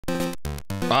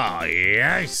Oh,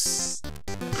 yes!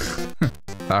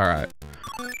 Alright.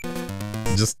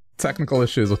 Just technical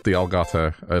issues with the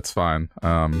Elgato. It's fine.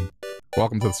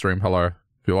 Welcome to the stream. Hello.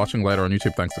 If you're watching later on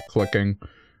YouTube, thanks for clicking.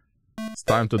 It's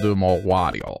time to do more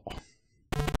Wario.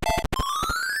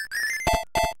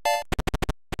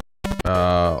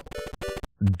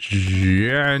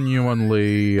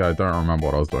 Genuinely, I don't remember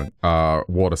what I was doing.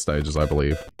 Water stages, I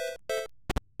believe.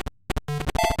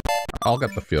 I'll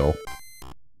get the feel.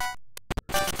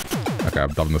 Okay,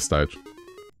 I've done this stage.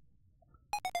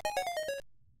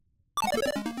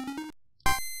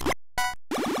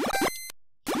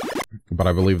 But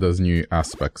I believe there's new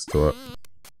aspects to it.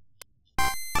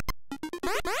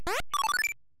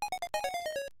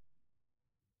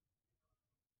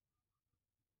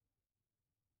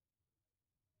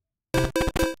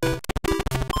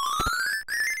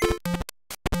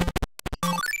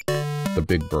 The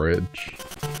big bridge.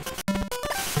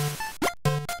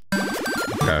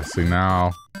 Okay, see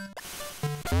now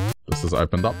this has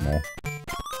opened up more.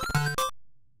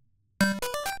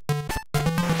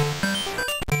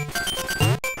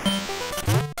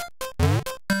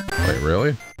 Wait,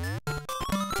 really?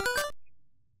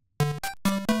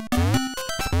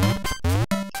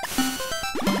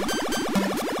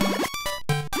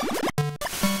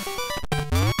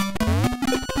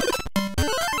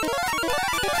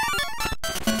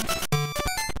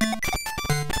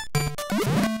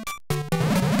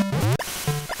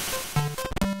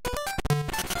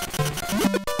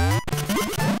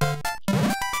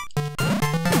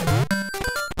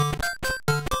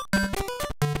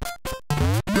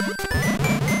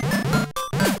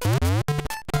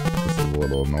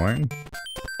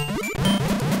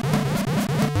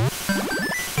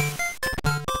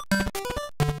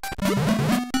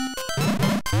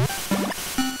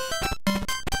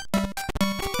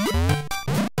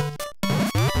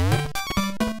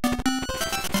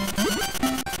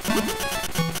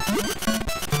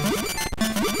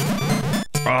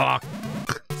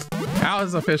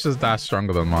 The fish is that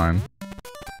stronger than mine.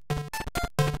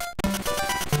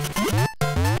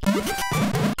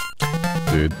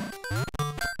 Dude.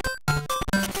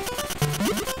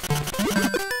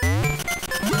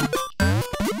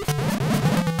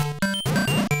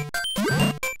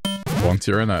 Once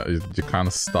you're in it, you're kind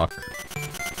of stuck.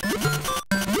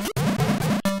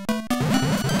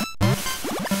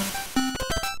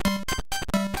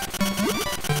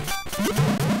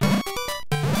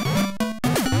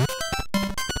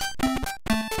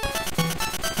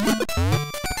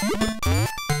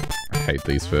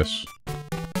 These fish.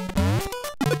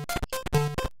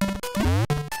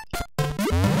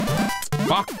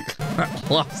 Fuck! That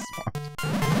last one.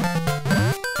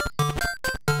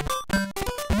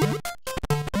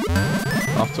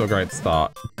 Off to a great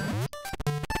start.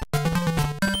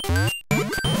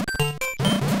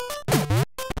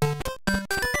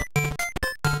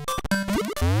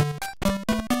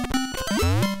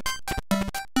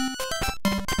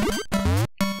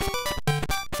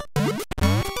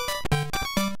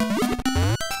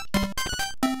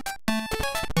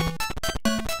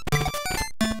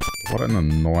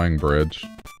 Bridge,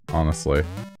 honestly.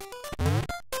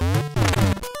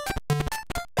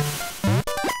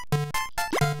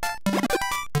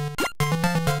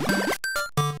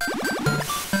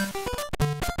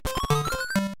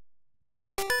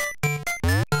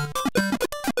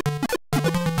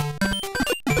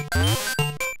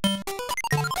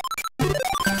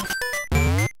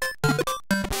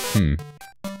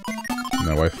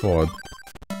 No way forward.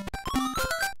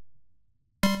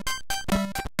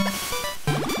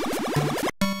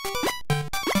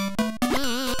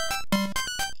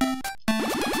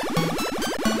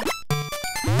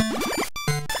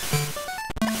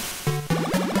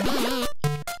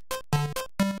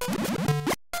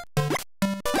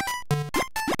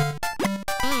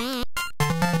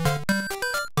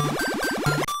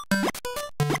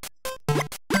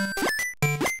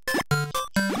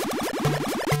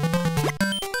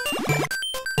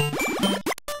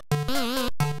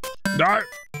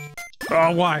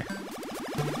 Oh, why?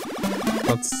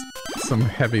 That's some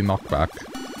heavy knockback.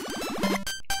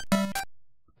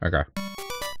 Okay.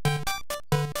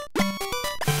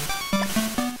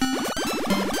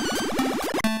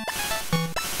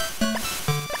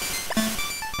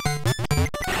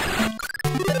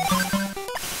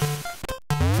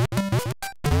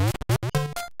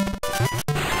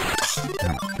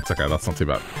 It's okay, that's not too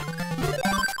bad.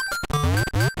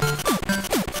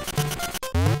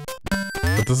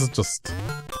 But this is just...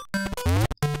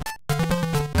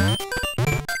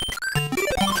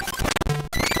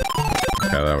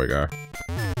 Okay, there we go.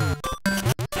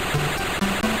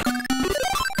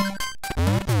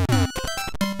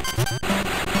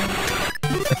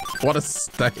 What a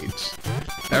stage.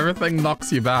 Everything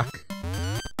knocks you back.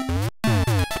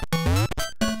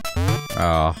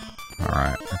 Oh,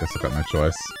 alright. I guess I've got no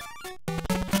choice.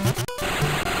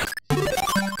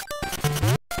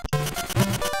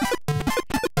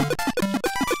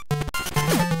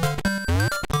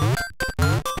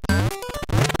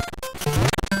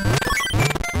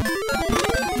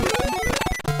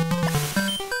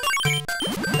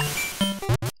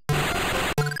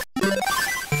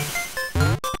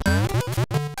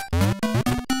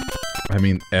 I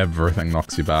mean, everything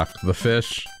knocks you back. The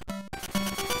fish,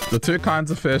 the two kinds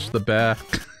of fish, the bear,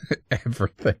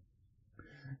 everything.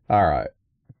 Alright.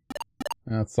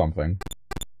 That's something.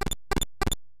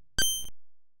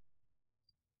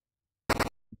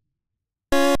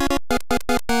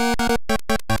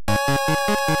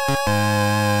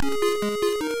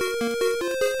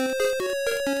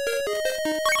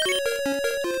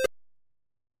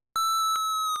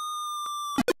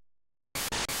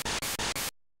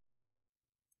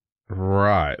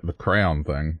 Right, the crayon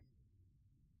thing.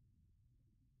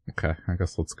 Okay, I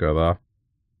guess let's go there.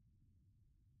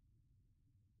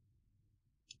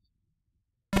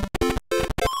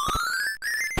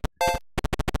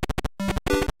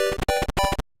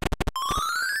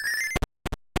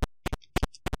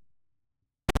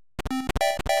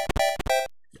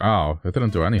 Oh, it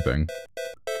didn't do anything.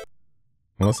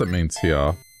 Unless it means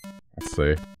here. Let's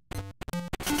see.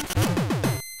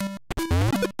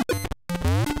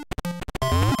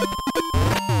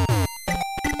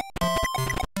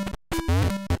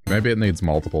 Maybe it needs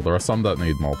multiple. There are some that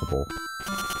need multiple.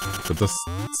 But this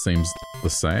seems the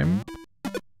same.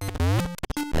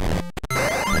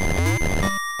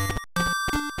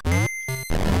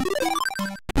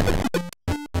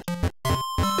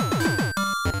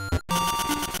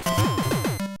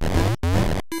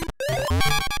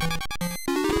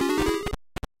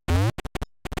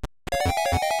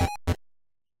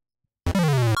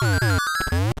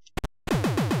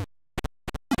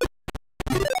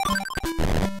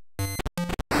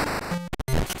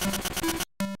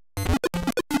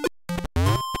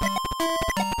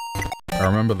 I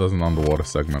remember there's an underwater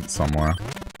segment somewhere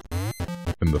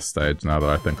in this stage now that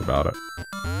I think about it.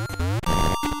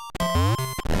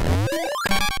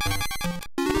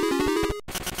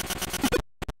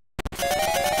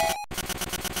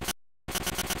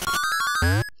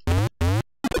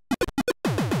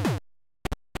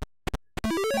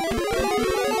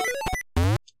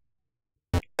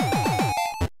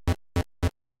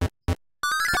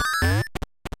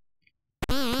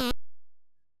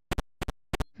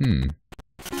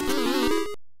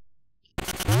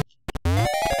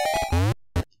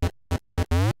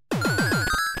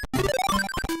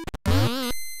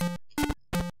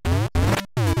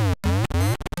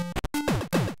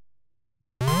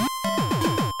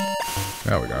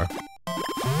 There we go.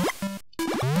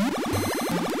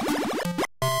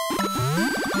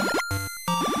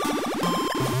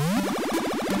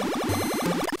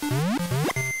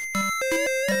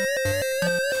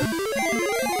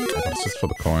 That's just for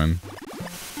the coin.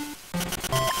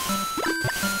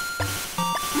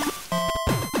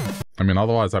 I mean,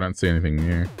 otherwise I don't see anything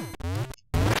new.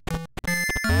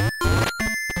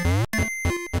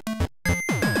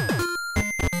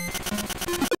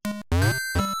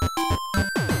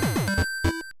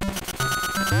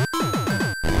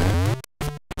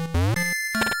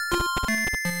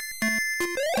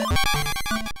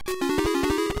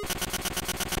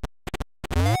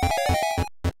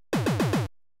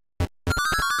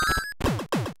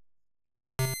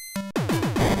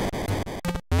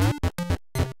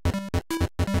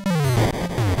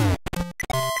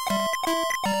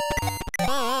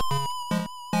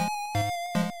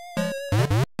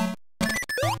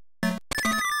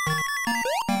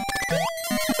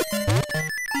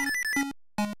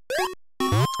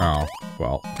 Oh,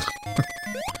 well.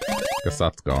 Guess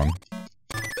that's gone.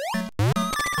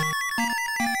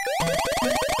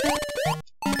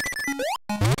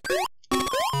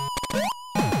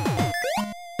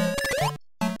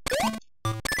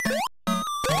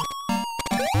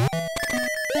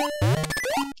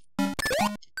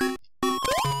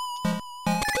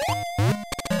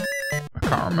 I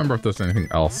can't remember if there's anything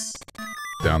else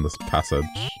down this passage.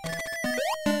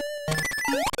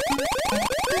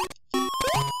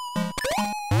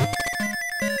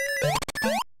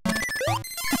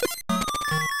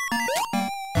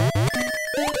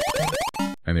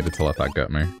 I needed to let that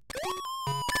get me.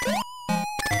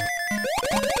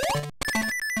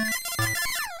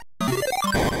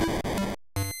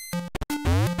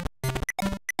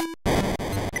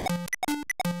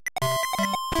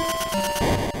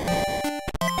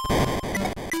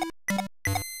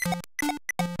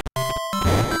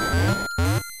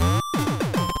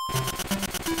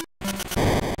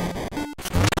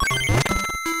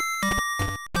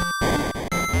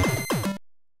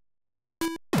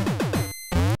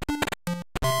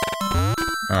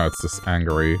 Oh, it's this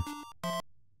angry...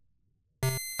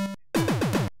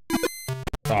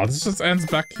 Oh, this just ends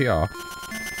back here.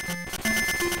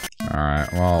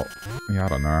 Alright, well... Yeah, I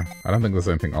don't know. I don't think there's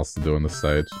anything else to do in this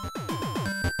stage.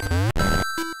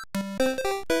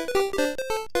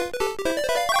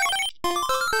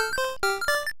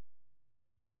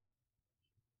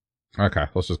 Okay,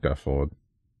 let's just go forward.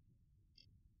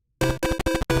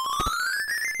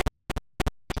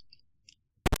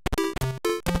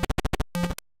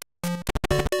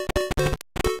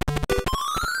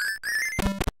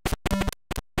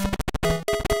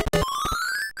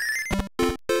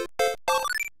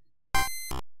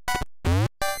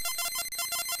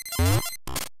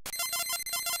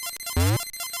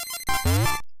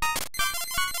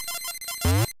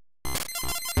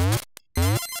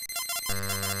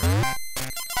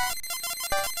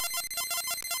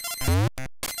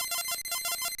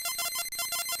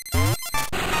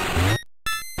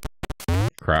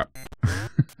 Crap.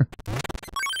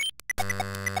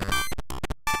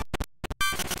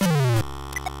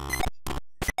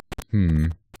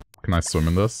 Can I swim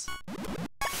in this?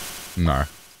 No.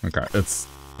 Okay, it's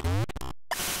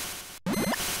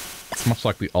much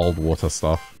like the old water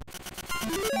stuff.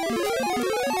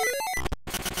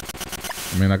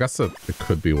 I mean, I guess it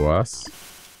could be worse.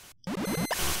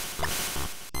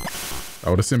 I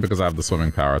would assume because I have the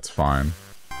swimming power, it's fine.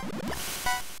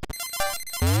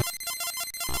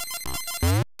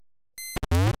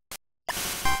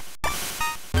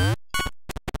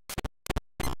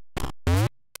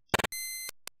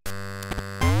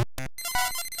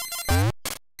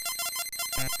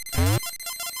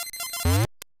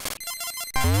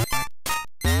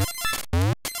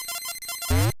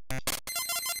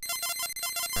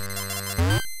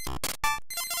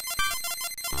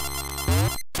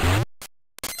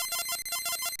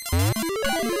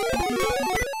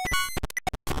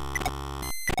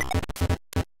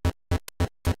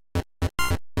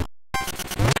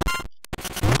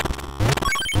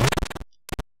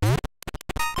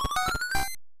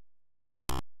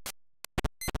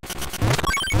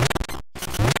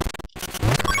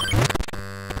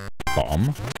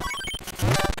 Bomb.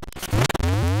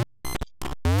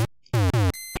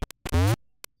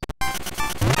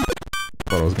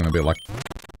 Thought it was gonna be like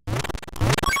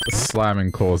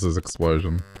slamming causes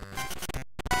explosion.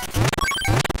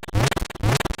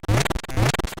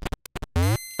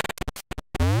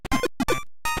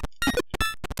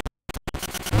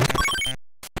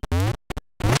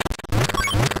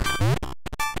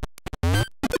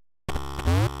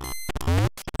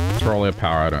 It's probably a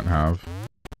power I don't have.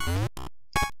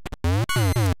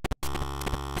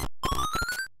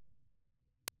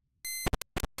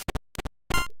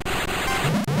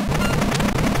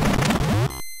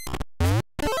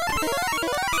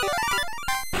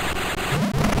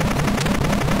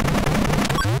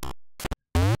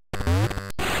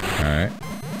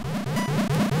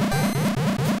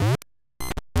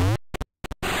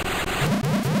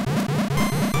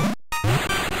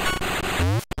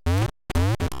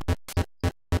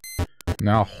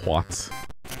 Now what?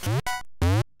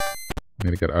 I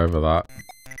need to get over that.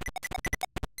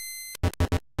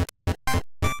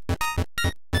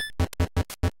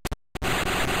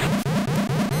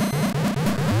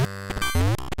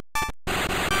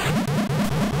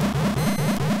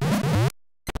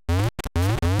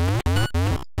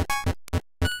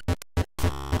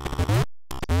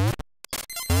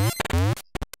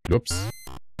 Oops.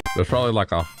 There's probably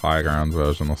like a high ground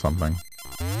version or something.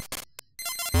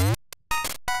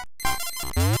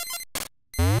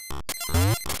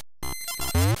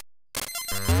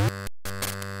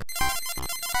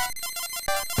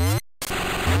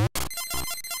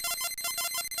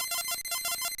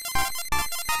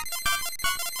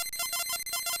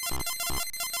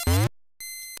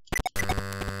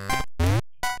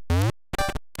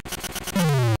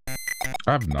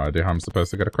 I have no idea how I'm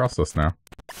supposed to get across this now.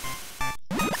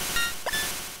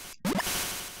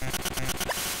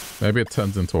 Maybe it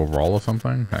turns into a roll or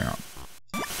something? Hang on.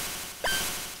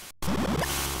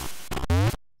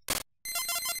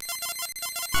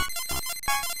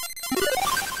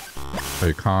 So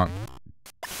you can't...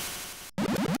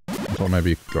 I thought maybe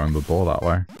you could go in the door that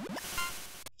way.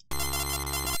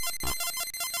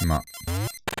 No.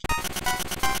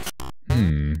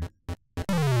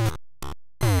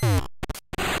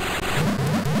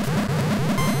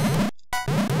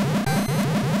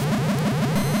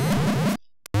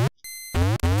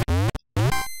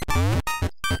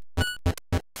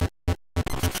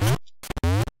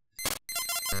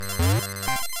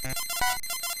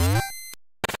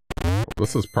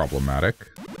 This is problematic.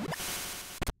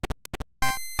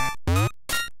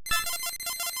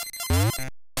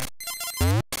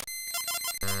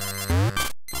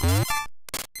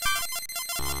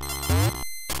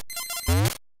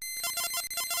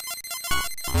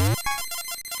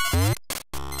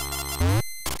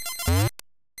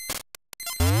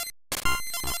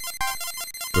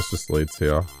 this just leads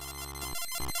here.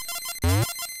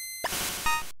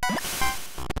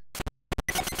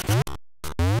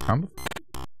 How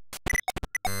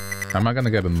am I gonna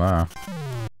get in there?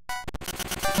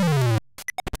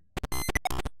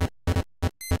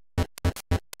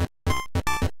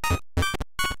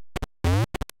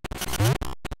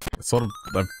 It's sort of,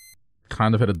 I've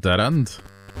kind of hit a dead end.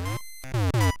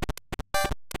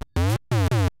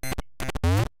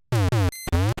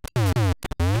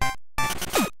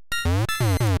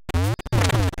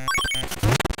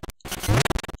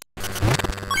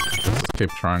 Keep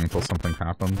trying until something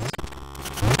happens.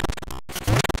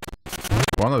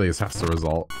 One of these has to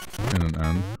result in an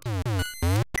end.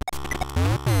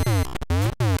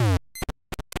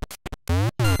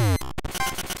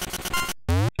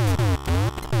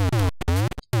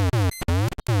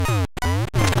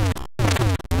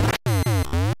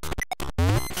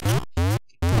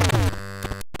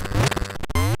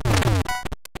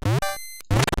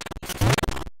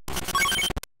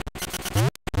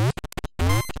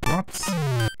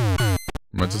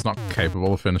 Not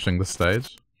capable of finishing the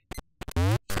stage.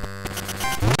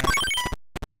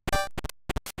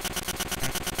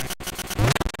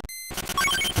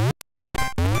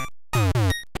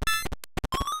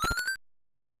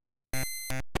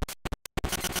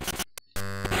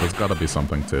 There's gotta be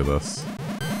something to this.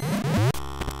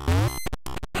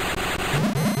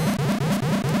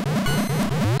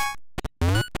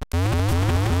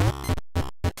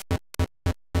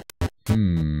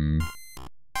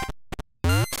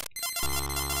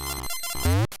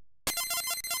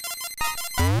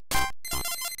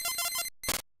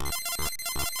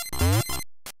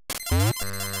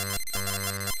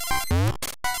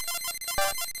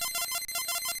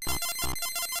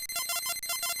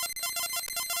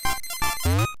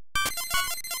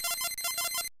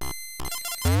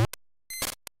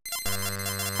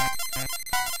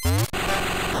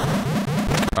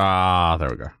 Ah, there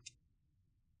we go.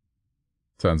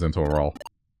 Turns into a roll.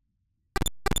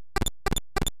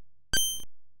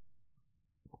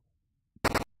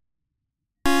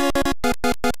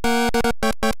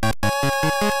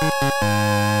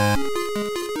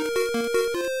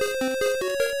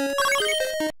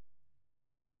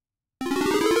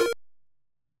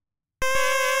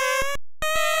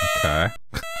 Okay.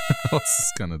 What's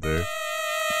this gonna do?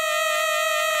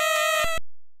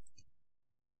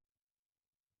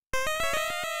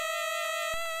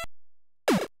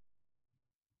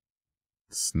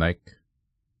 Snake.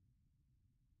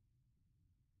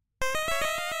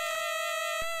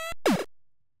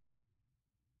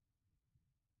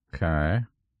 Okay.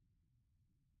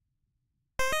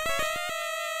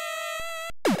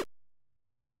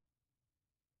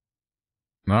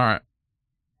 All right.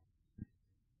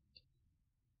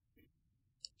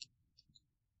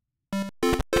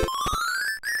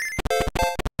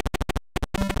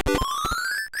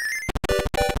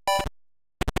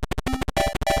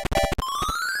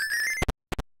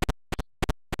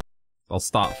 I'll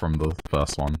start from the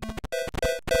first one.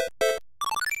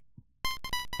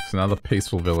 So now the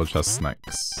peaceful village has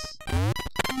snakes.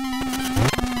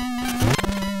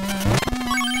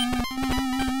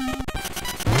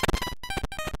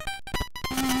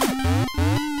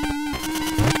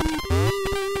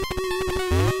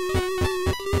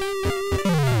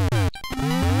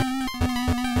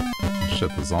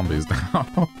 Shit, the zombies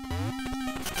now.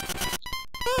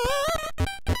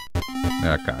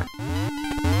 Yeah, okay.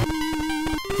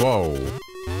 Whoa.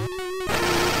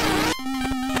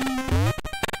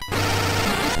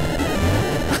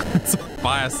 It's a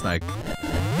fire snake.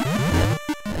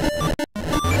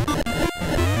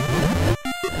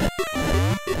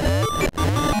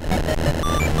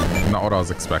 Not what I was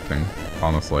expecting,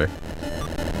 honestly.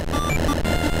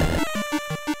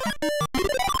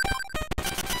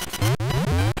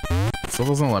 It still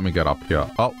doesn't let me get up here.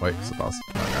 Oh, wait, it does.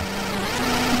 Okay.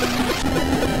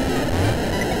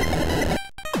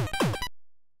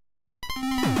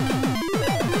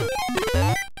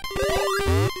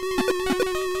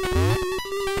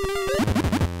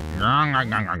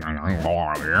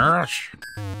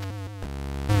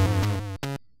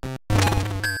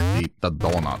 Eat the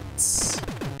donuts.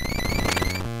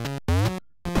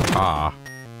 Ah.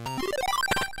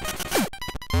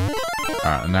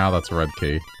 Alright, now that's a red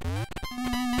key.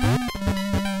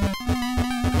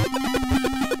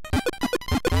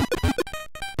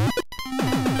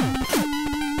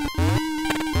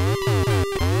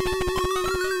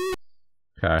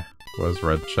 Okay, where's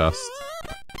red chest?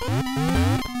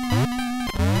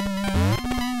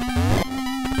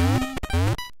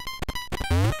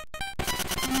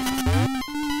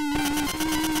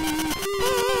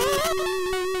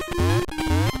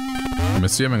 I'm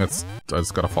assuming it's... I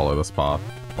just gotta follow this path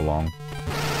along.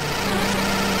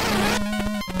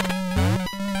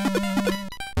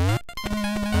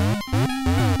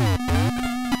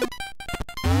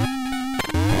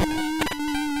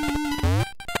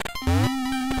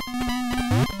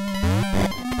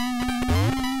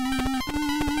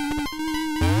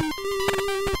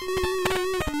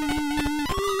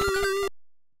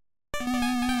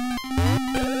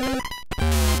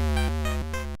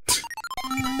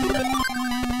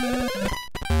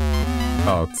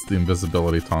 Oh, it's the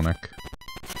invisibility tonic.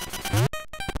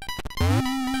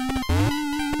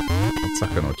 What's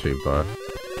that gonna achieve, though?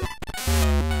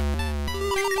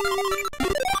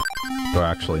 Do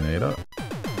I actually need it?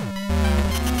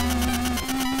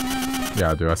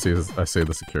 Yeah, I do. I see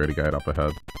the security gate up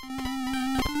ahead.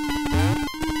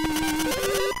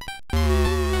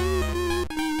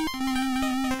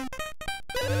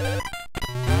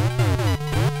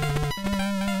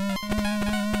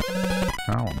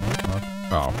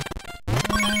 Oh.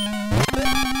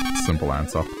 Simple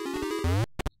answer.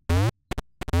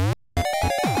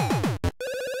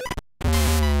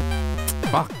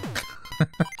 Fuck.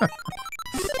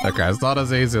 Okay, it's not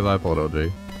as easy as I thought it would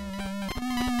be.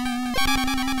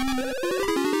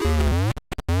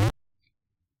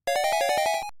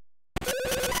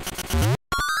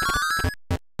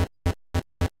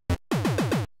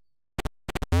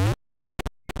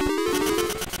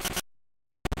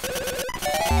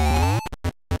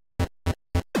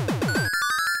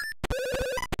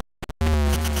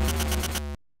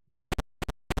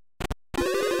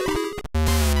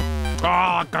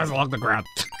 Guys along the ground.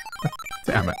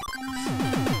 Damn it.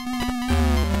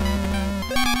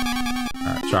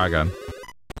 Alright, try again.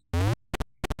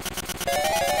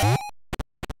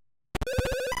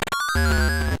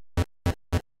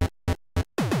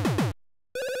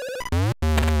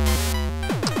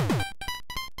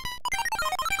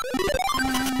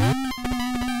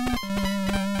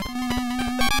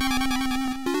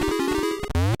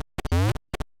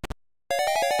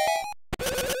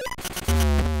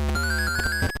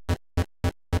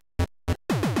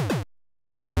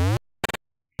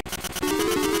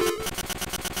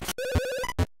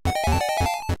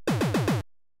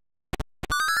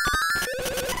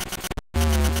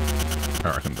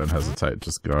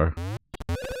 Just go.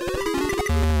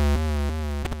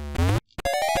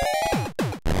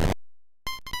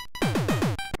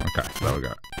 Okay, there we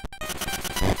go.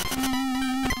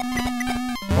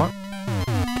 What?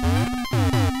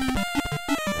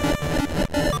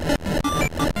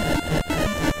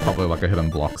 Probably like a hidden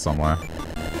block somewhere.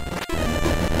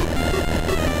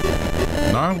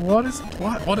 No, what is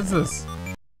this?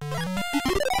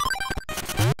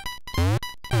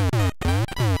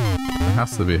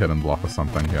 Has to be a hidden block or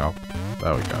something here.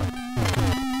 There we go.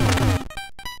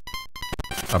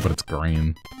 Oh, but it's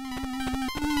green.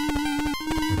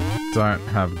 Don't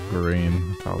have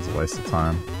green. That was a waste of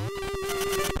time.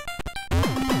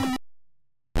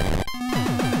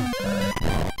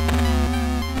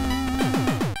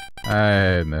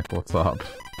 Hey, Nick, what's up?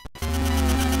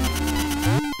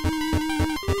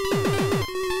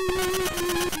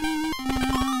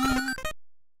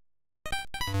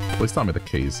 Please tell me the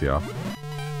keys here.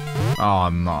 Oh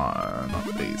no, not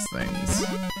these things.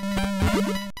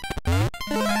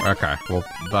 Okay, well,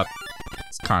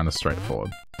 that's kind of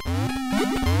straightforward.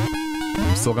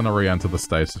 I'm still gonna re-enter the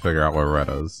stage to figure out where red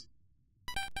is.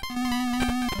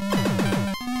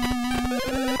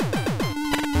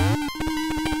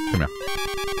 Come here.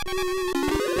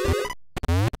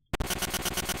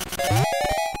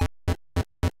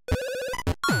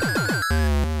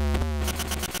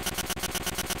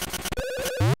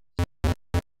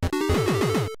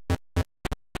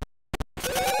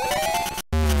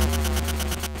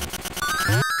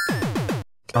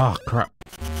 Oh, crap.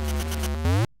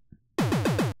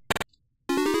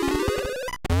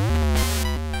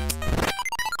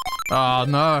 Oh,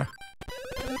 no.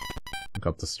 I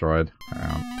got destroyed.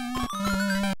 Hang on.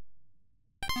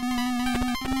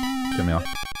 Come here.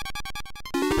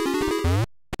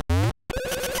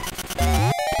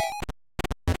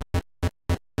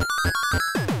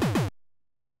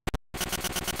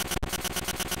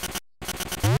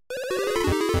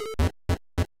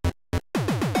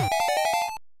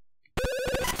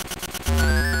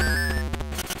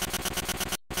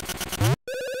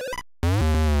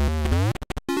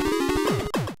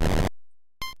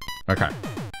 Okay,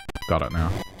 got it now.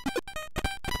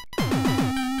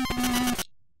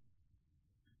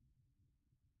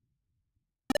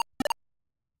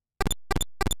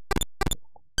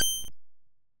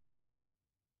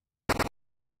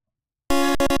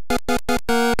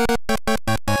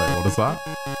 Wait, what is that?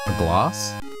 A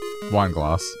glass? wine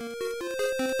glass.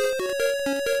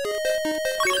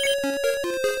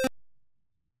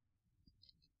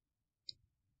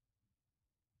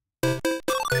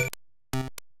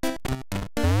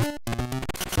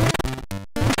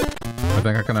 I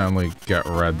think I can only get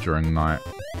red during night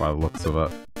by the looks of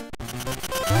it.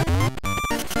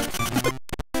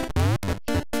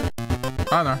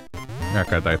 Oh no. Yeah,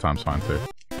 okay, daytime's fine too.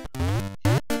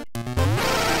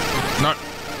 No.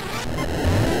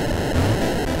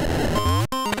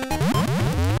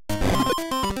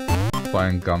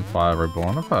 Playing Gunfire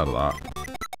Reborn, I've heard of that.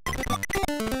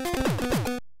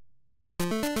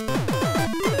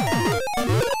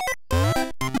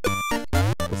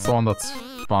 It's the one that's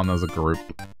fun as a group.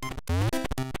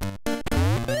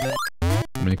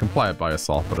 I mean, you can play it by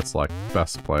yourself, but it's like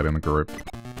best played in a group.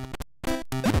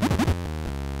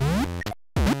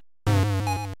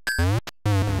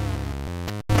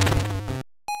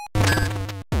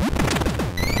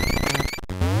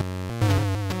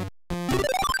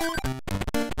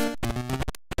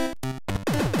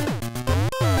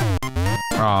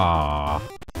 Ah,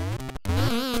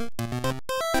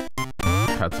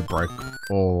 had to break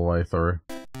all the way through.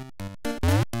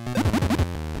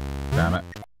 Damn it.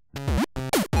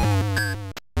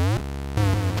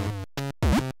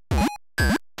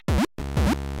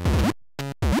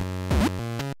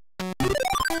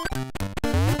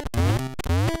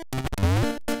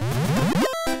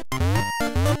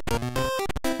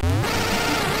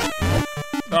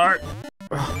 Alright.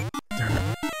 Oh, damn it.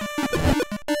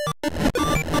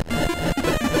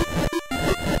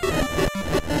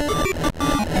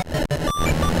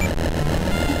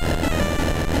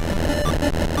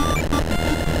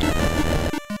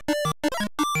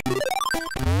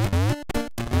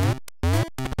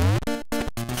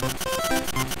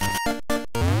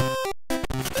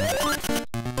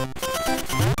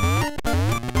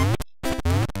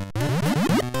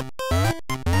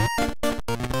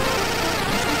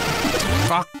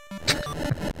 Fuck!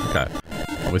 Okay.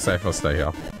 I'll be safe if I stay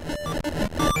here.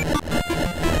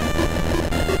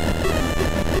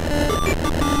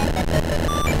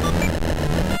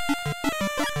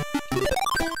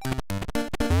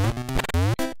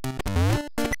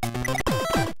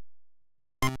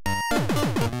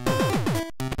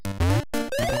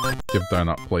 Give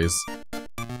donut, please.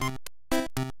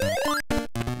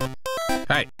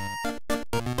 Hey!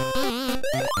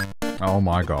 Oh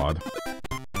my god.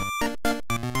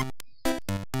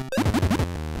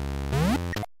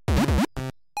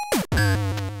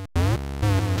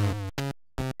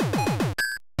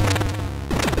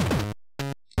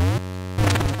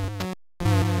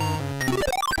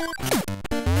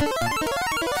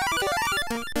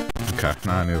 Okay,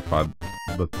 now I need to find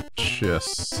the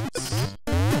chests.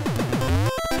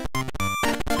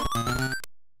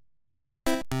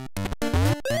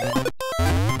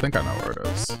 I think I know where it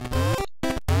is.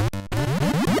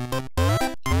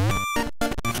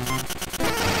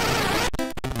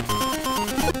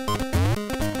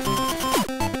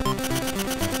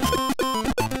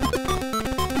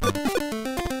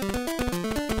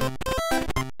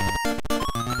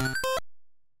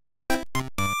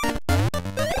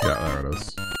 Yeah, there it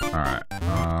is. Alright,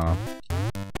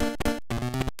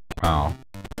 Ow.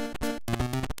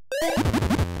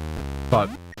 But...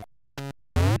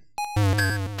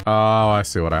 Oh, I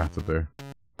see what I have to do.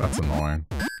 That's annoying.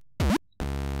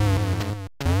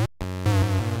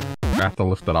 I have to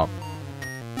lift it up.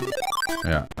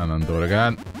 Yeah, and then do it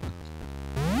again.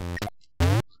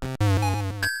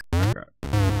 Okay.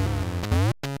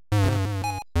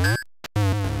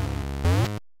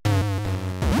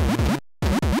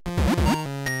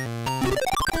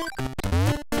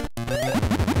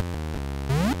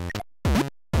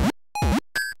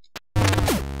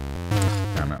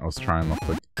 Damn it, I was trying not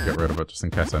to get rid of it just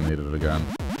in case I needed it again.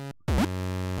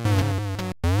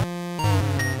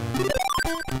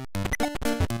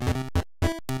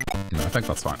 No, I think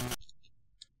that's fine.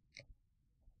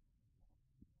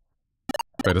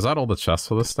 Wait, is that all the chests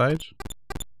for this stage?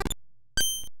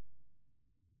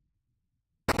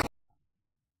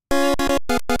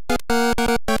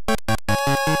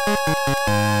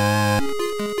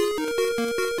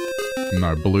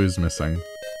 No, blue's missing.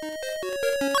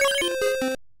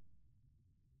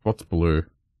 What's blue?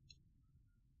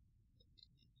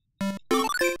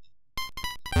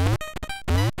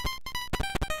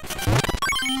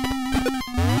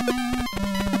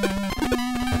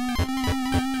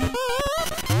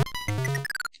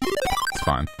 It's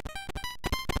fine.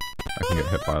 I can get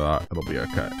hit by that. It'll be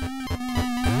okay.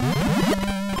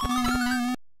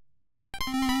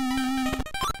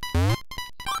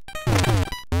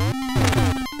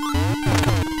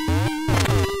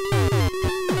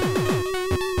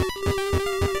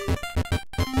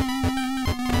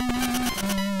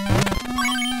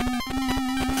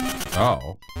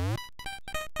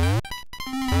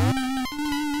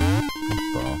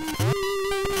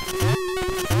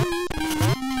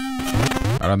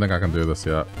 don't think I can do this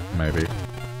yet. Maybe.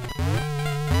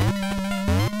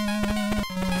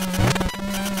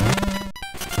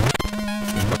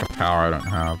 Seems like a power I don't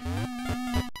have.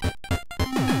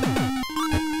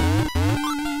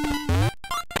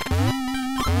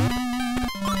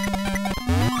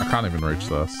 I can't even reach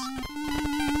this.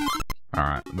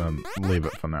 Alright, then leave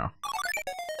it for now.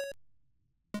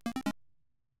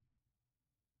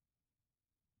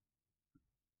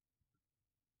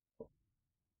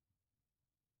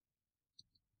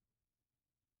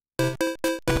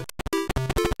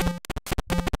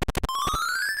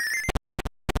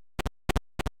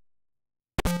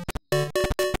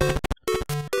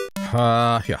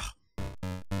 Yeah.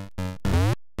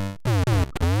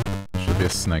 Should be a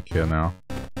snake here now.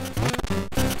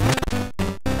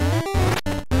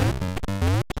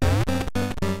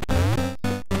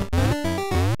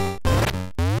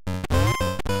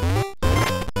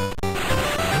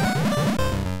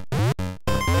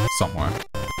 Somewhere.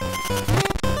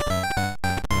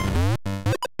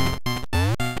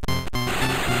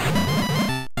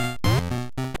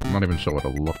 I'm not even sure where to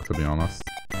look, to be honest.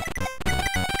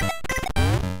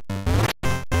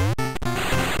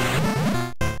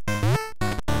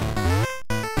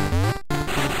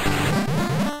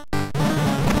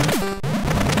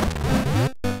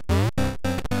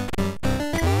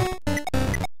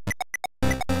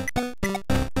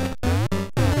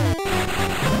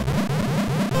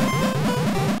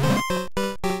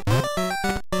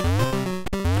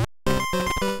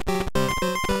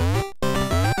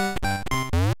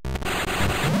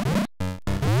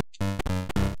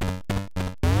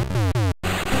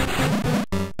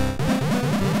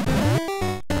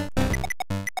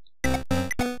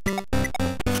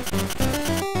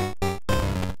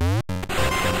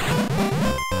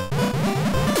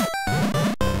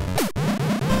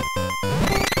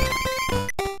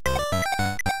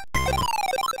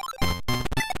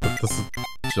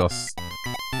 Just...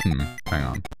 hang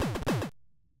on.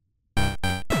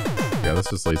 Yeah, this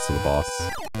just leads to the boss.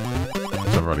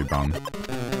 Which I've already done.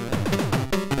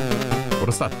 What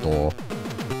is that door?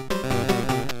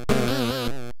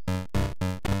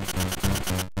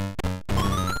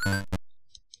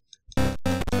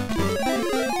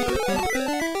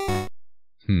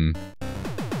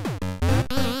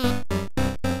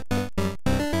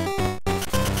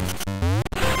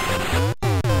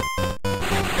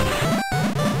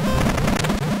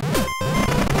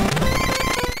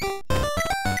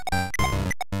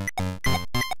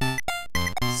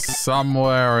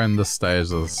 Somewhere in the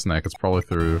stage of the snake. It's probably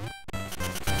through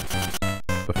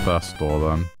the first door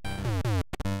then.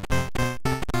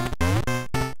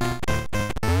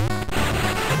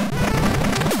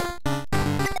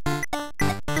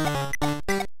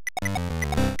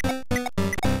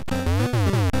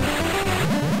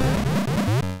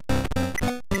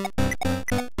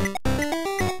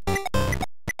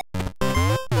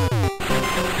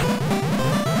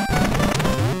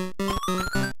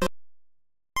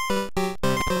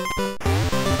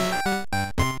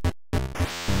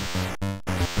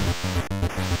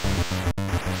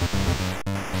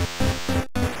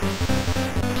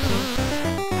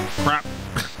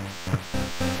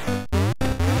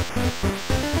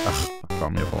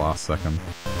 Second.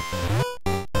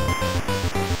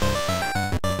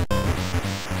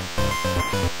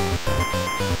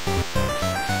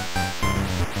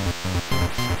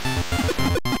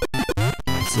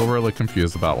 Still really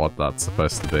confused about what that's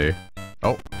supposed to be.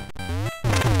 Oh.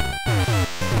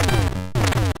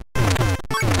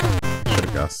 Should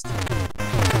have guessed.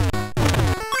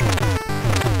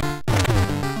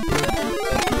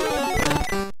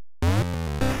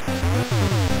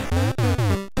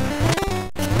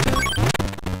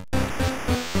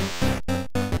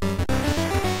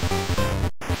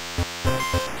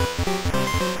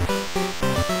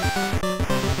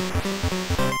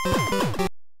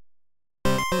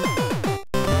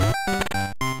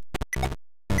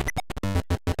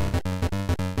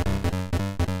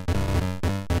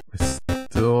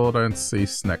 Don't see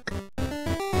Snick.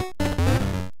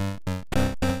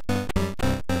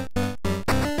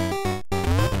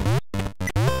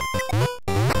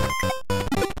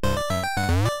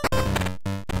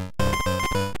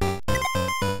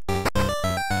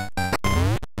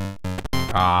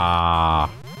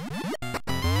 Ah.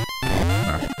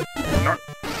 No.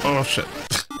 Oh shit.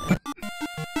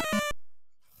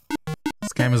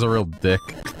 This game is a real dick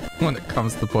when it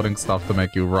comes to putting stuff to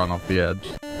make you run off the edge.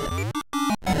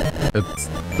 It's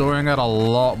doing it a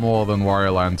lot more than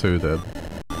Warioland 2 did.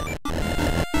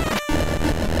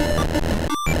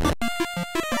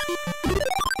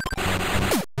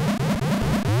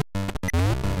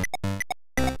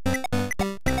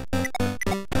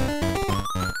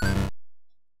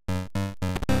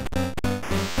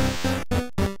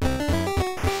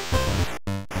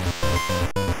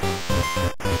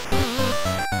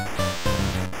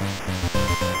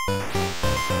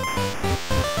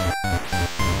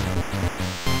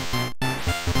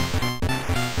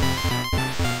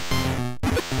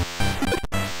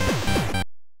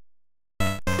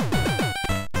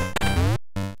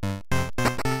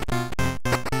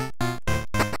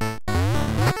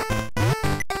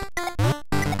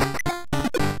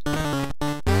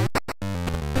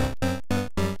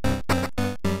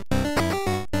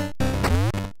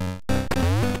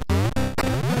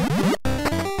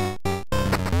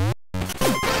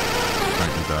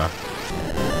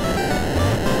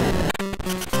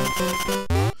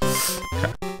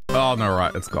 Oh, no,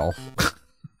 right, it's golf.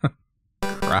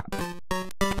 Crap.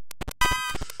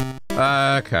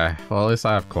 Okay, well, at least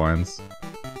I have coins.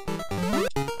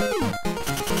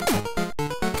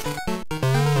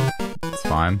 It's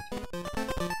fine.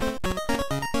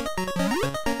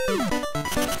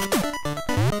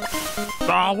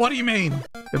 Oh, what do you mean?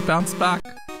 It bounced back.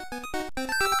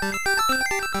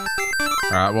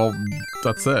 Alright, well,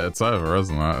 that's it. It's over,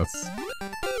 isn't it?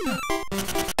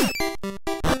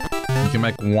 You can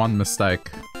make one mistake.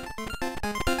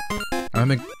 I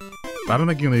don't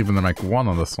think you can even make one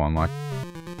on this one. Like,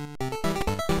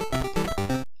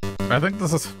 I think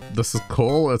this is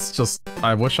cool. It's just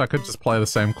I wish I could just play the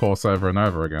same course over and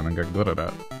over again and get good at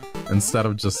it, instead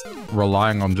of just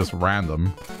relying on just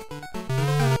random.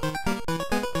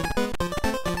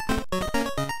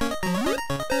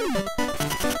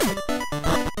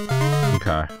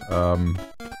 Okay,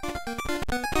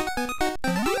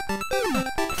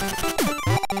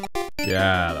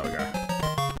 yeah, there we go.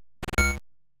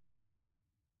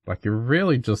 Like, you're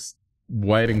really just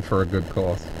waiting for a good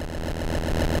course.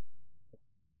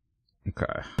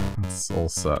 Okay, that's all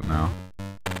set now.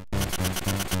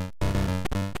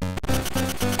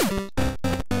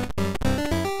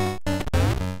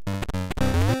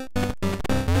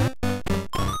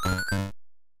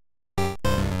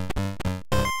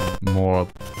 More...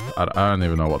 I don't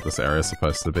even know what this area is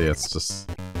supposed to be. It's just...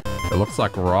 It looks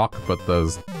like rock, but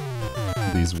there's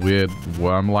these weird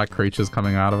worm-like creatures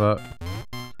coming out of it.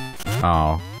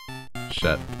 Oh.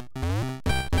 Shit.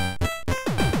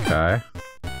 Okay.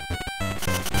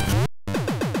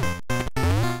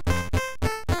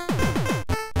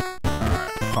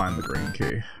 Alright, find the green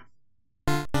key.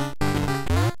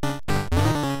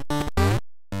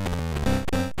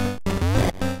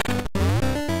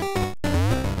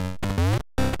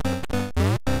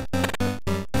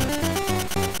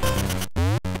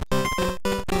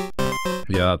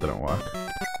 Yeah, that didn't work.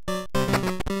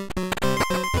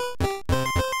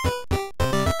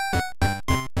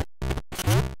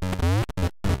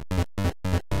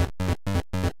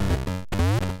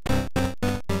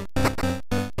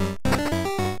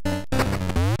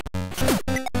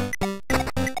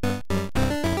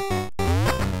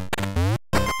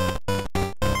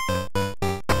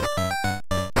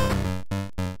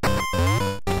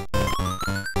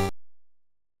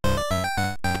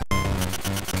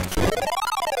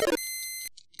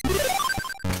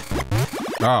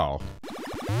 Oh.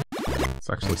 It's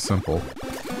actually simple.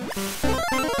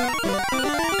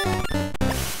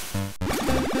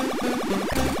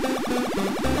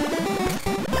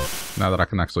 Now that I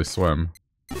can actually swim.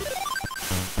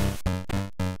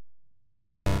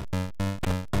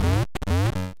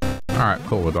 Alright,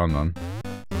 cool, we're done then.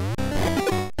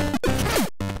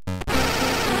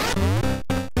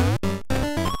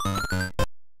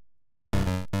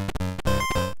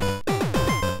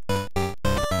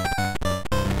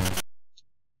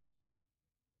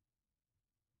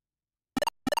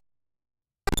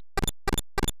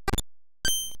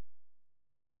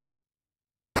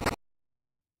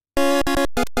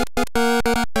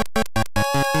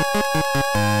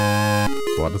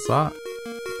 What is that?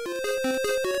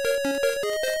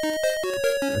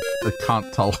 I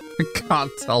can't tell. I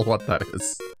can't tell what that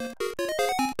is.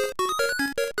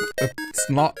 It's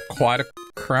not quite a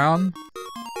crown.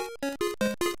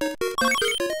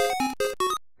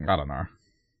 I don't know.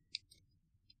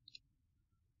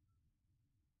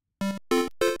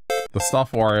 The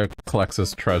stuff Wario collects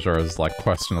as treasure is, like,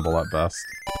 questionable at best.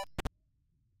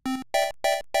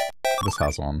 This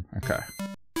has one. Okay.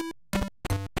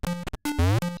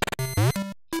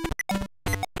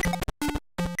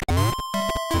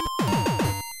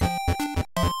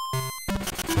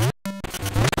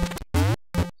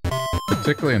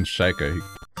 Particularly in Shaker, he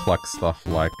collects stuff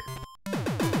like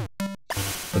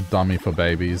a dummy for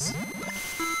babies.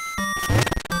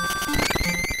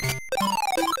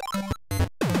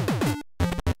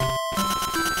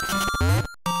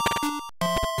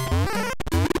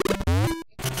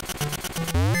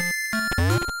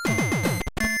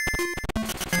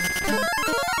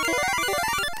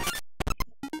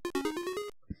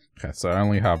 Okay, so I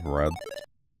only have red.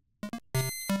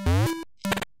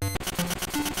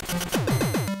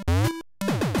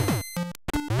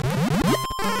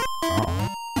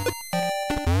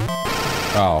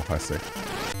 Oh, I see.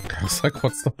 I was like,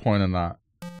 what's the point in that?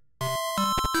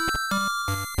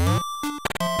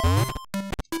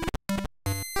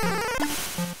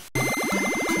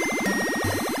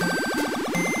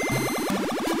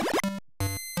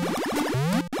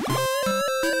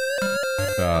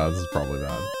 This is probably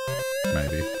bad.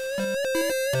 Maybe.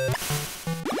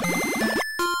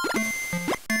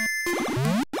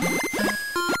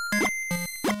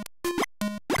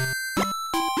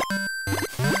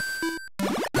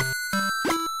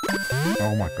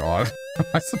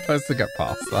 supposed to get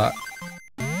past that?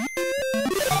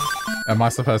 Am I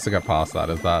supposed to get past that?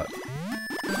 Is that...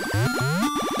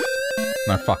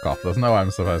 No, fuck off. There's no way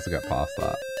I'm supposed to get past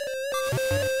that.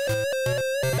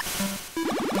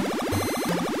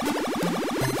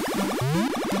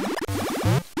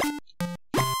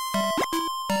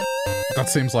 That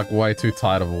seems like way too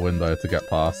tight of a window to get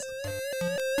past.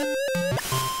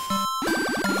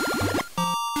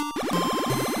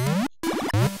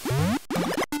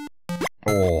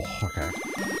 Oh, okay.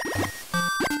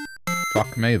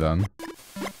 Fuck me then.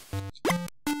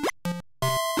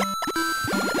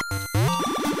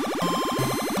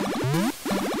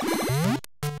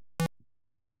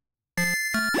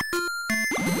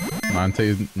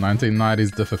 Nineteen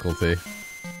 1990s difficulty.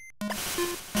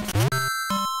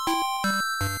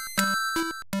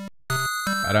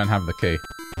 I don't have the key.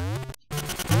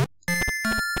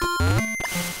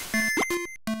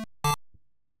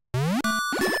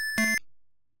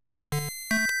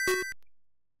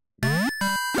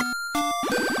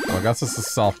 Well, I guess this is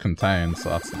self-contained, so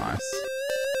that's nice.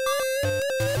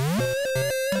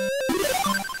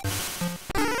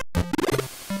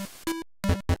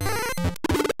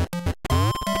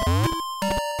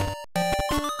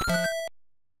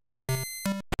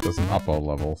 There's an upper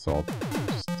level, so I'll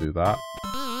just do that.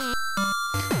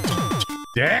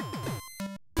 Dick!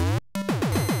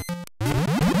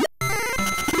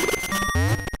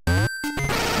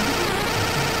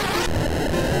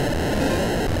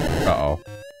 Uh-oh.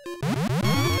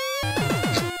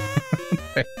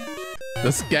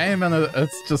 This game and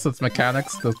it's just its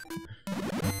mechanics to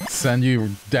send you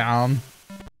down.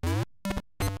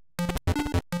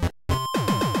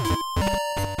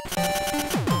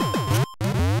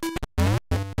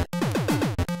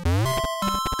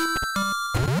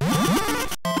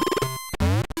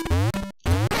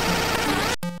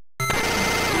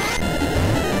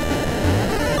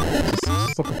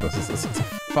 Just look at this. It's a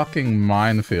fucking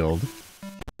minefield.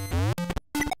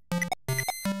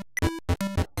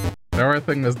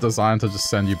 Everything is designed to just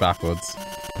send you backwards.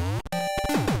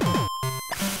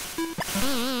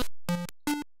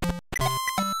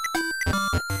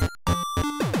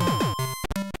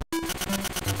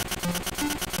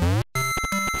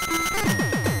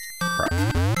 Crap.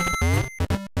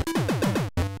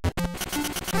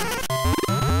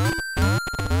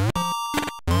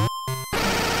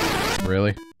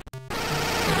 Really?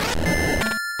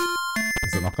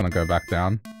 Is it not gonna go back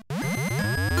down?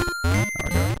 There we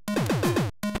go.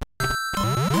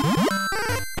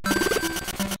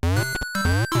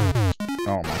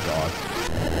 Oh my god.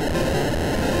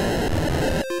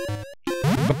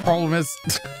 The problem is,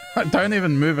 I don't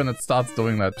even move and it starts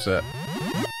doing that shit.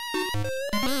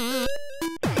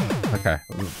 Okay.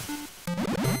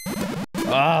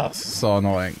 Ah, so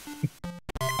annoying.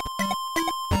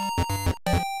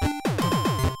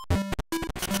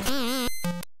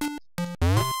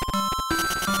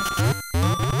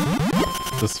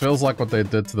 This feels like what they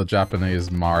did to the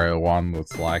Japanese Mario 1.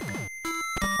 It's like,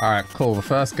 alright, cool, the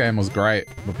first game was great,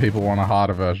 but people want a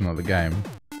harder version of the game.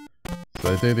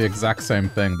 So they do the exact same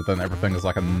thing, but then everything is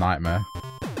like a nightmare.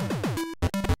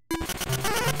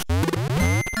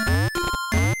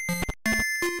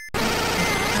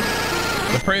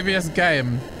 The previous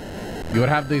game, you would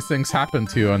have these things happen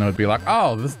to you and it would be like,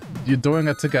 oh, you're doing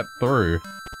it to get through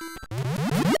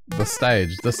the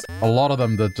stage. A lot of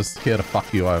them, they're just here to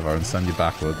fuck you over and send you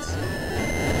backwards.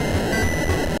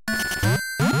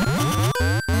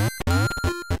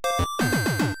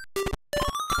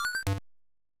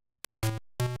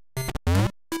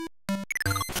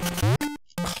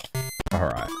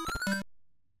 Alright.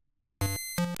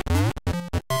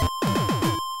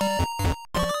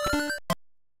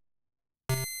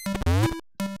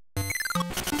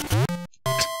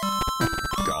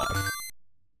 God.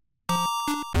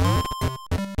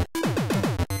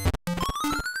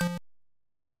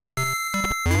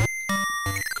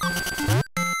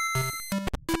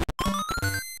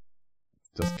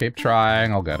 Just keep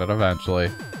trying, I'll get it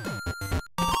eventually.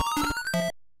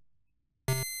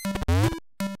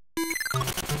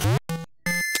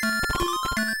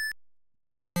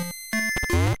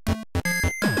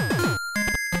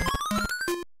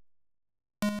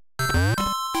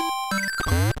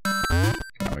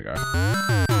 There we go.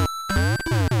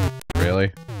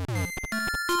 Really?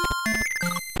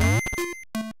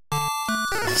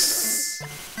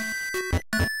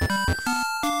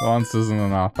 Once isn't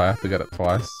enough, I have to get it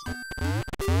twice.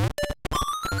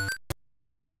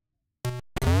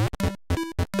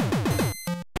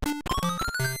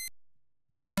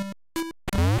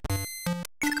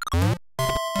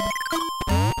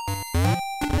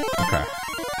 Okay,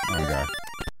 there we go.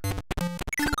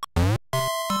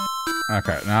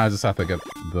 Okay, now I just have to get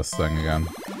this thing again.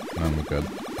 And then we're good.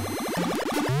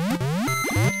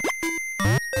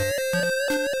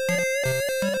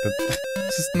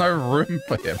 There's just no room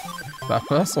for him. That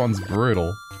first one's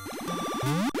brutal.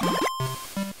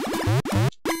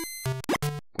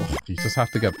 Ugh, you just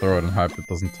have to get through it and hope it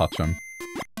doesn't touch him.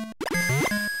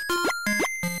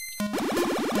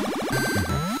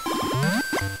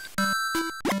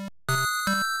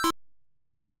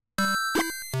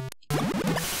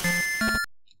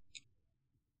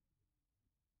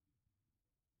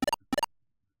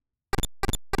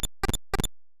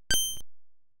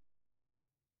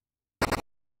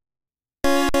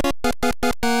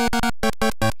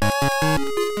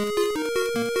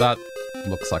 That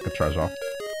looks like a treasure.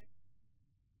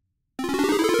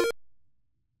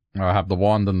 Oh, I have the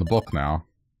wand and the book now.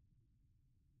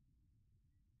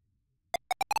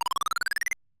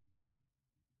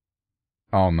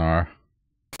 Oh no.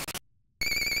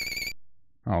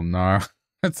 Oh no.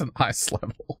 It's an ice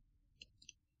level.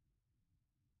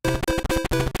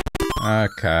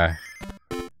 Okay.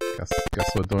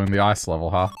 Guess we're doing the ice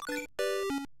level, huh?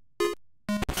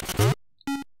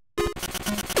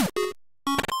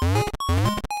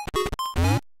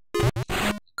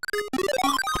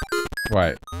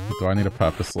 Wait, do I need to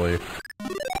purposely...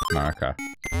 No, okay.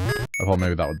 I thought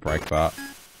maybe that would break that.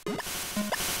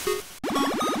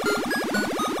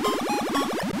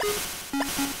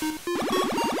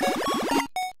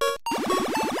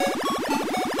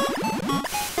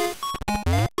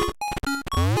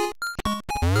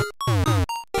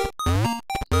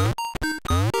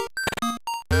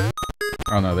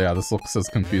 Oh no, yeah, this looks as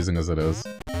confusing as it is.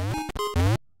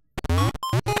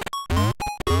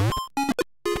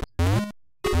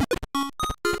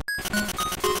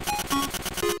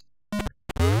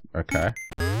 Okay.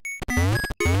 Do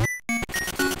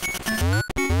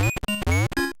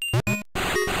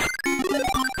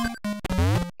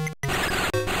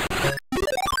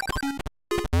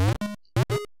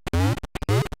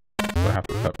I have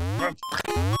to put... I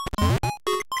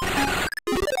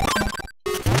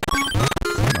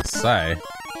was gonna say...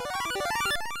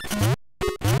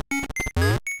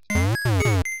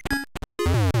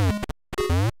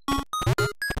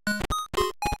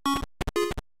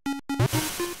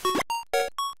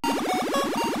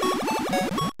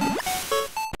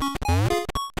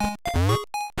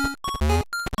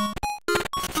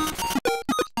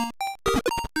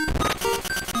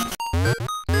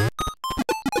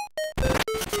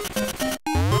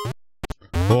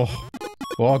 Oh,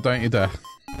 oh, don't you dare.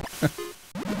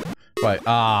 Wait,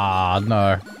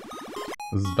 no.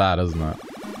 This is bad, isn't it?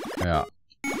 Yeah.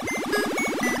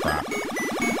 Crap.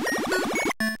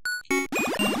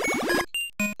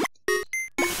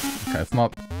 Okay, it's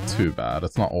not too bad.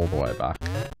 It's not all the way back.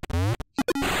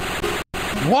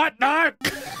 What? No!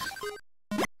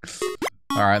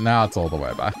 Alright, now it's all the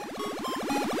way back.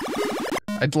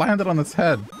 It landed on its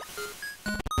head.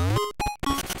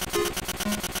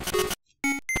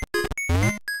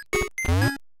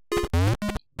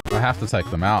 I have to take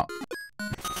them out.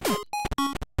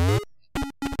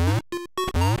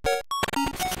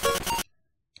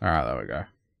 Alright, there we go.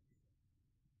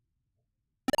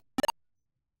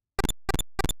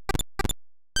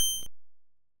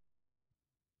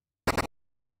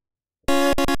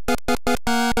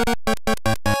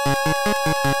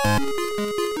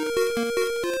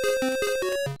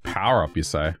 Power up, you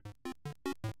say?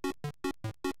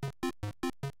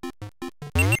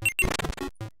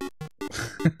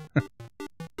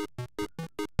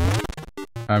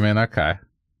 I mean, okay.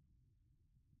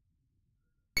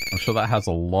 I'm sure that has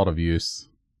a lot of use.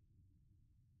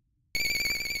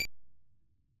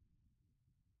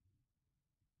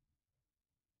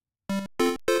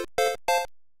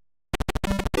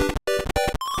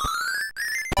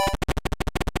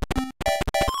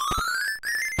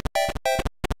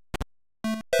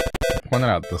 Pointed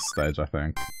out this stage, I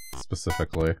think,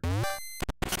 specifically.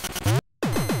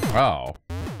 Oh.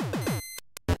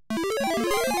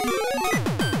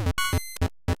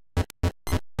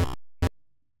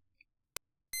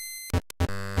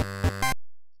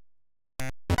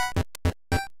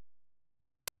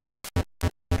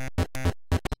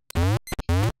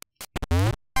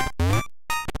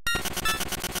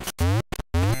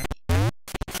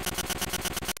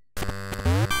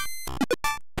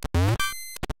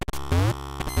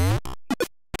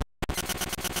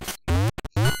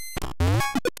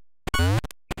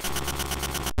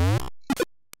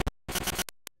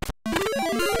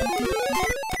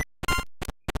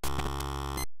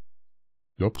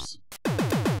 Oops.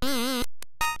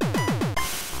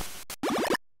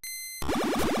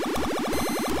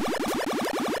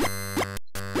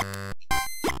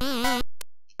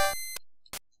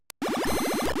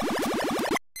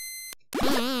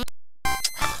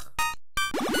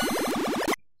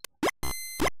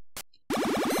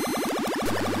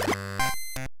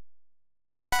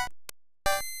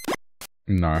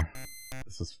 No.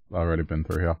 This has already been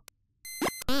through here.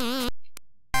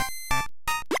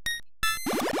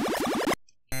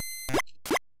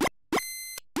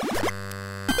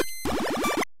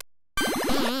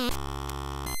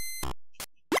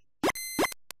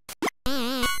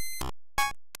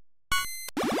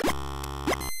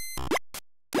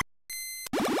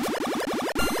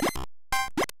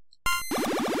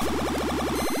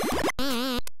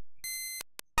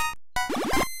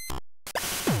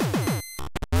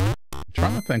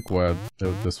 I think where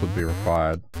this would be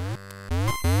required.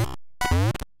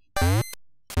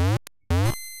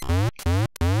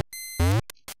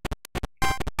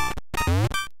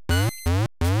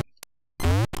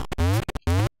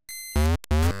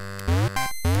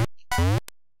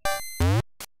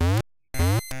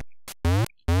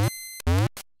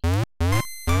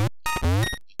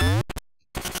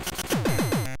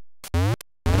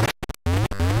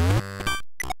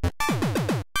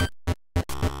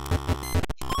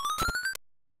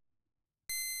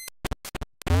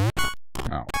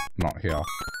 Here.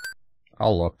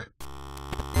 I'll look.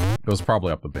 It was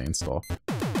probably up the beanstalk.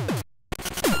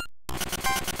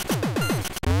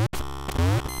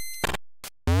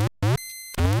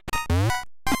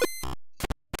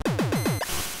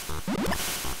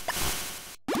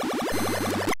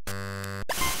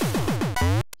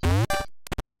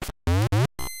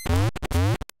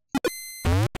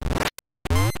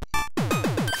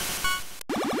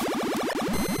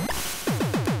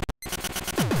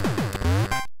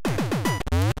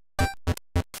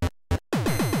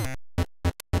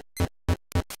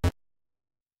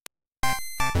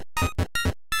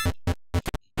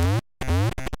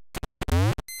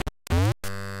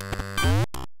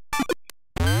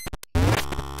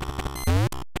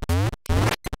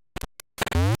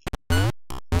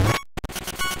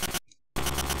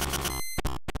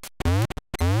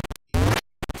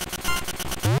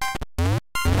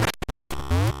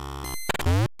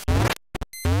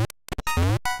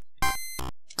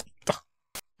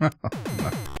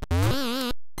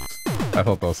 I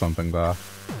thought there was something there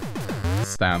to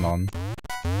stand on.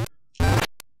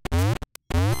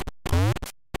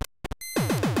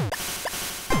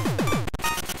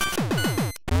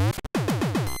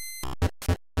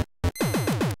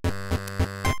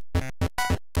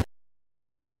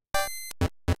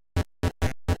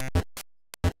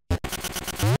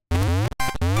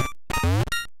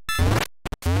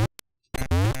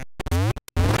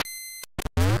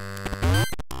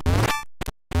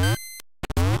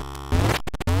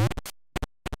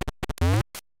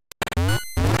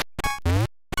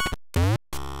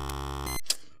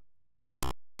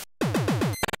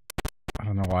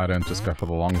 I didn't just go for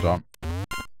the long jump.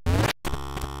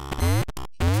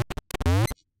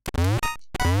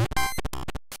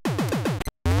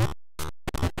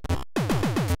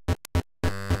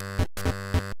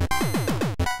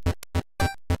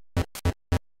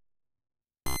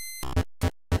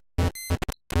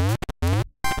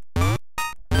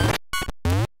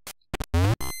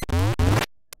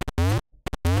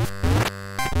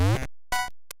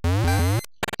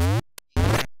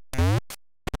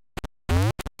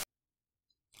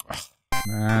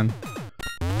 Man.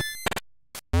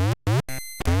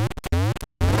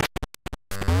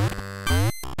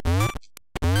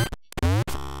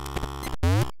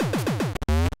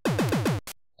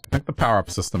 I think the power-up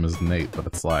system is neat, but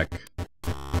it's like...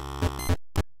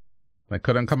 they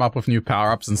couldn't come up with new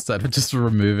power-ups instead of just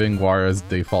removing Wario's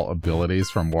default abilities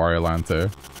from Warioland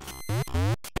 2.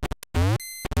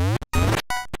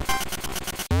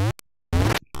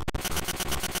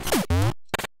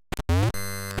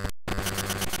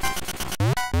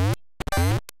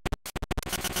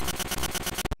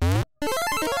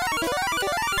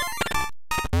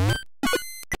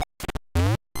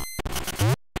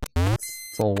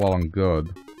 It's all well and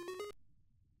good.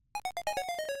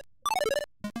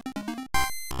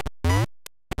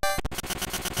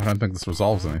 I don't think this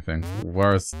resolves anything.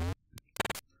 Whereas...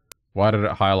 why did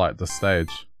it highlight the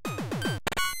stage?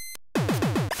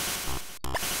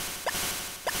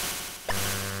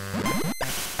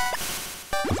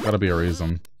 There's gotta be a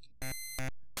reason.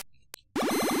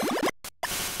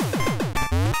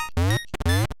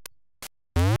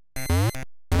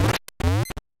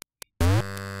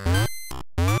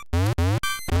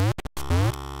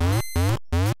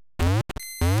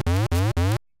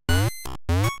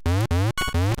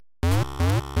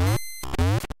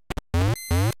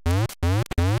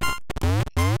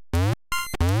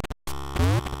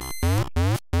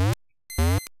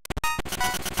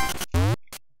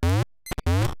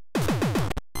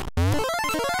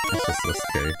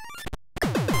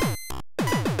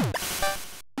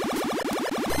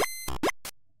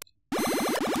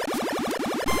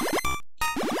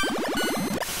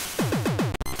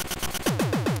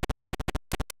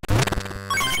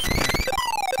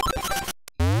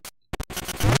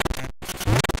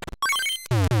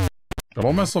 It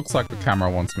almost looks like the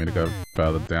camera wants me to go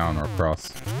further down or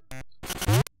across.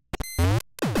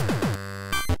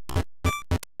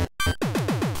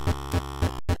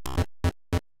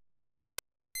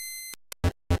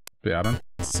 But yeah, I don't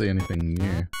see anything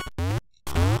new.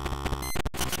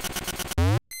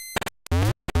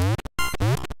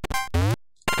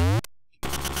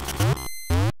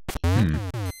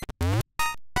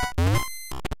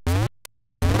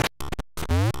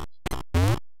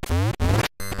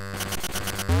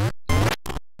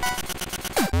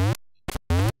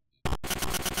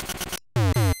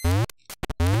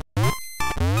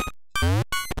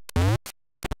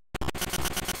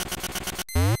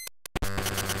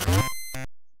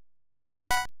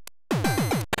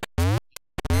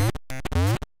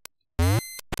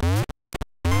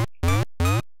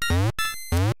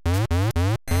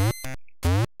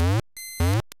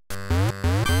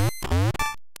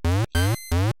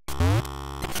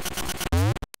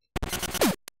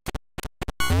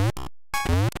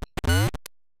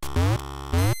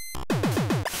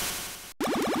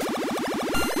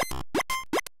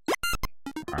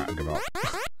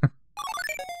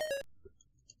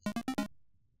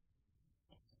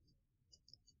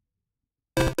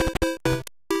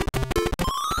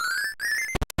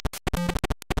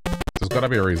 Gotta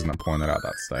be a reason to point it out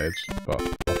that stage, but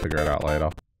I'll figure it out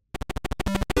later.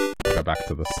 I'll go back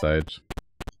to this stage.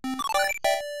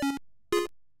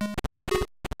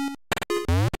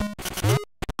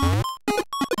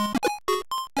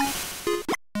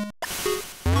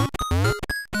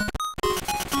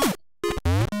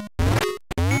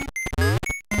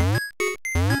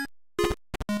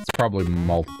 There's probably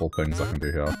multiple things I can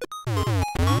do here.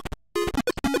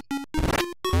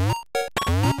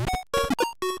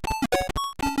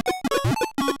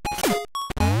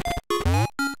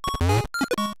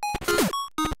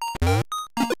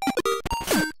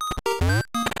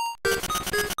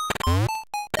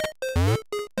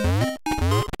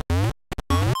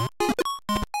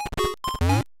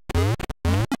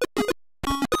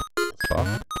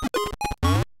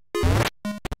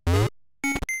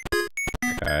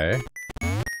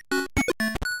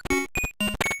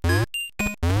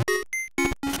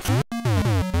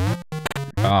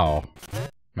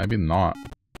 Maybe not.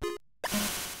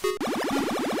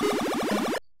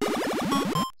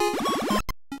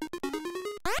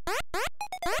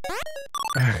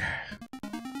 Okay.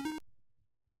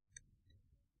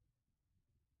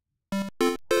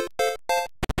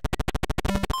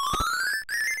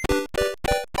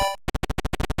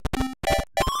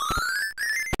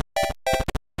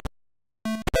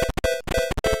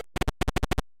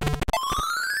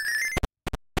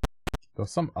 There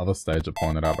was some other stage I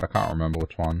pointed out, but I can't remember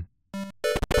which one.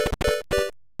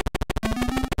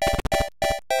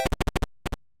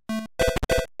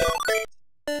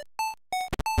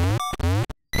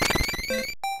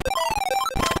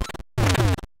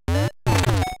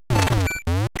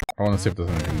 I want to see if there's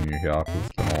anything new here, because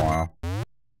it's been a while.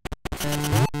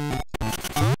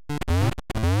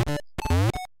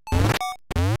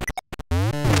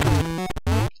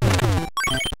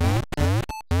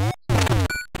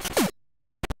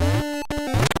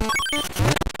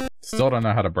 Still don't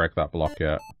know how to break that block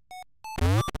yet.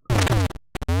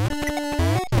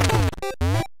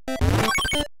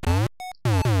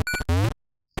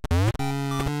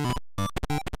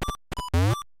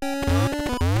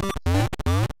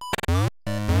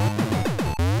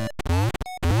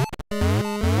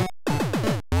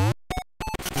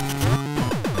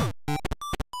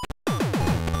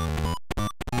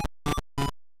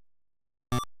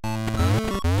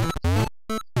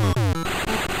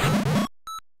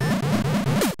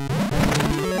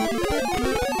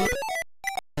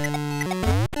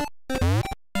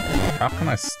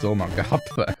 I still not get up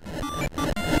there.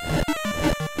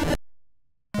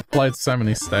 I've played so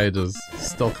many stages,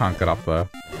 still can't get up there.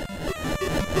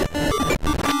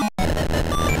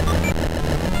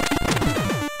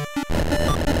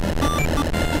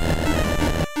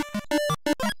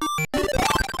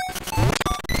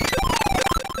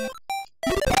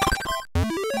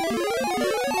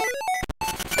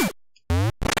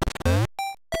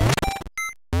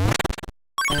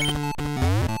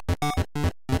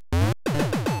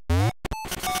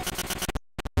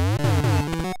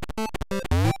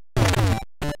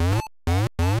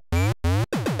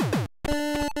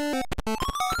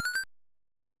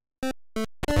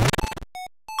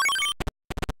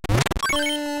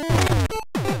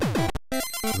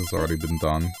 Already been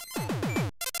done.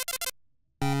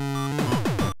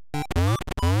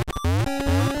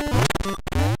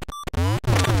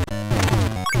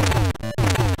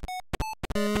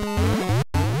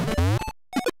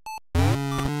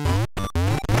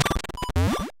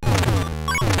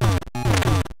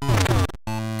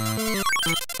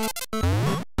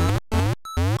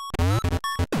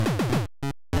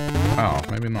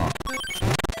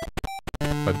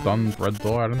 I've done red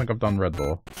door? I don't think I've done red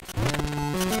door.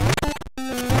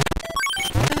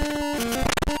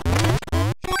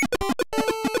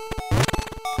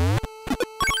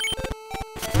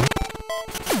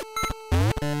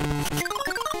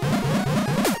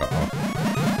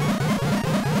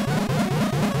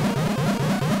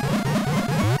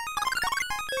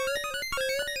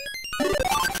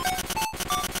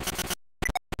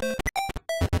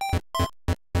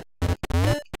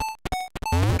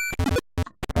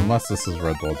 Unless this is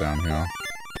red door down here.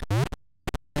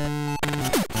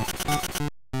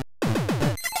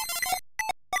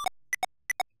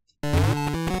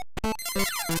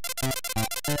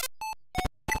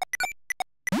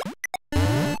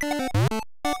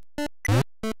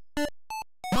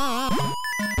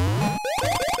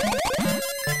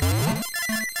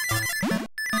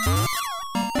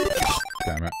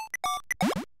 Damn it.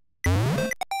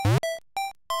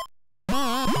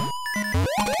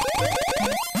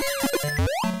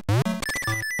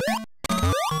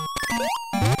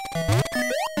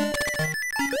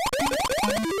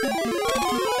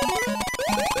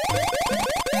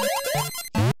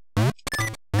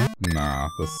 Nah,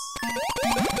 this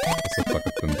looks like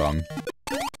it's been done.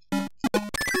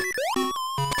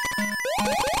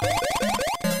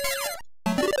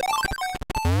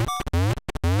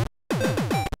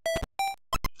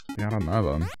 Yeah, I don't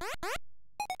know then.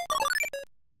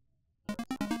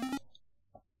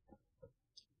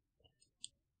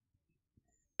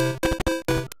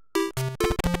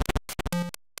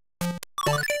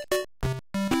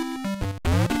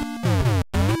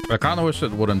 I kinda wish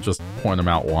it wouldn't just point them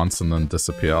out once and then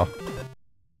disappear.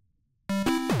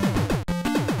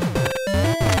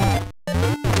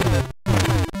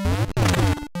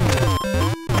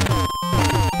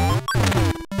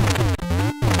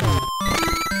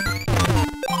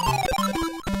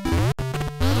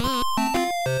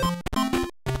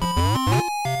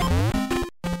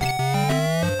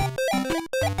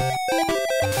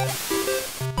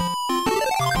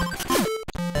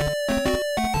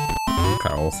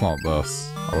 Okay, well, it's not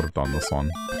this. I would have done this one.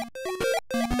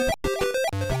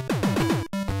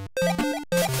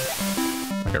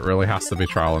 Like, it really has to be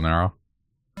trial and error.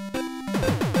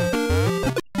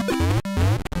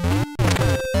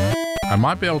 I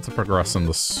might be able to progress in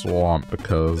the swamp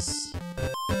because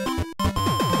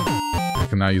I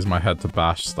can now use my head to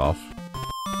bash stuff.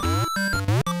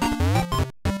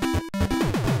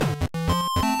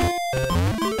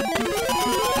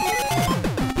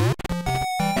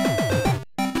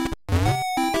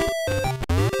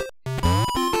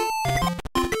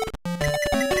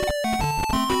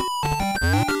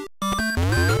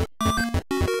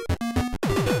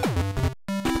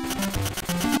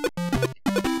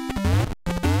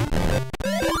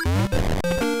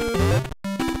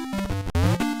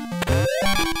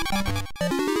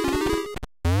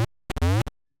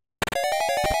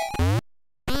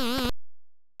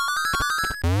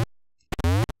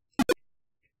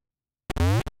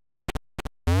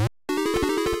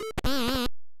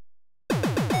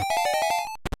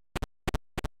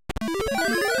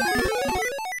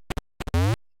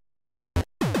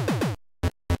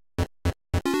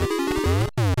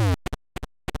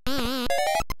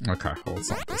 Okay, well, it's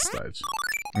not this stage.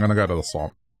 I'm gonna go to the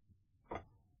swamp.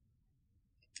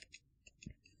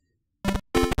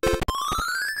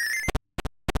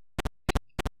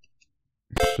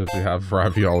 Should you have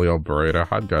ravioli or burrito?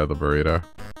 I'd go the burrito.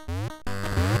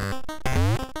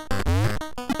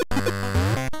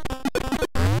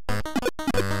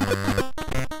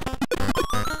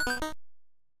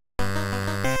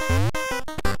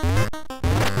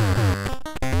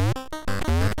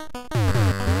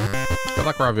 I feel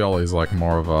like ravioli is like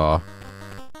more of a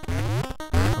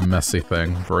messy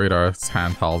thing. Burrito, it's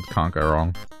handheld, can't go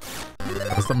wrong.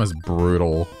 That's the most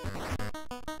brutal.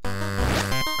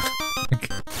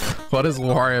 What is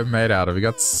Wario made out of? He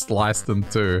got sliced in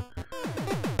two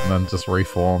and then just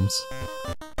reforms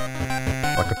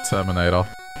like a Terminator.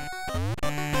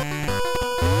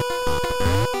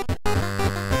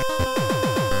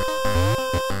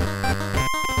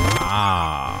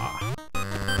 Ah.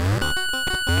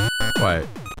 Wait.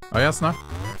 Oh yes, no.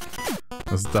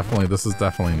 This is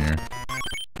definitely new.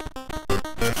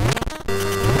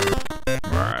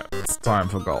 Alright, it's time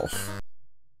for golf.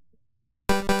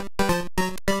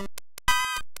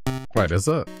 Wait, is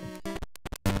it?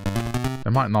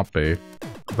 It might not be. It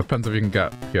depends if you can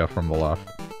get here from the left.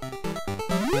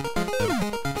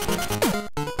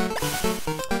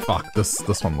 Fuck,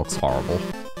 this one looks horrible.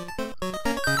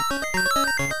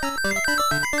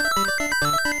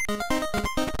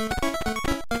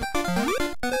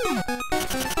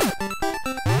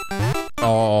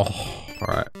 Oh,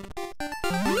 alright.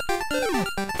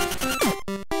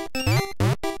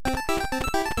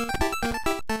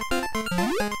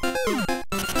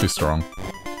 too strong.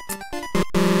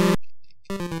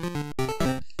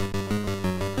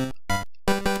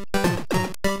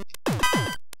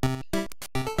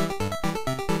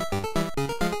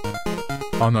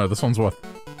 Oh no, this one's worth...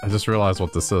 I just realized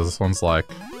what this is. This one's like...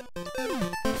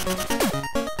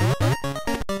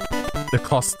 It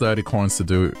costs 30 coins to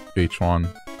do each one.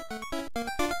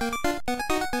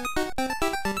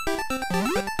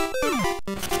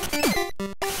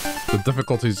 The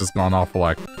difficulty's just gone off,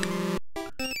 like,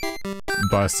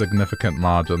 by a significant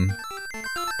margin.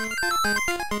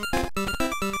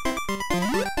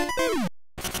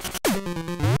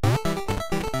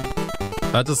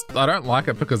 I don't like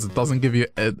it because it doesn't give you,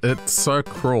 it's so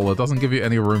cruel, it doesn't give you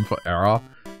any room for error,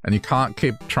 and you can't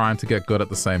keep trying to get good at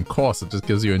the same course, it just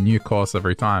gives you a new course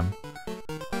every time.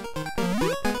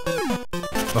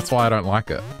 That's why I don't like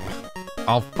it.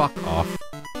 I'll fuck off.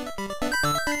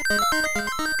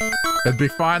 It'd be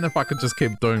fine if I could just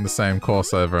keep doing the same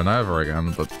course over and over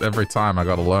again, but every time I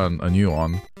gotta learn a new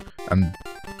one, and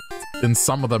in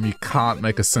some of them you can't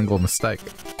make a single mistake.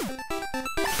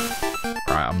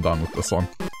 Alright, I'm done with this one.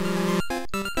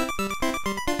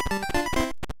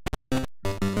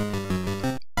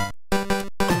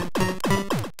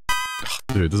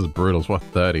 Dude, this is brutal. It's worth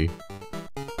 30.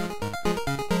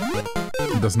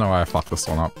 There's no way I fucked this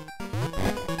one up.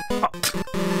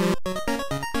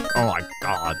 Oh my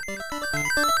god.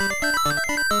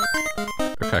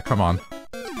 Okay, come on.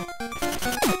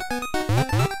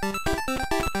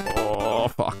 Oh,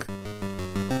 fuck.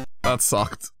 That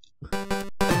sucked.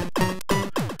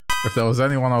 If there was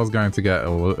anyone I was going to get, it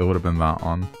would have been that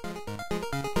one.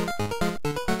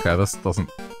 Okay, this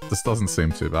doesn't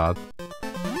seem too bad.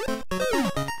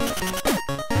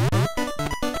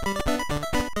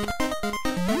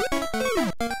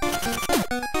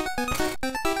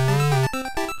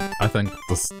 I think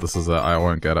this is it. I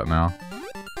won't get it now.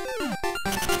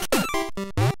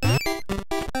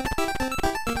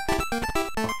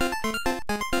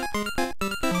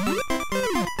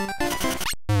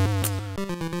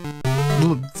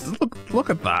 Look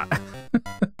at that.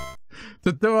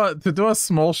 to do a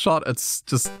small shot, it's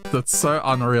so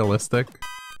unrealistic.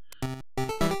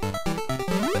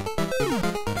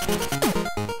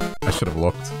 I should have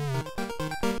looked.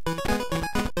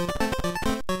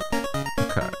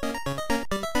 Okay.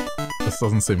 This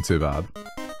doesn't seem too bad.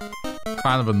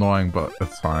 Kind of annoying, but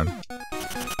it's fine.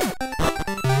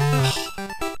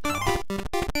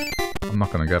 I'm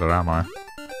not gonna get it, am I?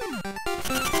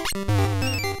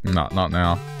 No, not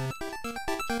now.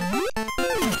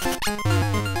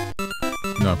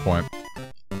 No point.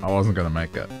 I wasn't gonna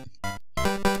make it.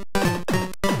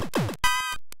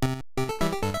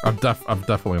 I've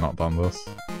definitely not done this.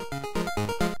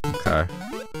 Okay.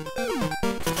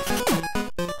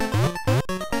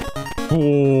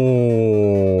 Oh.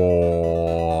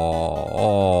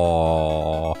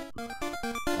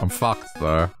 I'm fucked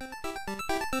though.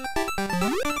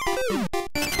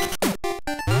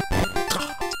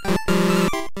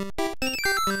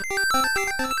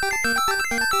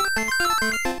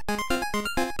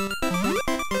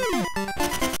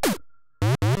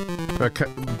 Okay,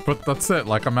 but that's it,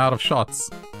 like, I'm out of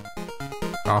shots.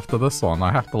 After this one,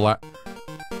 I have to let...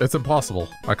 It's impossible.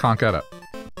 I can't get it.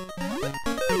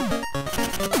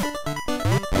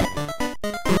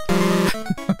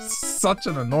 Such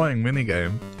an annoying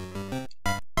minigame.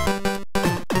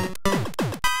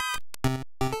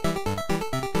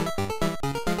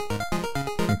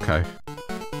 Okay.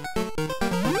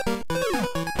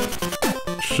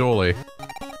 Surely.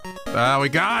 There we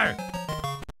go!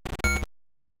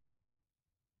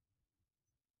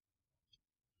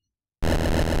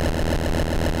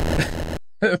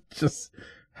 Just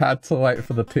had to wait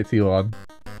for the pity one.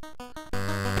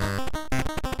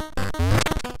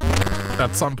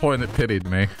 At some point it pitied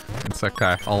me. It's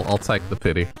okay. I'll take the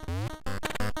pity.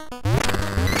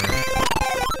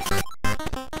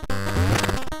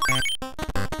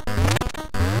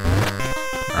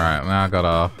 Alright, now I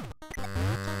gotta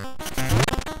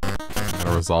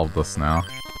resolve this now.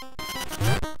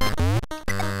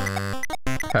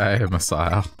 Hey,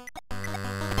 Messiah.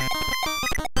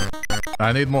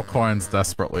 I need more coins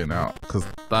desperately now, because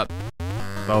that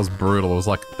was brutal. It was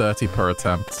like 30 per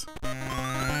attempt.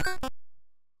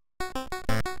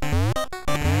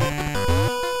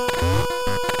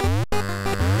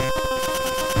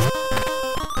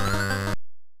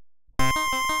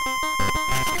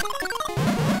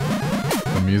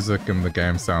 The music in the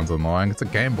game sounds annoying. It's a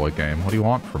Game Boy game. What do you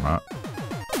want from it?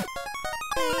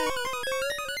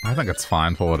 I think it's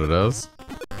fine for what it is.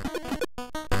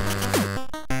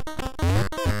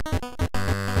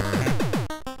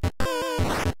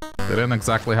 They didn't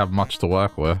exactly have much to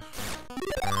work with.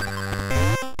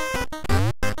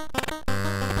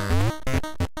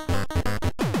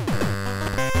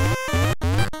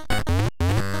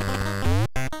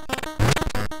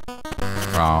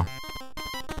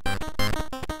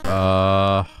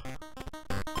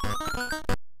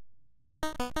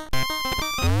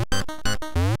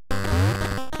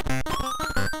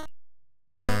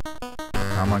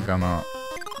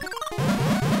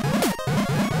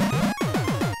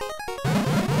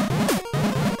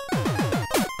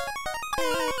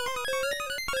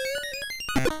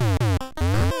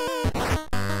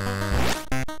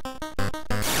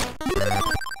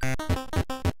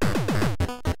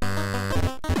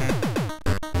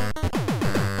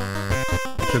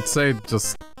 could say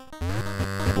just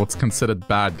what's considered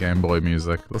bad Game Boy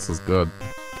music. This is good.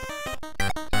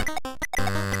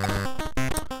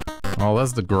 Oh,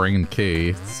 there's the green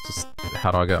key. It's just,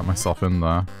 how do I get myself in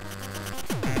there?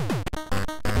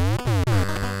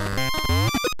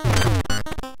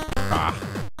 Ah.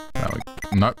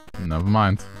 Nope, never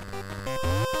mind.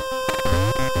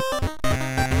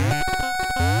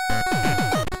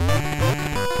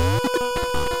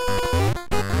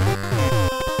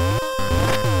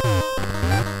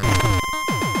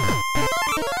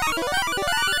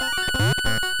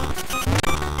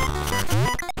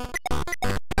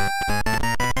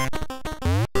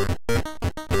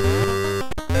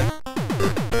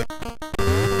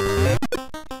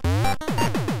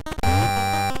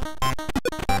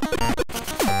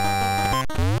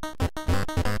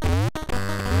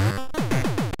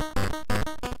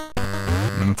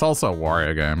 It's also a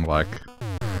Wario game, like,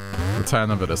 the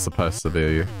tone of it is supposed to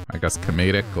be, I guess,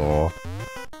 comedic, or...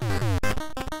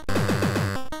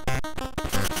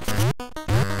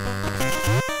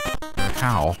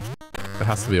 How? There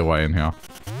has to be a way in here.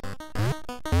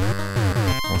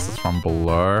 Unless it's from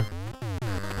below.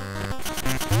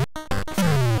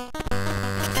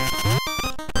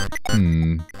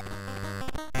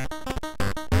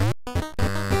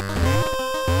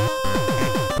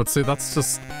 But see, that's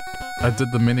just... I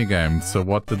did the minigame, so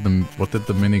what did the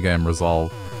minigame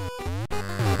resolve?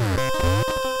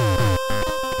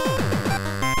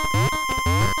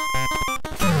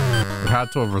 It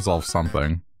had to have resolved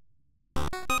something.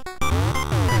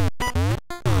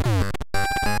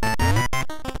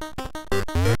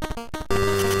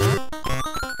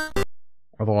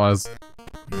 Otherwise,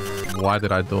 why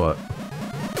did I do it?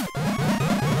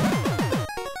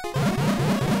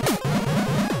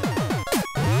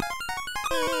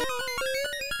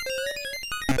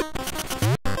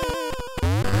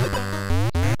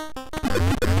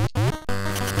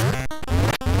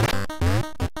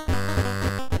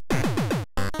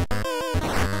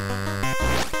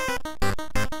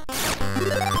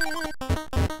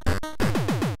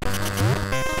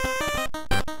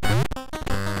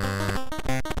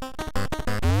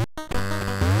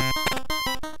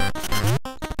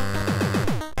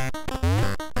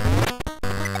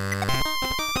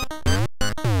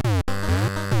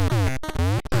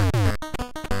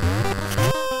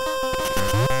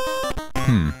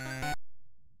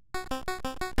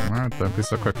 Don't be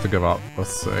so quick to give up. Let's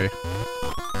see.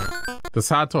 This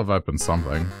had to have opened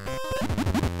something.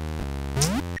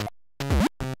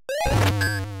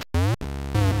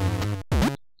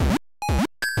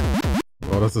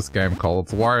 What is this game called?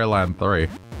 It's Warioland 3.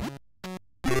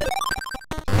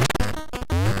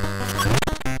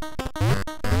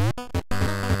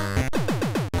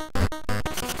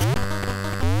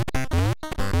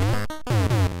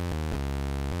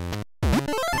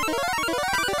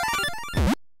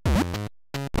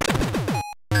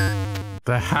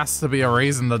 There has to be a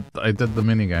reason that I did the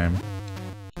minigame.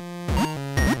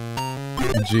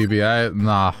 GBA?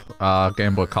 Nah,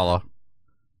 Game Boy Color.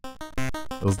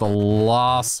 It was the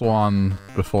last one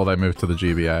before they moved to the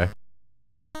GBA.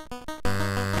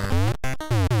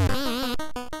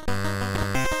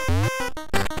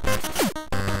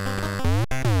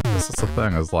 This is the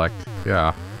thing, is like,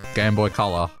 yeah, Game Boy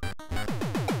Color.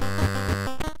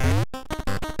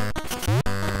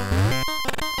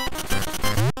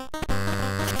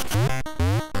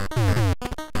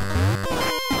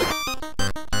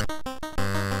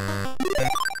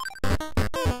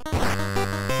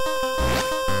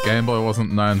 Game Boy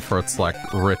wasn't known for its, like,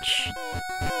 rich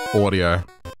audio.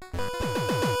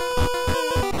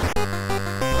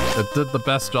 It did the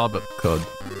best job it could.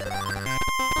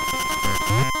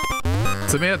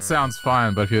 To me it sounds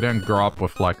fine, but if you didn't grow up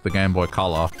with, like, the Game Boy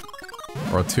Color,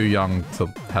 or are too young to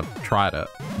have tried it,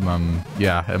 then,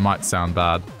 yeah, it might sound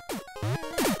bad.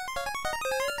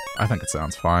 I think it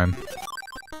sounds fine.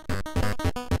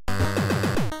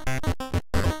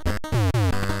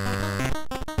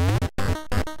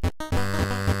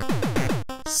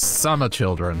 Summer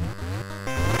Children.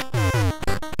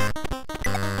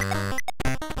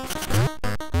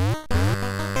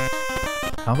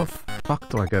 How the fuck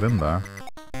do I get in there?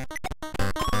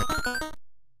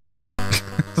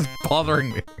 It's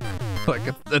bothering me. Like,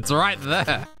 it's right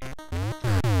there.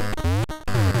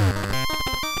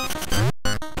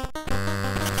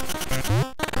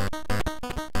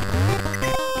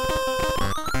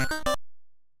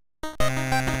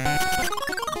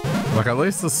 Like, at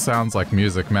least this sounds like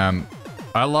music, man.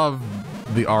 I love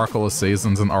the Oracle of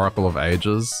Seasons and Oracle of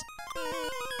Ages.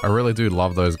 I really do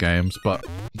love those games, but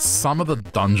some of the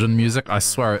dungeon music, I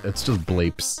swear, it's just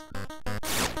bleeps.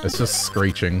 It's just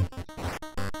screeching.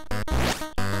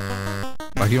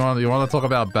 Like, you want to talk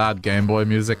about bad Game Boy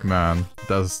music? Man,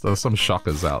 there's some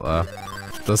shockers out there.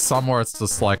 There's some where it's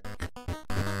just like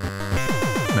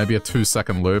maybe a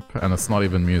 2-second loop and it's not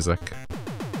even music.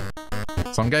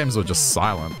 Some games are just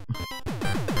silent.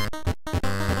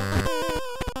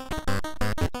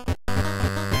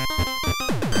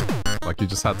 Like you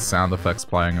just had sound effects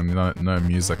playing and no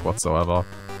music whatsoever.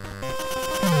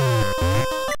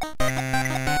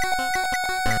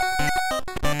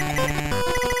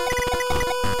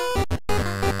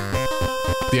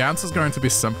 The answer's going to be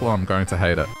simple, I'm going to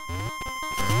hate it.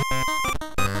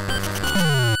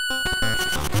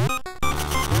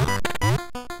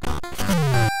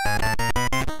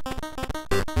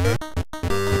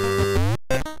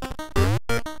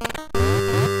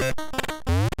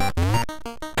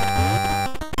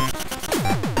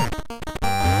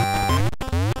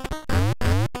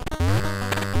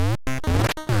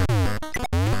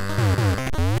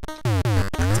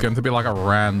 It's going to be like a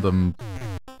random,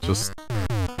 just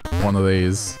one of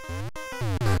these.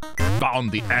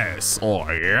 Found the S, oh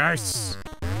yes!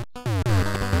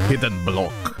 Hidden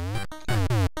block.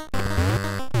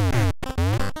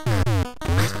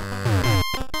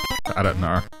 I don't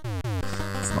know.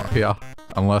 It's not here.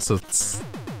 Unless it's...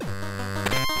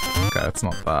 Okay, it's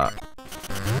not that.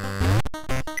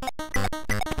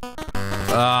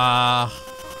 I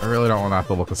really don't want to have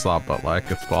to look this up, but like,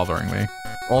 it's bothering me.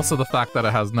 Also the fact that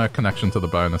it has no connection to the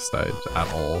bonus stage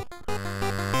at all.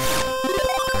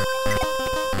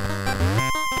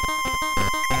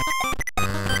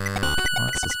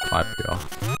 What's this pipe here?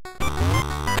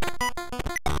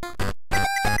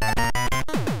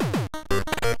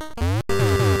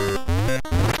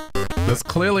 There's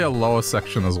clearly a lower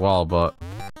section as well, but...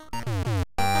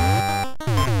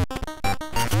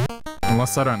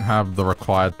 Unless I don't have the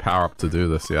required power-up to do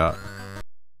this yet.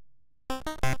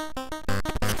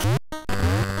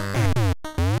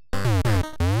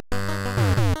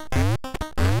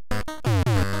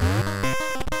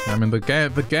 I mean,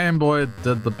 the Game Boy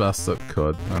did the best it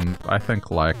could, and I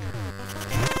think, like...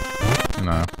 You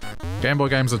know... Game Boy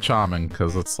games are charming,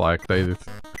 because it's like, they...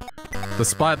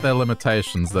 Despite their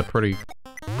limitations, they're pretty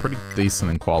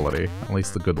decent in quality. At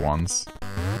least the good ones.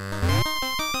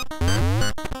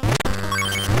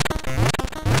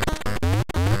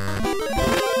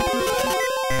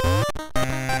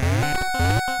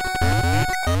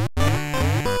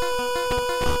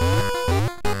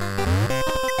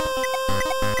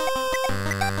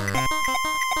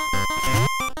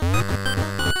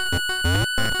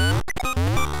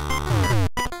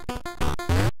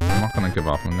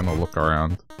 I'm gonna look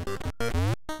around.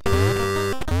 I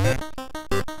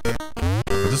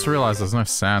just realized there's no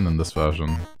sand in this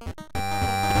version.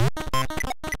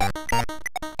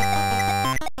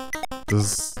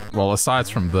 Well, aside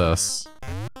from this,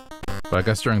 but I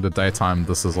guess during the daytime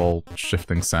this is all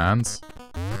shifting sands.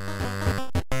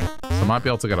 So I might be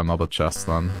able to get another chest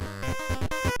then.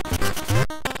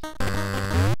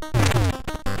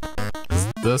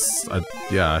 'Cause this,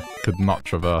 yeah, I could not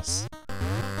traverse.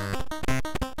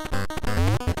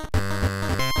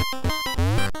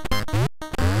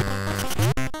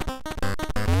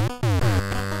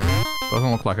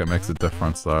 Doesn't look like it makes a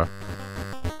difference though.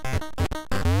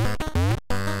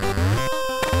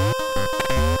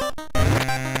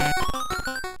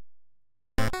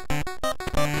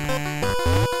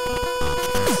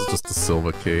 This is just a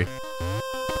silver key.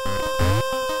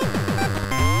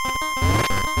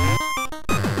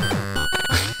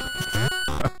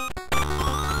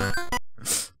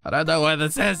 I don't know where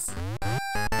this is.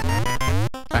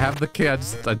 I have the key, I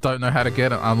don't know how to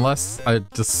get it unless I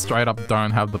just straight up don't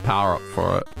have the power up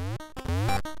for it.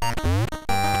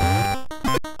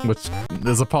 Which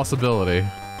is a possibility.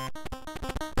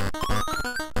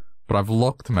 But I've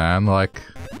looked, man, like...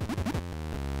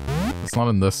 It's not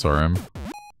in this room.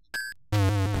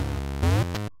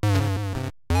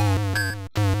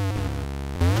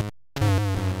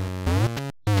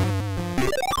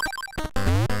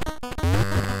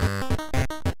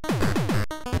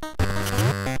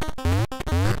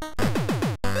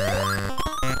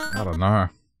 I don't know.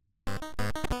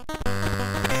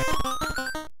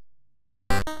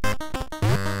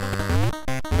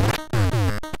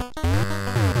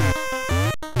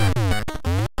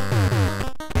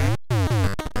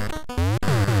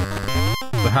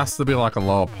 There has to be like a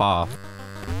lower path.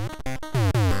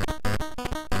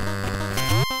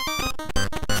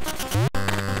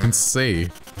 You can see.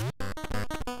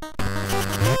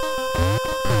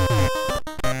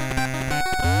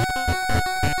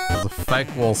 There's a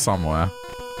fake wall somewhere.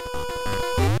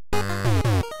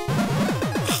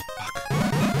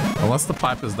 Unless the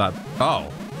pipe is that...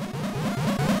 Oh.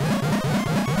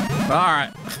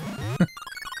 Alright.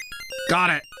 Got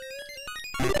it.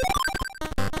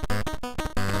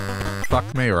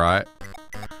 Fuck me, right?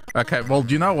 Okay, well,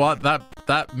 do you know what?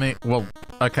 Well,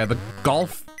 okay, the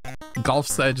golf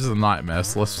stage is a nightmare,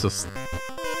 so let's just...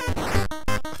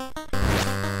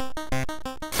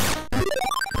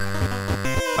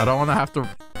 I don't want to have to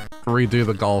redo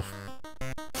the golf.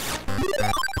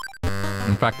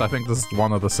 In fact, I think this is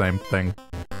one of the same thing.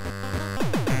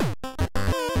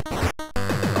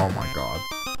 Oh my god.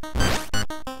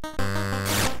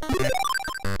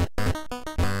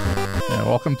 Yeah,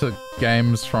 welcome to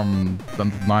games from the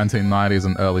 1990s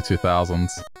and early 2000s.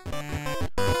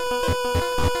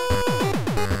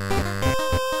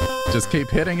 Just keep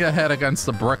hitting your head against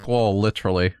the brick wall,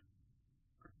 literally.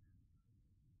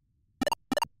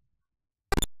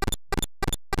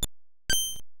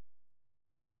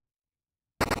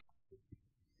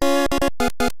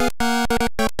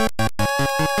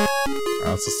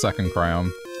 That's the second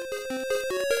crayon.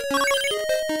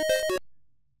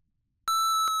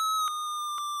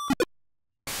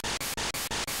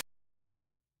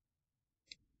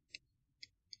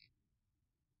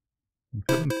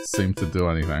 Didn't seem to do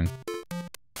anything.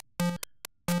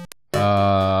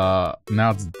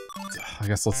 Now it's... I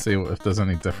guess let's see if there's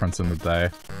any difference in the day.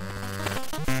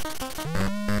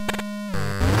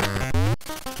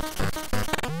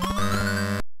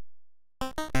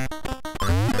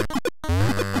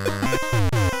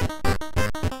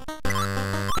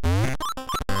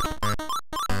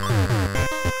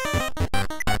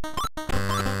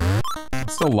 I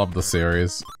still love the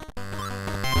series.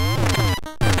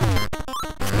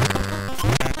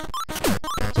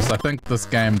 I think this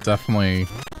game definitely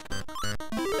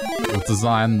was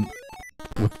designed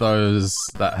with those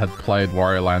that had played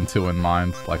Warioland 2 in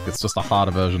mind. Like, it's just a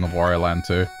harder version of Warioland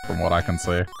 2, from what I can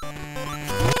see.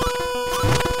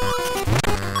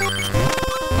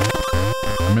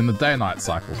 I mean, the day-night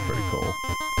cycle's pretty cool.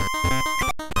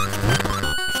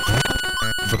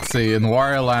 But see, in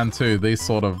Warioland 2, these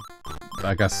sort of,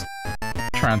 I guess,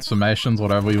 transformations,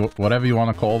 whatever you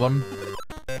want to call them,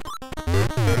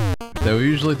 they were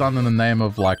usually done in the name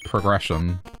of, like,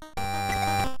 progression.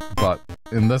 But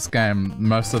in this game,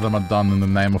 most of them are done in the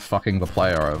name of fucking the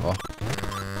player over.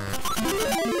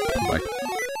 Like,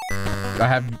 I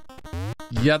have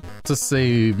yet to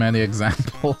see many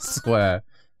examples where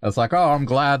it's like, oh, I'm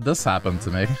glad this happened to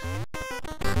me.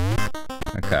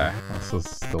 Okay, this is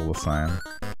still the same.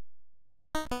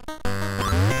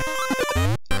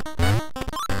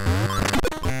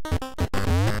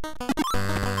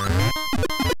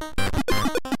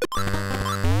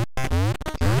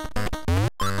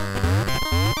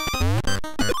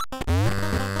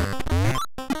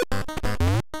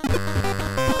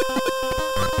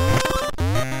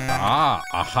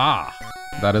 Aha!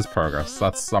 That is progress.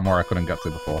 That's somewhere I couldn't get to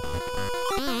before.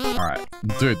 Alright.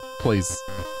 Dude, please.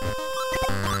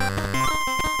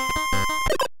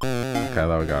 Okay,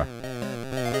 there we go.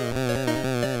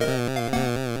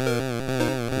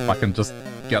 If I can just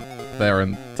get there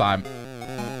in time.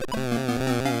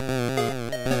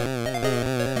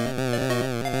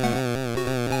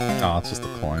 Oh, it's just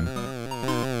a coin.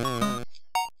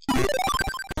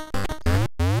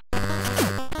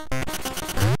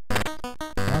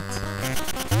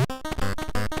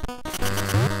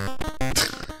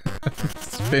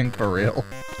 Being for real.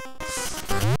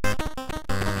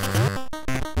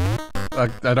 I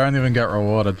don't even get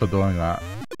rewarded for doing that.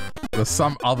 There's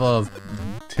some other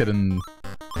hidden...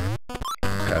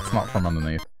 Okay, it's not from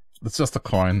underneath. It's just a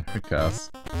coin, who cares?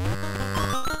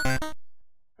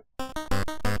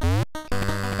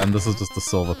 And this is just a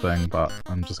silver thing, but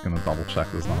I'm just gonna double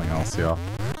check there's nothing else here.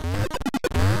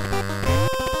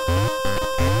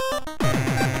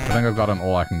 I think I've gotten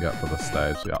all I can get for this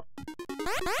stage, yep.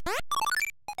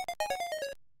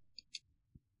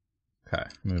 Okay,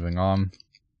 moving on.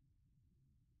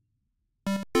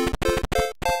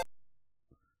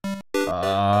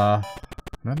 I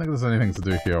don't think there's anything to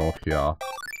do here or here.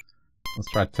 Let's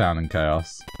try Town and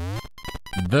Chaos.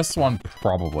 This one,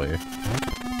 probably.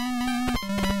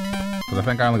 Because I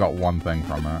think I only got one thing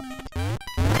from it.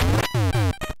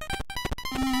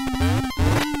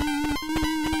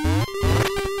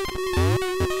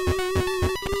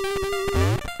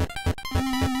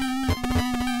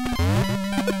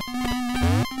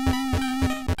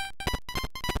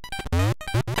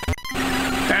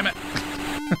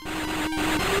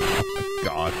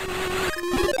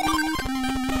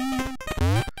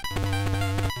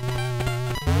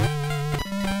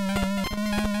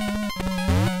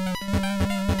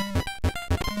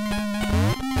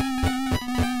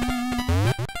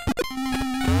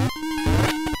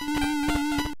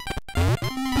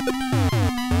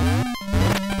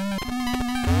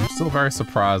 Still very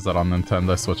surprised that on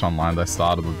Nintendo Switch Online they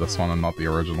started with this one and not the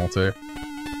original too.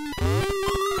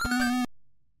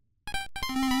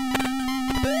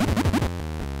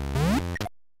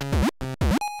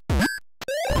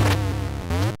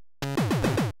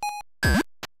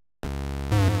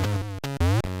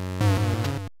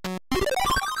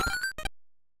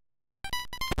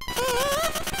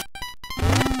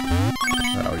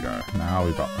 There we go. Now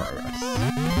we've got progress.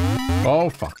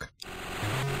 Oh, fuck.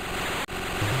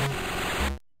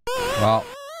 Well,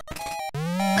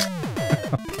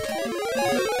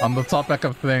 on the topic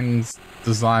of things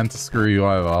designed to screw you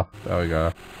over, there we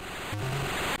go.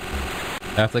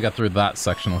 I have to get through that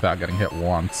section without getting hit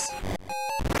once.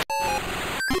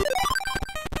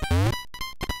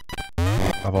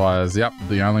 Otherwise, yep,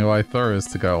 the only way through is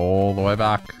to go all the way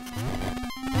back.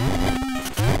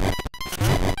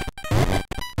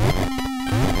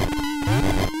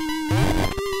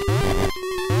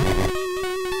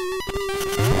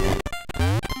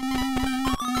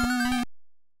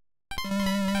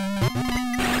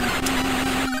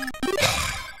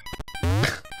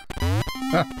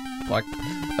 Like,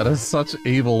 that is such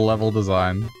evil level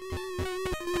design.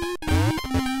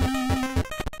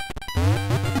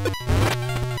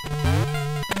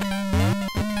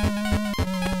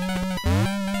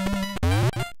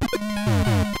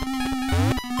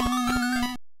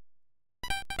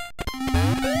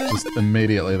 Just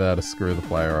immediately there to screw the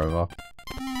player over.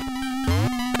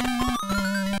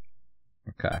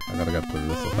 Okay, I gotta get through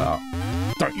this without...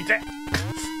 Don't you dare!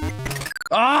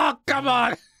 Oh, come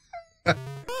on!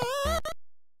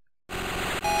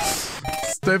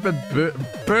 Stupid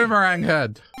boomerang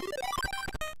head.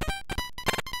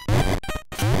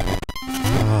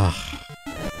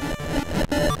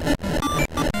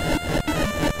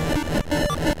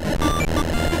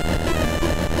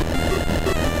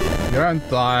 You don't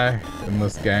die in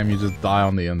this game, you just die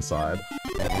on the inside.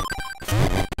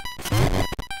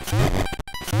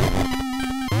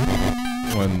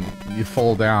 When you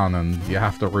fall down and you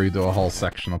have to redo a whole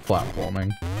section of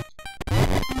platforming.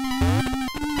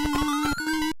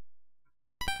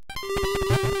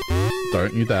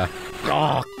 Don't you dare.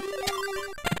 Oh!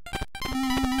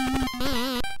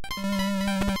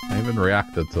 I even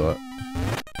reacted to it.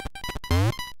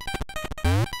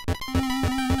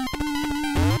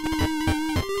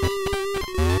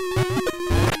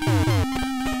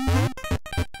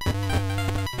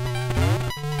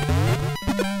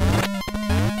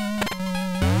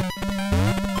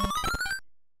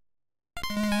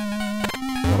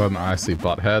 What an icy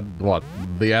butthead. What,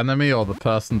 the enemy or the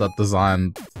person that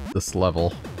designed this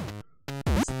level?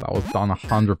 That was done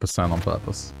 100% on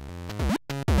purpose.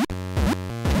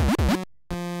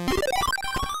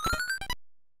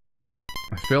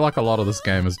 I feel like a lot of this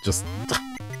game is just...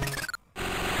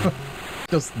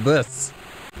 just this.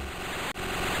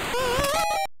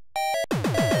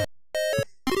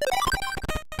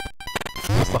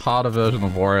 Just a harder version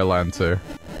of Warioland 2.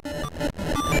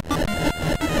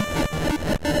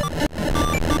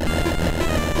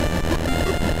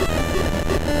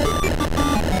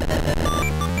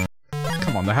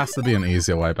 There has to be an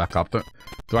easier way back up. Do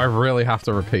I really have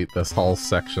to repeat this whole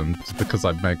section just because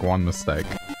I make one mistake?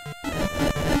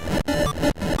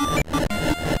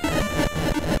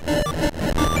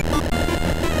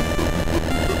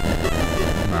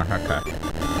 No, okay.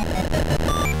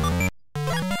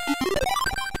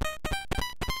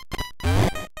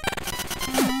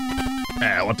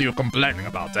 What are you complaining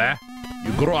about, eh?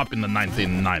 You grew up in the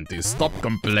 1990s. Stop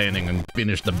complaining and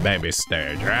finish the baby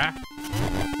stage, eh?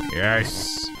 Yes.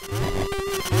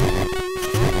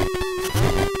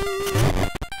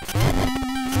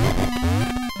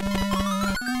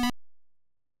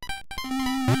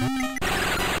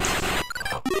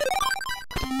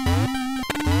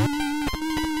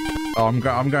 Oh,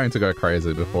 I'm going to go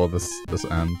crazy before this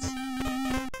ends.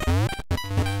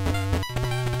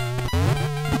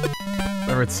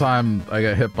 Every time I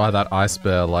get hit by that ice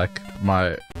bear, like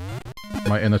my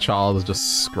inner child is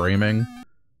just screaming.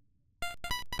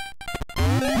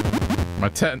 My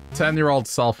 10-year-old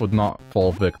self would not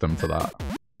fall victim to that.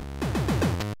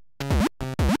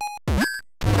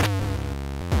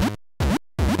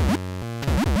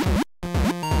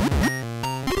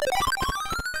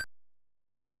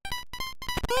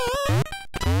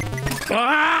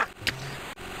 Ah!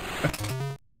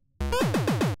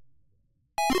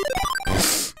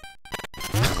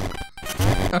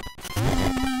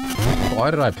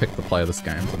 Why did I pick to play this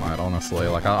game tonight, honestly?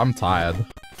 Like, I'm tired.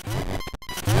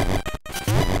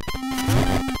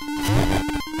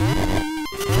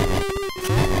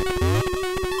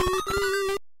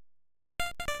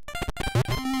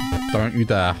 Don't you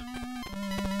dare.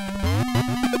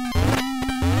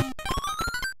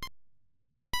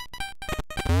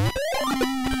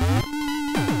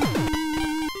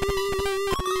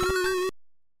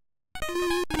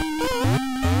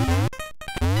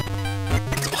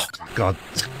 God.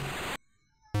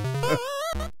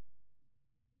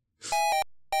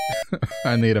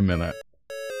 I need a minute.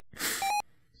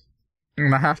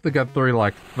 And I have to get through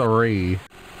like three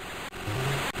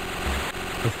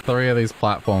of these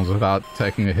platforms without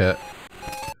taking a hit.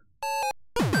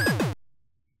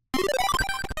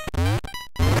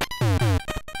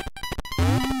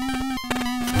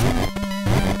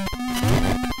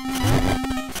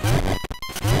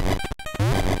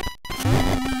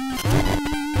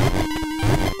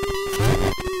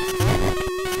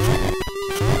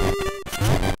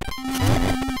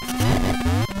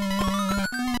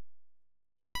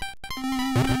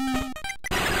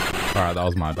 Alright, that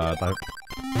was my bad. I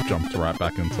jumped right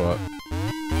back into it.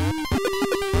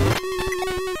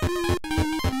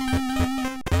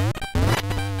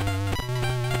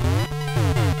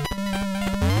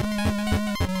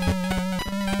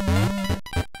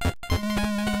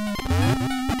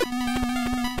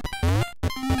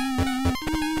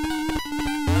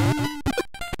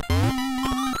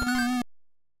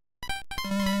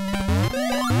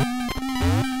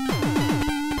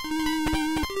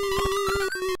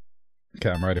 Okay,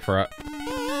 I'm ready for it.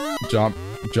 Jump,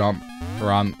 jump,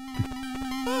 run.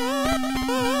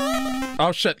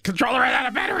 Oh shit, controller ran out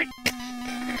of battery!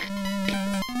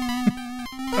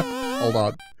 Hold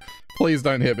on. Please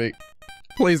don't hit me.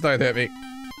 Please don't hit me.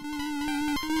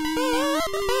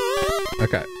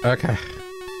 Okay, okay.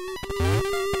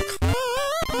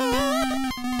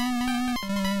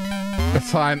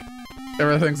 It's fine.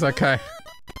 Everything's okay.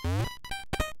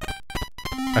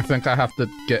 I think I have to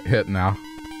get hit now.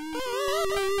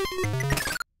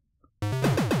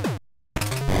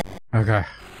 Okay.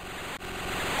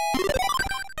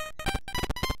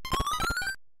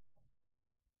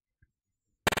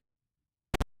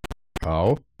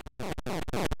 Oh.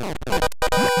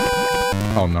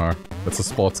 Oh no, it's a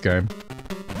sports game.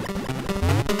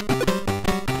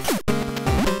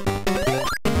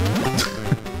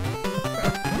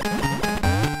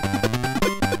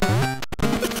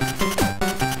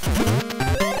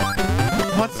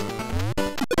 What?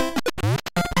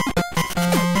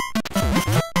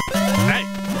 Hey!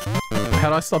 How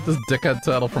do I stop this dickhead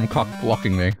turtle from cock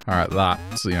blocking me? Alright, that,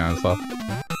 so you know, stuff.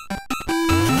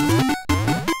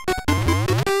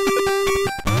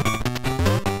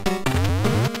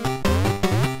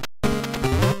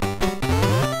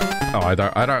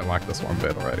 I don't like this one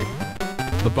bit already.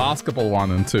 The basketball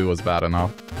 1 and 2 was bad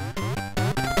enough.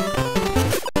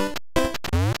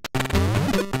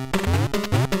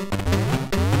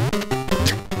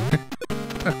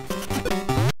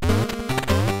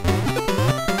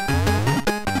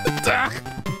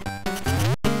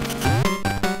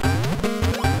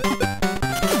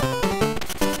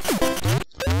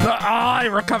 I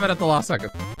recovered at the last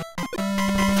second.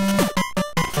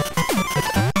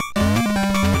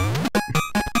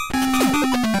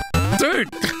 Dude!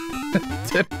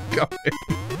 Didn't go in.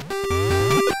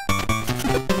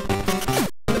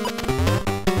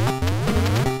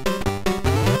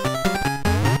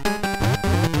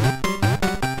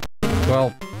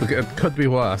 Well, it could be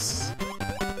worse.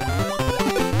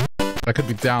 I could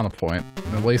be down a point.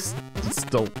 At least it's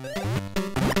still...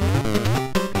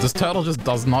 This turtle just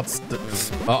does not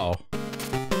uh-oh.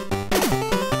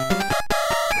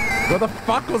 Where the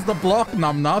fuck was the block,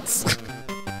 numbnuts?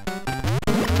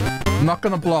 I'm not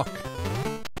gonna block.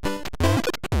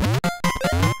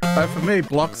 For me,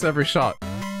 blocks every shot.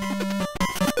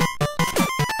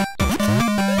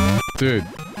 Dude.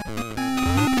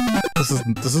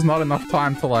 This is not enough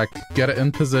time to, like, get it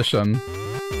in position.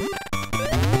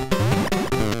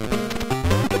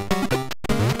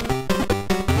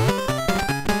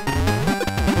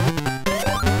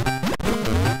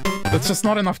 It's just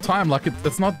not enough time, like,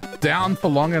 it's not down for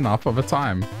long enough of a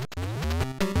time.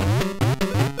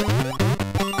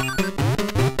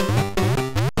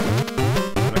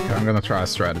 Okay, I'm gonna try a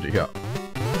strategy here.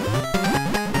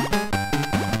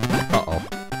 Uh-oh.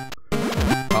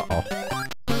 Uh-oh.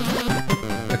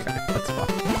 Okay, that's fine.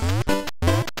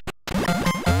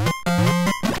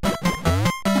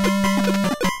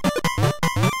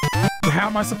 How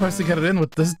am I supposed to get it in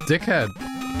with this dickhead?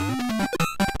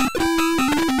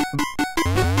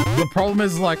 The problem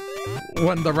is, like,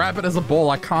 when the rabbit is a ball,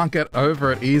 I can't get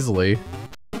over it easily.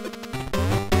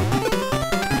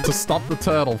 To stop the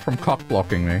turtle from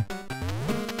cock-blocking me.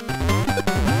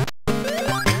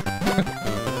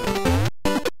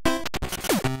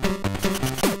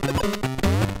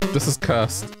 This is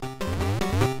cursed.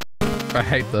 I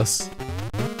hate this.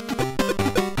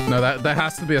 No, there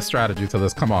has to be a strategy to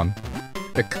this, come on.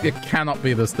 It cannot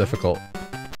be this difficult.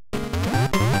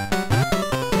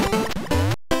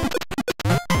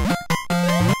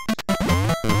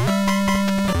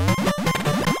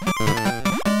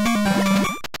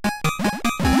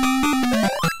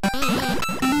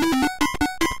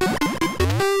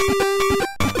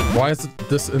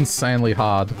 this insanely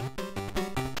hard.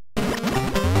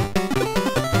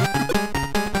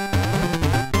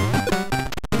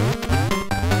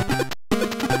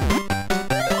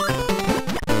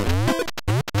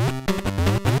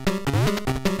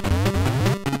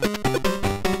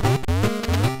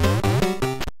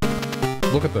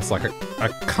 Look at this, like I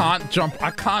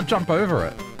can't jump over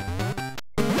it.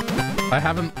 I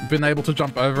haven't been able to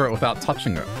jump over it without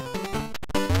touching it.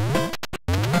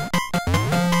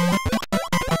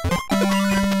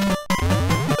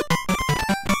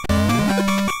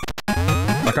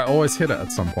 Like I always hit it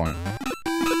at some point.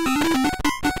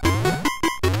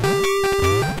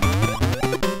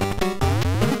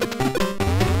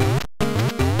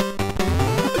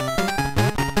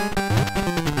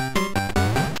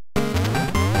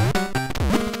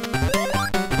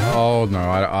 Oh no,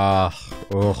 ugh.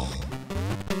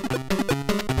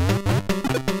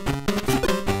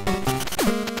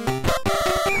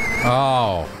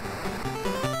 Oh.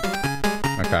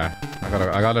 Okay.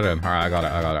 I got it in. Alright, I got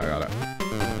it.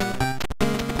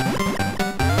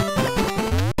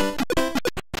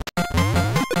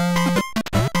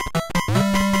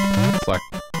 It's like,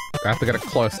 I have to get it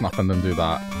close enough and then do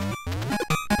that.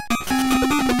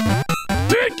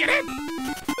 Dude, get in!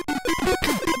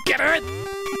 Get it!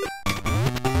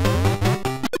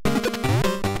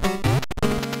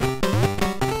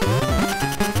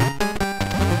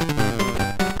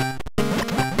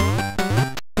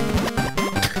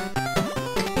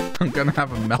 I'm gonna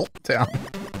have a meltdown.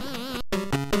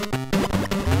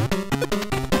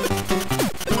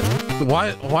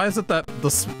 Why is it that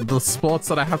the sports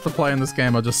that I have to play in this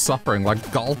game are just suffering,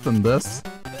 like golf and this?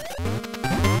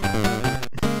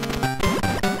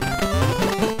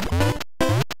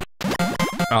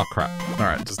 Oh crap.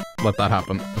 Alright, just let that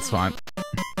happen. It's fine.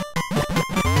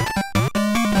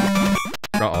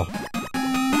 Uh-oh.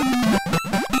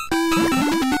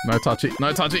 No touchy,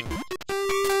 no touchy!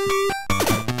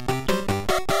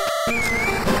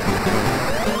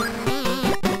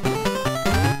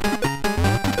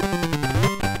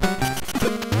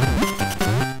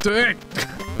 Dude!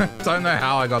 Don't know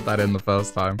how I got that in the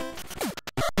first time.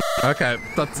 Okay,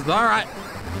 that's alright.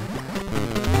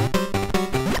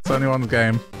 It's only one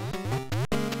game.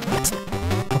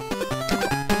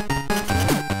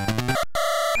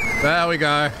 There we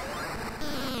go.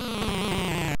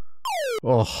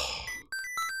 Oh.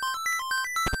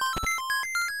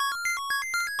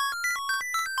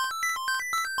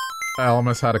 I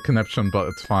almost had a conniption, but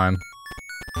it's fine.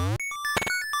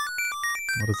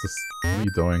 What is this? What are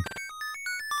you doing?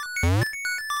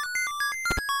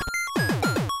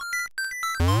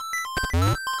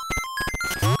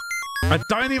 I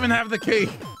don't even have the key!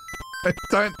 I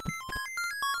don't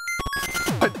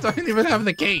even have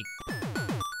the key!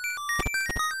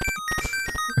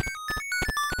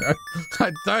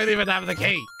 I don't even have the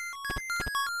key!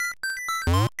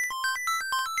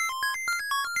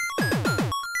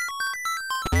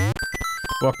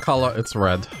 What color? It's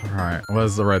red. Alright,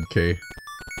 where's the red key?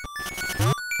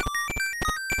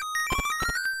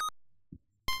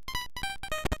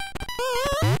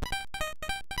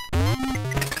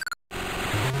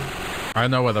 I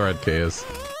know where the red key is.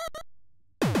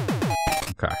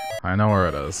 Okay, I know where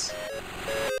it is.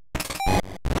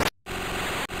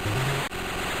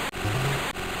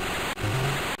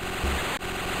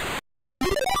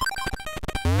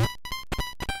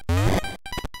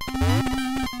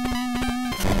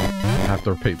 I have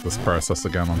to repeat this process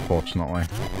again, unfortunately.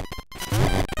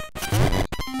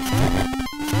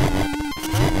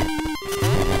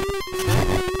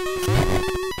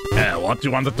 What,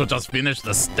 you wanted to just finish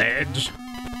the stage?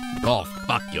 Go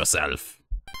fuck yourself.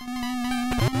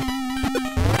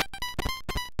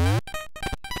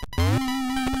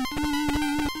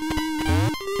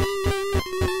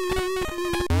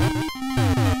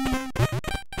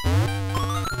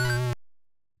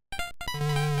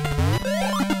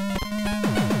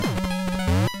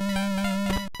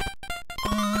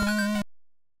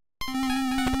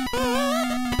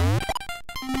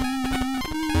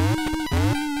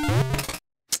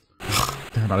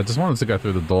 I just wanted to go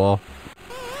through the door.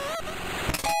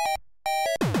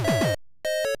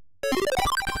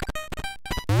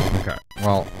 Okay,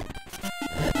 well...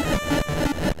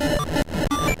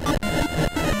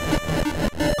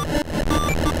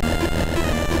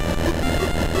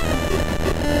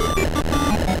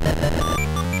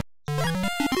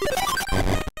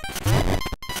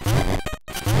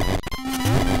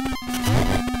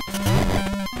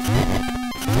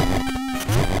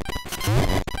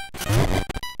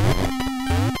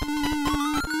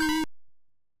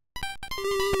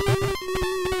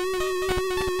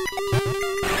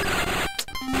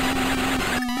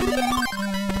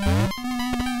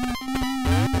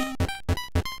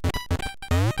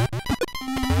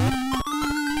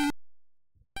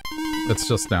 It's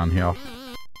just down here.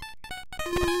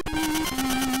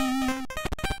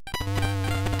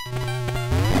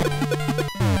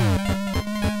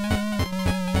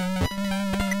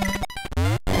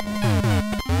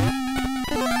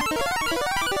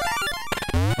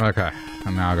 Okay,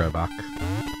 and now I'll go back.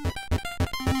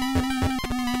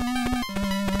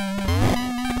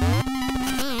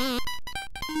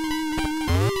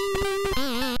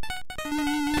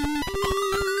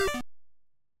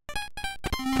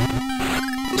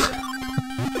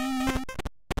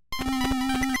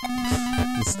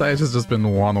 The stage has just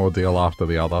been one ordeal after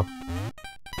the other.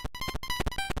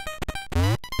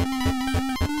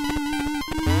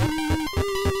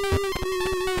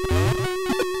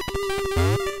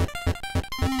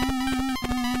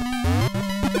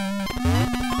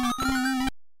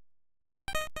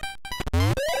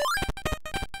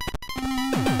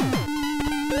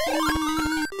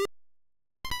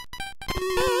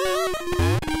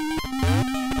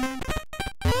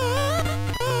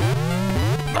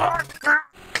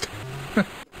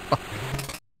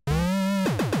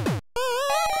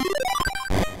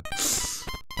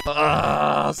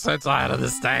 So tired of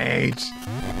this stage.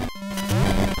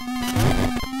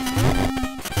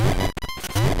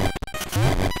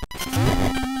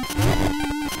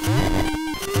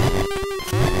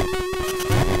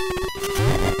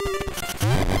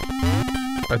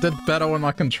 I did better when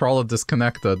my controller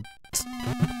disconnected.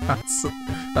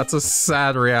 That's a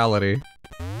sad reality.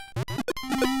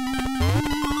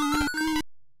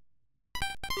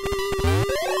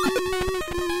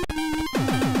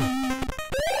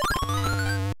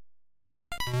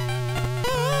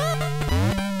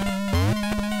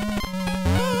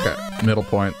 Middle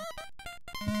point.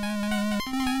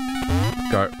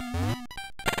 Go.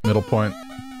 Middle point.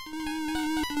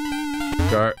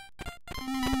 Go.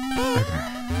 Okay.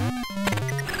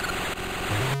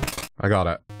 I got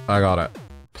it. I got it.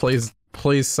 Please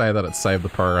say that it saved the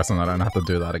progress and I don't have to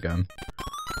do that again.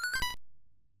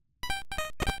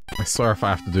 I swear if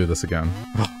I have to do this again.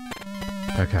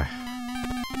 Okay.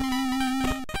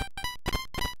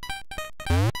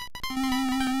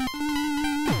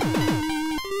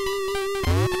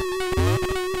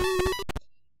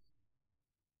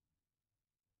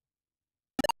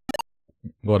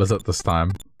 What is it this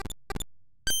time?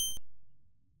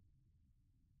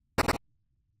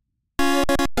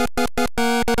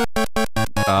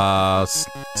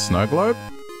 Snow globe?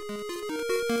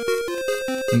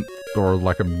 Or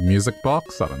like a music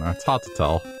box? I don't know, it's hard to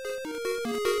tell.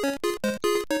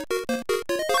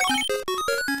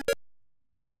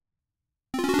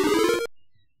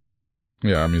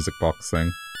 Yeah, a music box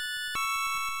thing.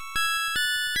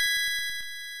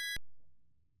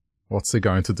 What's he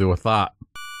going to do with that?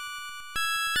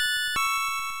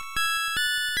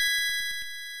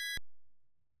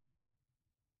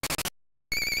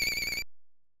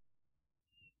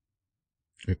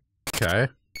 Okay.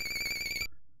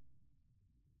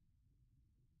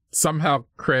 Somehow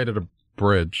created a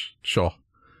bridge. Sure.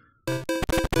 Wait,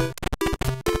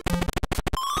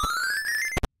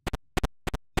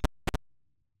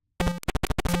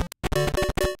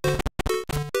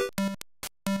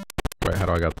 how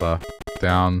do I get there?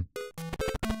 Down.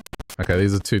 Okay,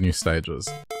 these are two new stages.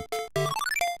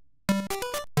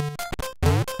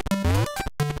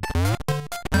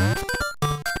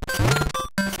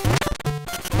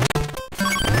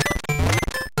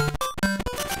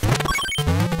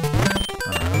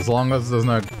 As long as there's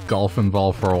no golf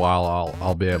involved for a while,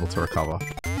 I'll be able to recover.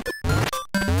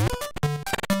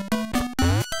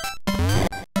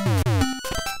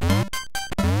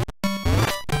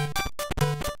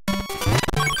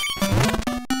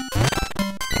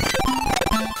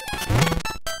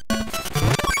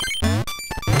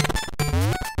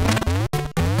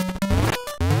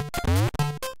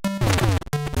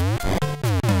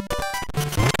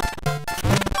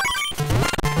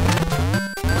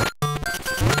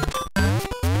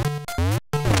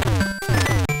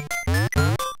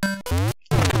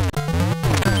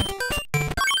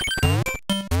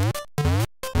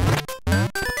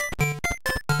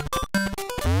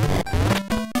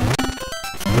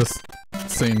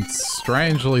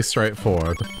 Strangely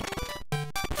straightforward.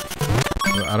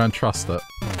 I don't trust it.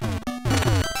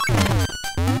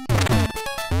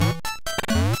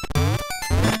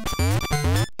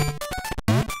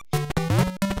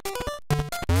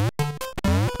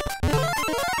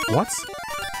 What?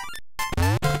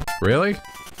 Really?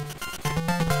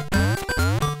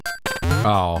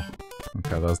 Oh.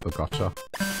 Okay, there's the gotcha.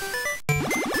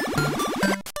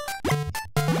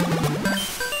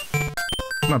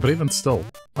 No, but even still.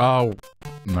 Oh.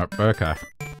 Nope, okay.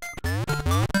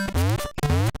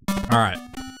 Alright.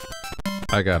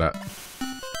 I got it.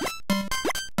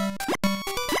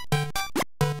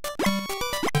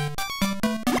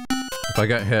 I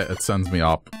get hit, it sends me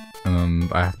up, and then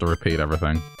I have to repeat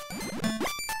everything.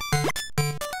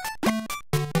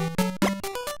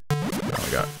 There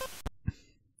we go.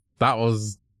 That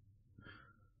was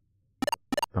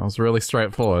really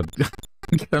straightforward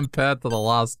compared to the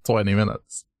last 20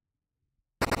 minutes.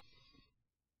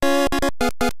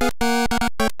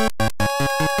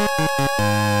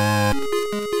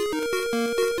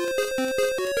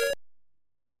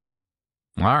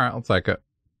 Alright, I'll take it.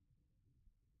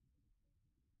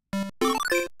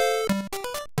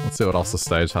 Let's see what else the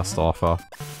stage has to offer.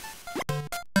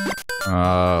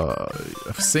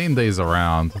 I've seen these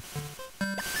around.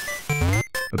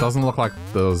 It doesn't look like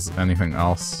there's anything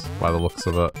else by the looks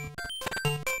of it.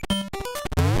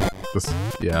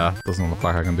 Yeah, doesn't look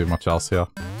like I can do much else here.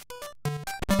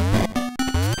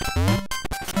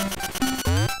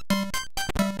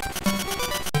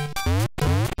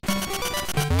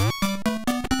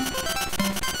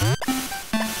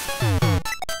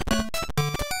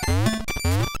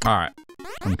 Alright,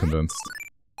 I'm convinced.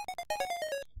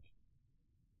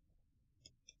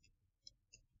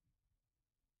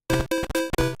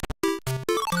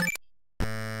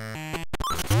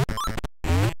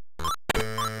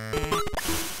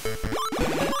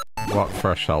 What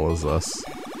fresh hell is this?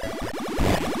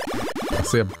 I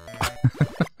see a...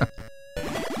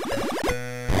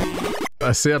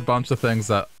 I see a bunch of things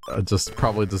that are just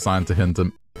probably designed to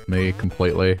hinder me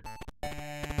completely.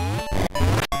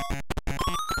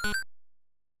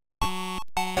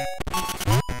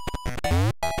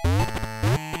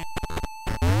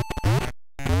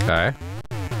 Okay.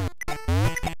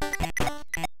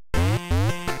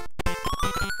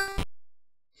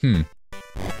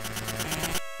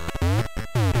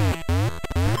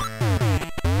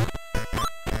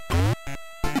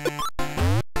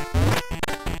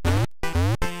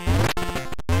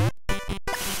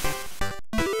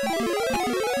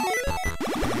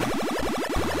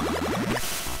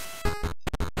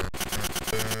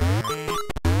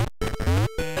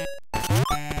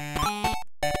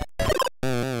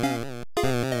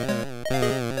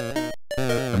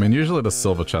 Usually the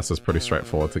silver chest is pretty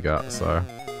straightforward to get, so...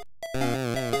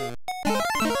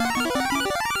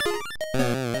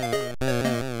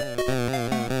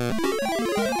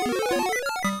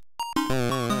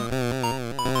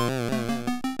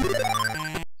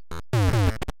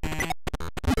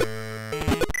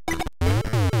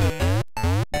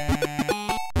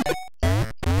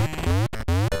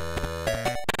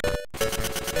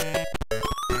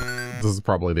 This is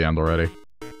probably the end already.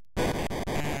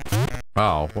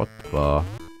 Oh, what the...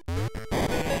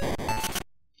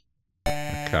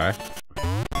 Okay.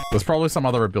 There's probably some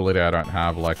other ability I don't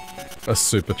have, like a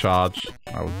supercharge.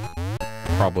 I would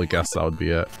probably guess that would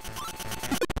be it.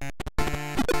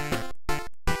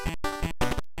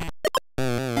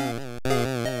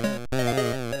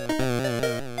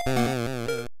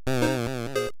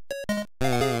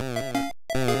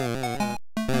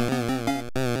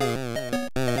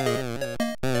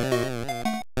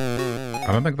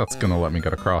 I don't think that's gonna let me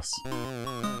get across.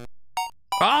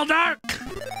 Oh no!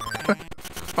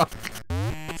 Fuck.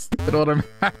 It automatic.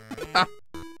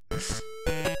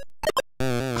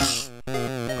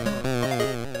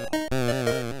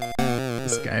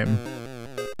 This game.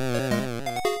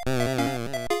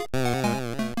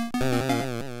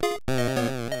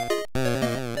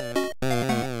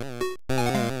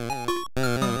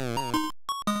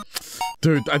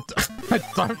 Dude, I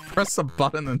don't press a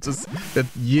button and just, it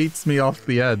yeets me off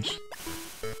the edge.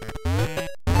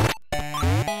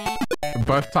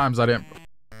 Both times I didn't...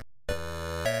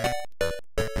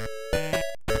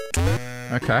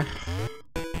 Okay.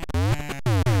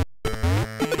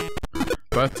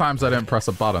 Both times I didn't press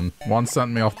a button. One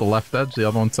sent me off the left edge, the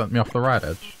other one sent me off the right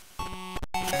edge.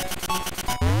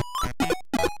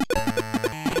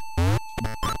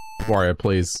 Wario,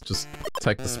 please, just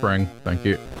take the spring. Thank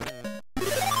you.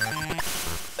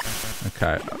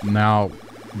 Okay, now,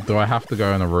 do I have to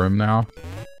go in a room now?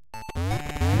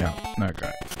 Yeah,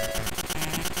 okay.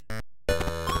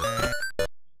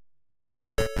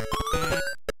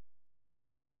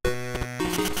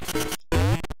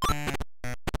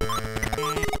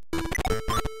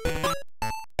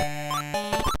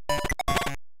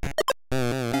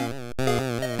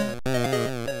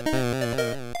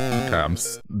 Okay, I'm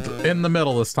in the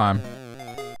middle this time.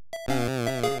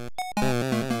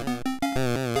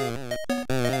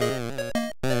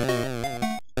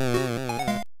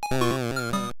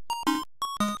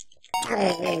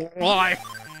 Why?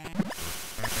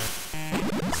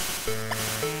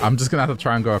 I'm just gonna have to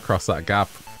try and go across that gap.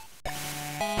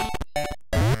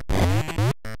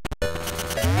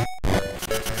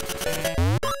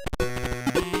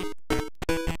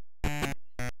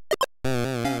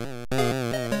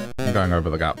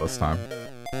 this time.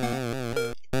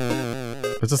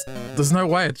 It's just, there's no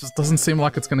way, it just doesn't seem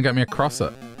like it's gonna get me across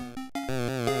it.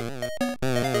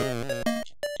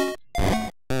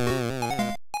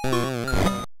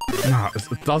 No,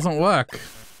 it doesn't work.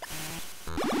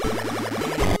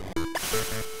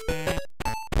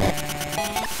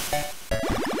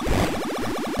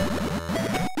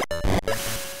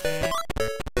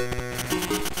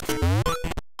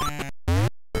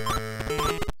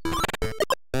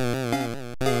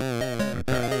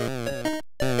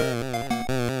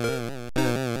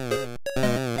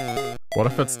 What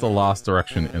if it's the last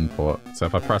direction input? So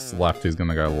if I press left, he's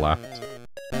gonna go left.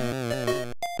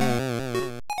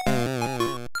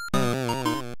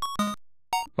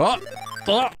 Oh!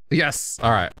 Oh! Yes!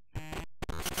 Alright.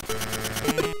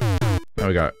 There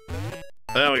we go.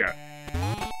 There we go.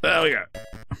 There we go.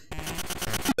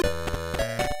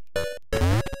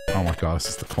 Oh my god, it's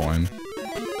just a coin.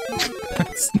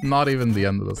 It's not even the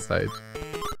end of the stage.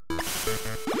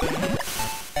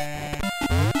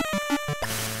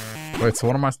 Wait, so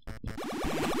what am I...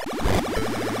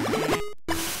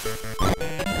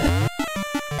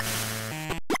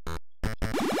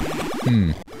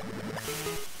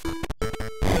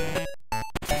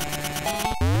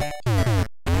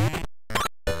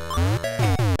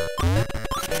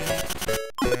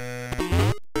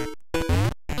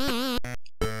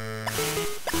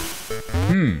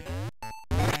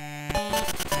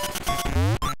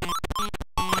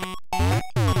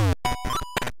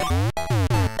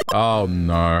 Oh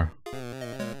no.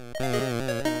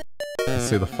 Let's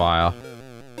see the fire.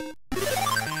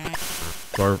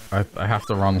 Or I have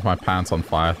to run with my pants on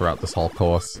fire throughout this whole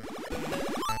course.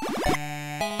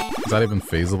 Is that even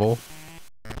feasible?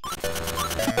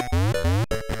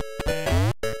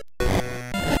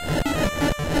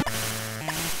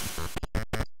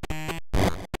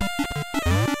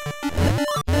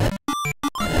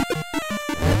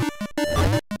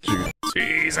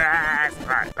 Jesus!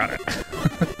 Alright, got it.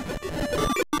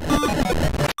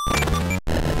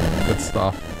 Good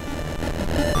stuff.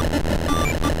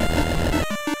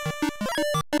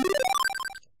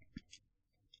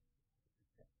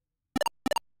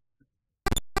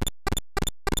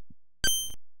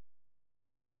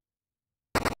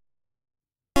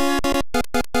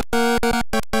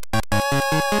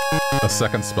 A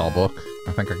second spellbook.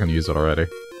 I think I can use it already.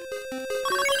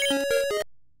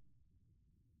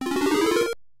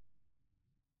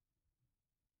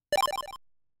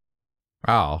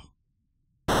 Wow.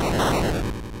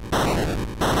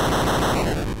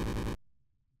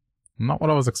 Not what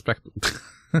I was expecting.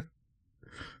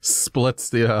 Splits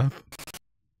the earth.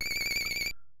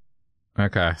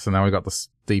 Okay, so now we got the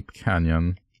steep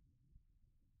canyon.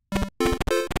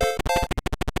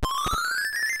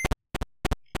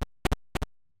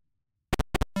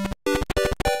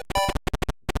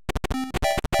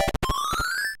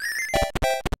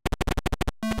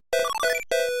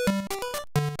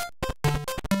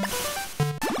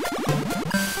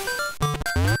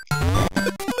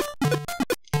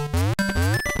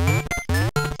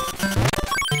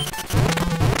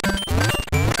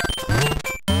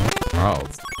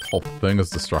 Whole thing is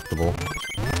destructible.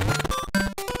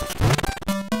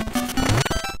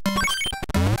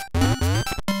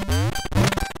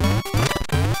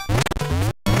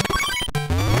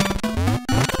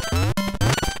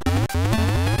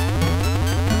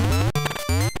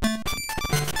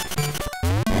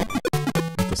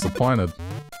 Disappointed.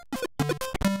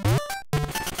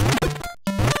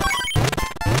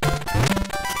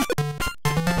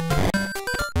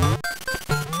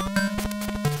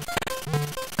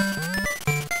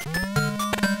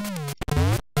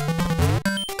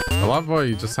 I love why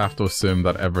you just have to assume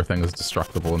that everything is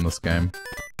destructible in this game.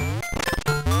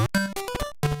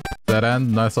 Dead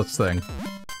end? No such thing.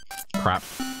 Crap.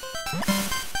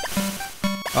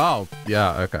 Oh,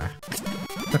 yeah, okay.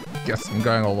 Guess I'm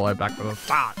going all the way back to the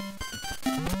start.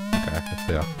 Okay,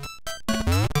 yeah.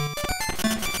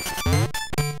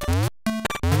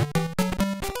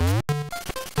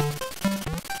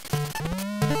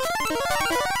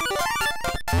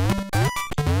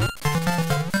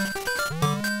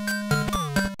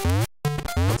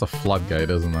 That's a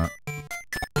floodgate, isn't it?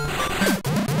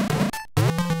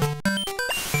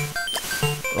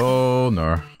 Oh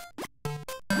no.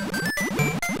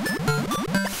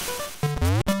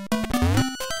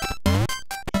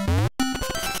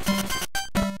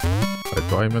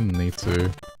 Do I even need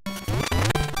to?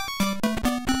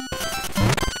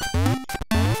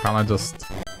 Can't I just...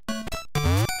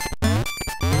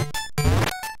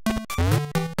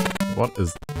 What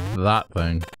is that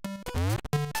thing?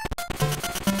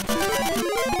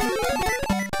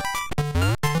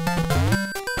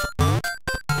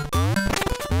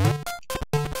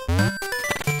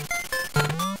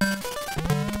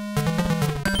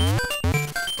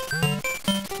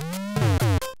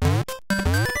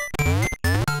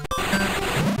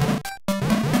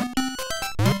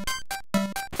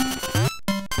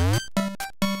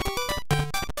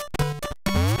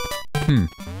 Okay.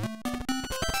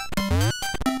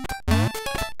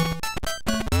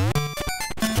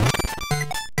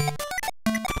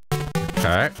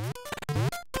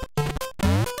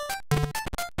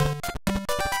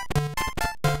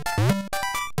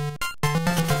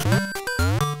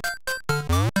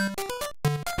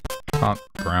 Can't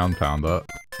ground pound it.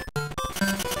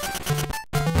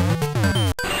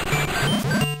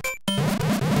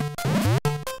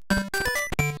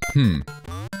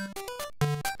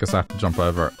 Guess I have to jump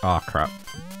over it. Ah, crap.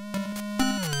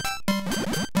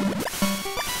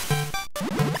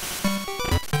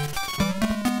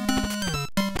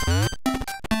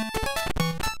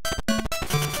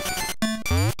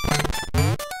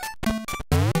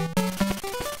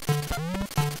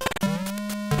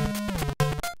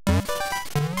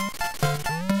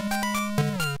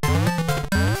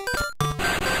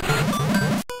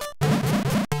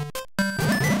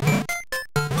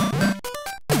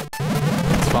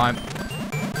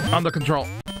 Under control.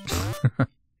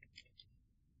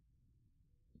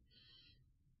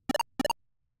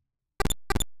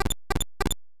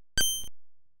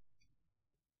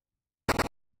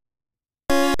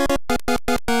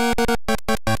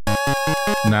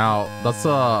 Now, that's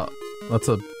a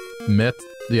myth.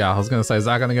 Yeah, I was gonna say, is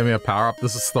that gonna give me a power-up?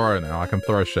 This is throw now. I can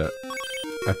throw shit,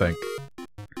 I think.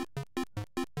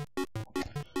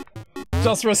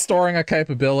 Just restoring a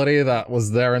capability that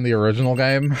was there in the original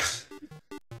game.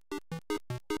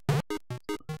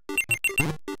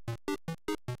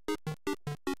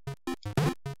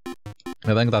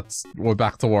 I think that's... we're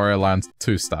back to Warioland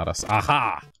 2 status.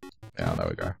 Aha! Yeah, there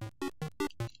we go.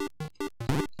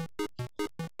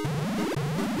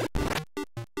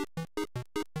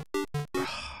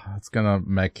 It's gonna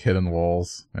make hidden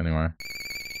walls, anyway.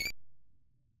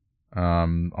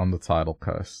 On the tidal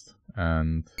coast.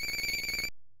 And...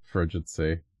 frigid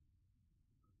sea.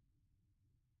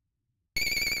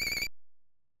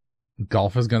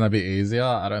 Golf is gonna be easier?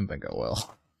 I don't think it will.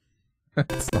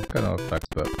 It's not gonna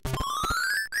affect it.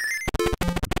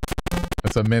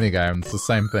 It's a minigame, it's the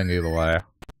same thing either way.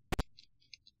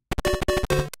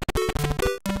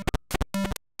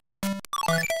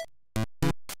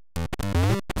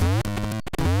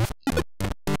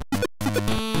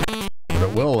 What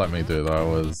it will let me do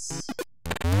though is...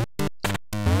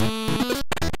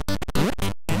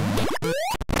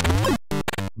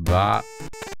 that.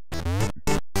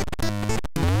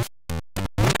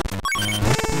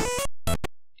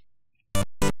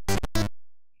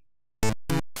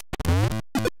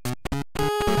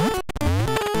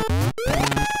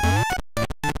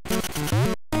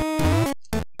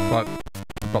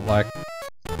 But like,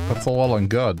 that's all well and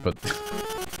good, but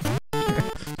can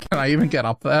I even get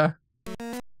up there?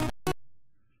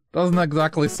 Doesn't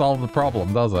exactly solve the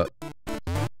problem, does it?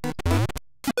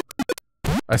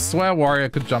 I swear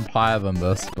Wario could jump higher than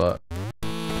this, but...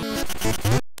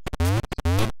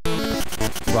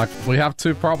 like, we have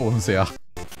two problems here.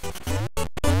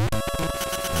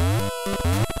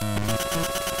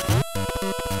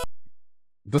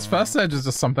 This first stage is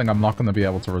just something I'm not going to be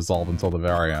able to resolve until the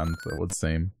very end, it would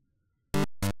seem.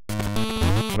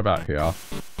 What about here?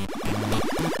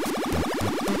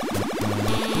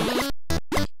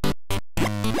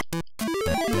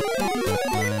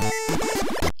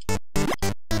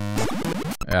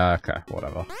 Yeah, okay,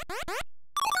 whatever.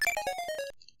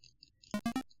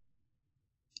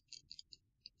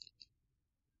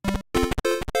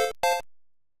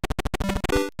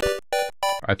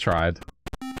 I tried.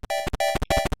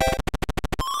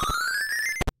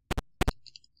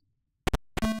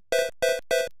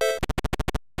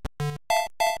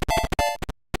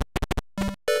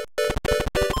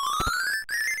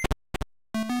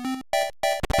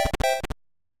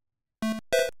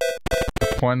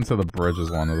 Pointing to the bridge is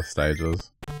one of the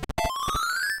stages,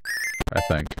 I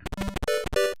think.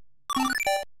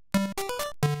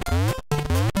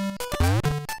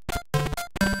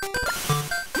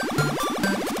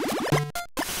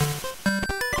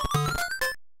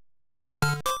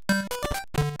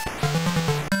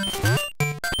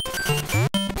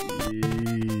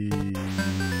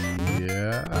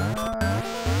 Yeah.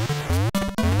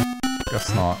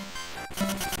 Guess not.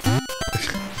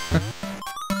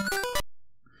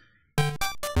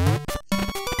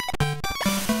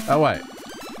 Oh wait,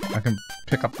 I can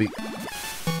pick up this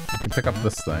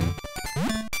thing.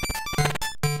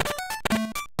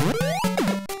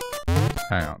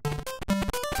 Hang on.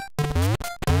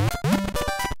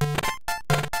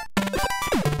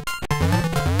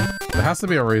 There has to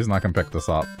be a reason I can pick this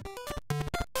up.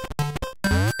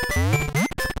 I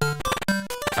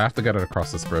have to get it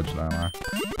across this bridge, don't I?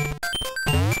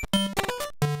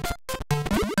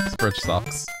 This bridge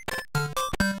sucks.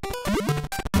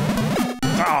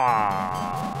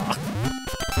 Ah!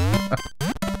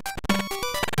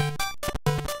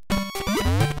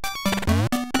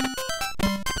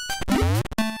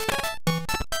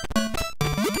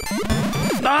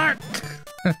 No!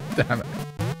 Damn it.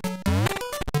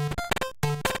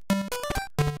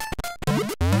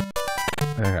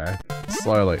 Okay,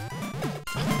 slowly.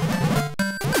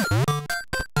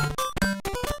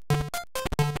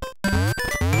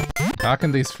 How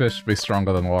can these fish be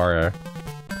stronger than Wario?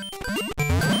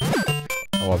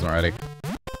 I wasn't ready.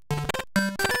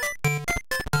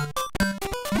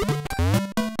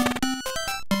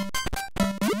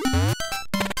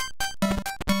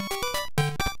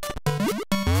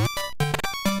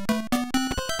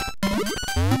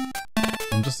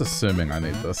 I'm just assuming I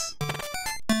need this.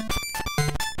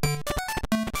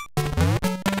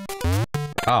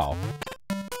 Oh.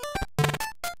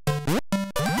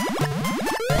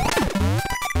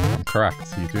 I'm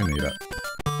correct, you do need it.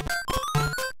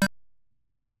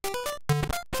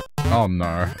 Oh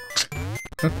no.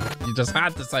 You just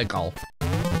had to say golf. Oh,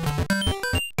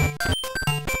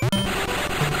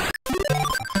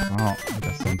 I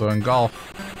guess I'm doing golf.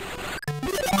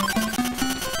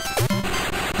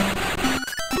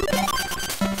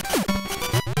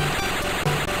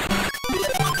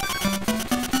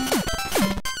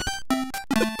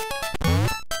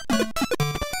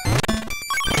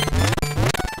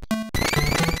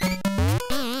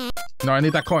 No, I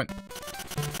need that coin.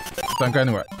 Don't go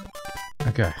anywhere.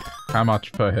 Okay, how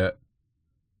much per hit?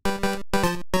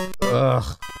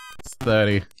 Ugh, it's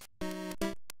 30.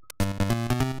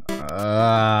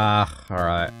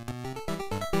 Alright.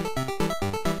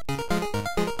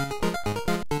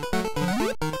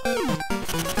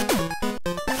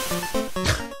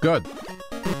 Good.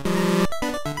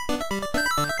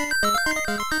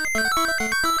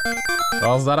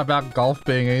 Oh, is that about golf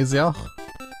being easier?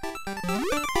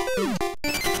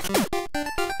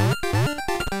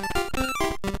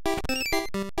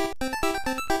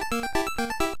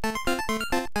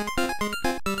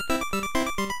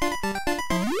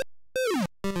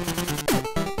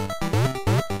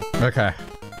 Okay,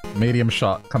 medium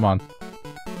shot, come on.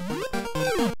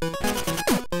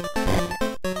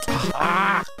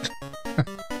 Ah!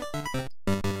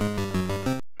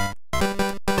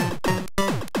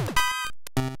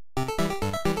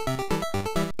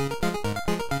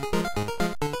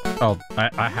 Oh,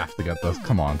 I have to get this,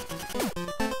 come on.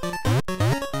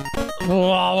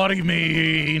 Oh, what do you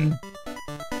mean?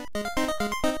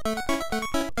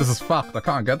 This is fucked, I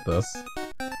can't get this.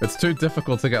 It's too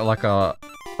difficult to get like a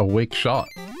weak shot.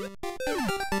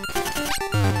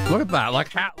 Look at that,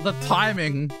 like how the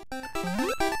timing.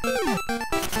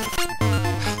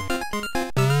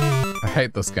 I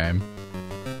hate this game.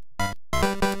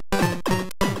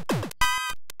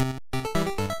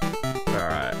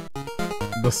 Alright.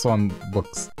 This one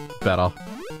looks better.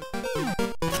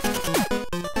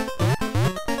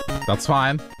 That's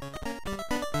fine.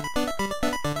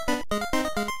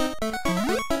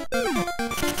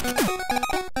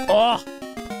 Oh!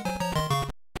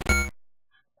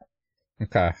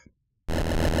 Okay.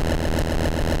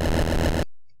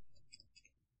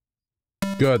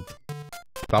 Good.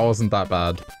 That wasn't that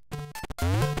bad.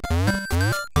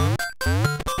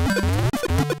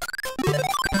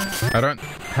 I don't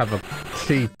have a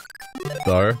key,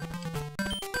 though.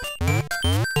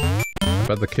 I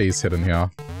bet the key's hidden here.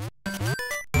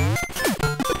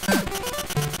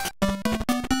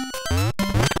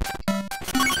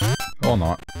 Or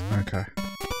not. Okay.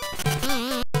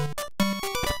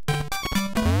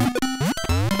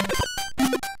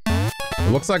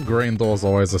 It looks like green door's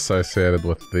always associated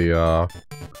with the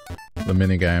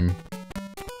minigame.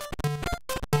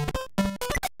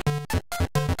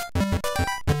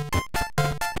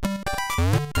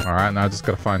 Alright, now I just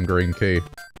gotta find green key.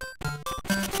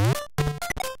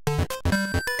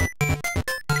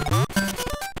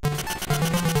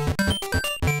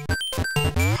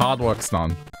 Hard work's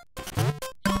done.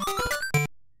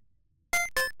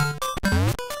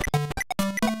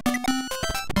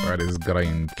 Where is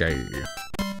green key?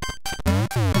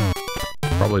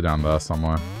 Probably down there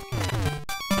somewhere.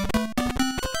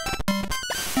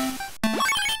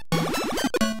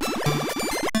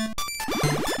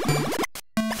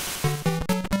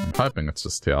 I'm hoping it's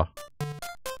just here.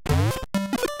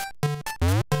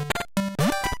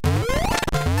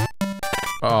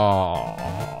 Oh.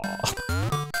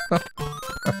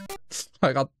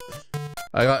 I got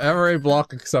every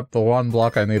block except the one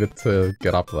block I needed to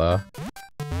get up there.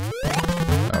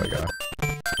 There we go.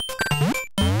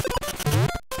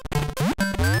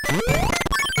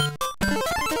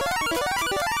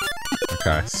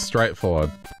 Okay,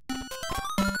 straightforward.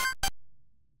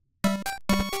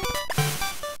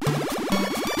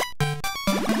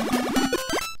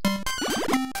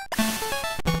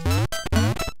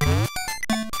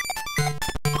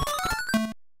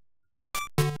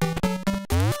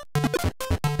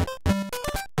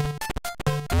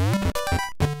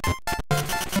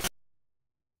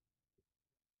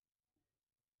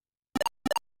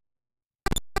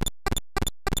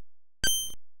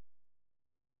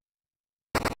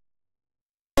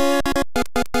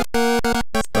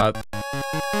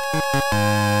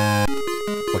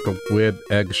 weird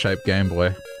egg-shaped Game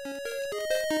Boy.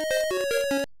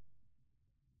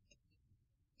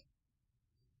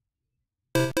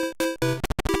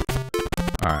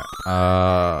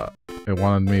 Alright, it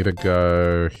wanted me to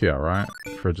go here, right?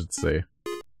 Frigid Sea.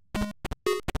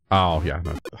 Oh, yeah,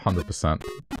 no, 100%.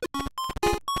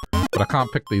 But I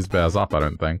can't pick these bears up, I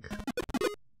don't think.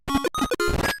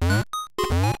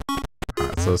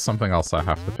 Alright, so there's something else I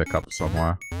have to pick up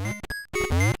somewhere.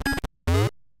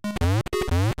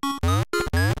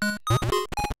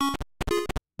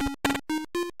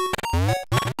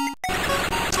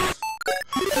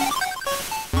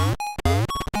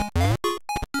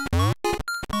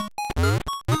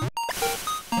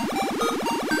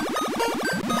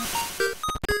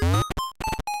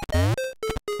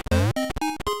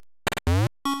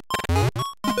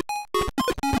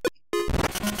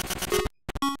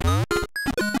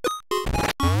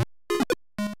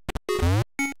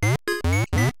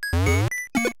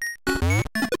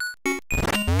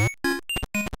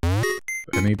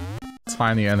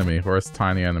 Tiny enemy. Where's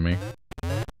tiny enemy?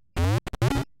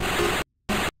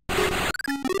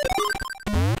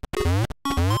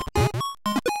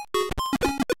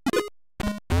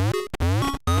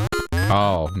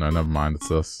 Oh, no, never mind. It's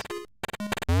this.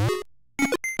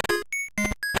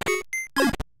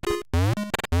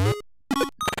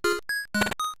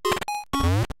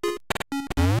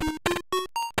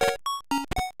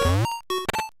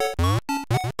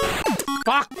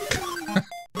 Fuck!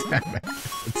 Damn it.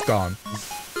 It's gone.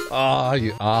 Oh,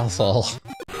 you asshole.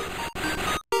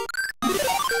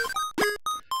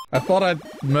 I thought I'd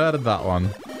murdered that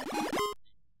one.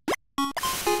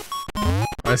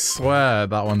 I swear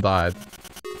that one died.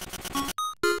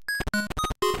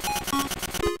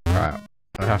 Alright,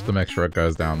 I have to make sure it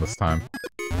goes down this time.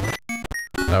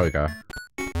 There we go.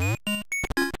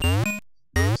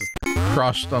 Just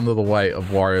crushed under the weight of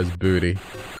Wario's booty.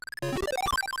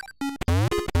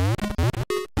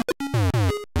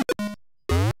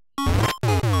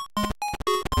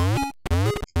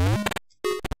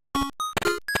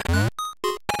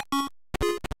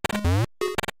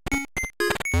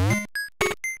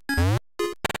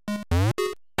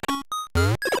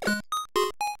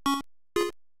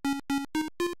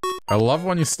 I love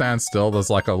when you stand still, there's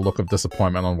like a look of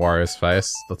disappointment on Wario's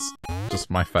face. That's just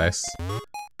my face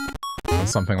when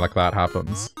something like that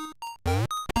happens.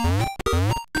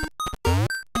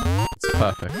 It's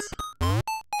perfect.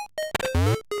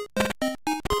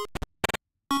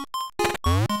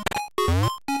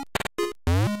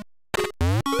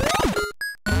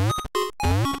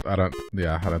 I don't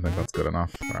think that's good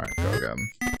enough. Alright, go again.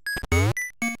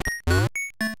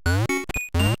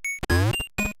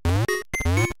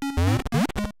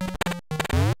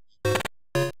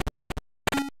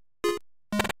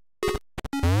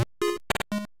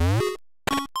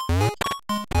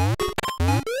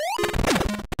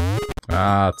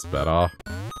 That's better.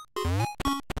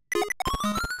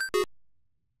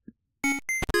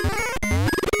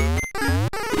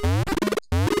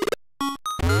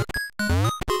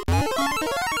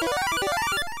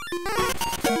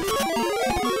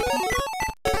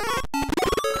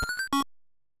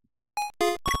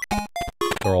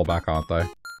 They're all back, aren't they?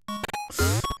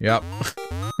 Yep.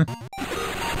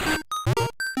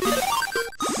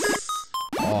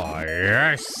 Oh,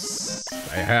 yes!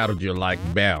 I heard you like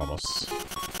bears.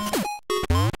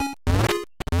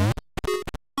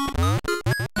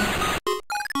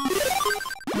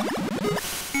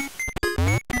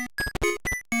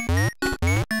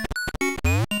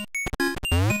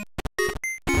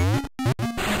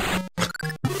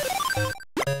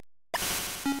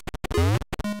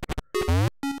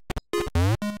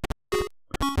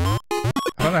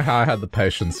 I don't know how I had the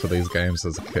patience for these games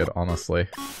as a kid, honestly.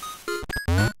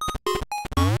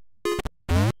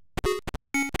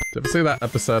 Did you ever see that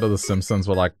episode of The Simpsons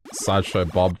where, like, Sideshow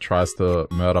Bob tries to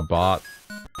murder Bart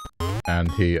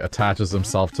and he attaches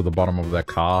himself to the bottom of their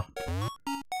car,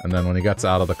 and then when he gets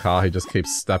out of the car he just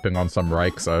keeps stepping on some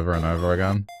rakes over and over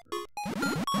again?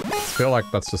 I feel like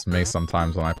that's just me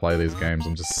sometimes when I play these games.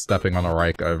 I'm just stepping on a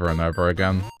rake over and over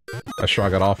again. I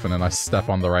shrug it off and then I step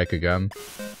on the rake again.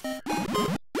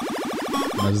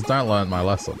 And I just don't learn my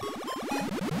lesson.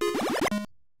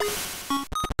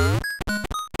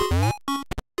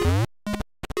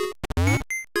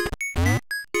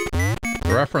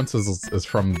 The reference is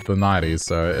from the 90s,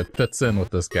 so it fits in with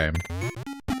this game.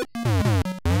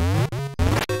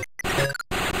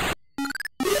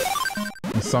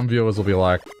 And some viewers will be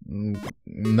like,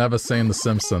 never seen The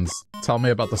Simpsons. Tell me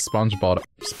about the SpongeBob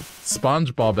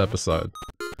episode.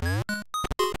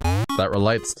 That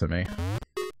relates to me.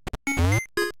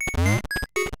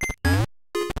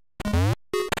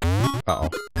 Uh-oh.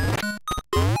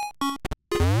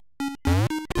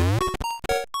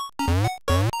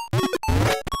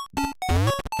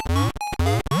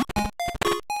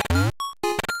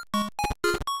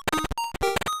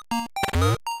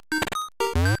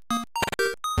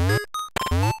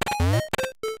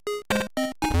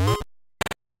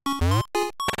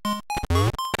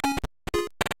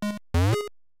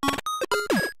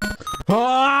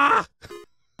 Ah!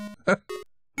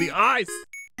 The ice!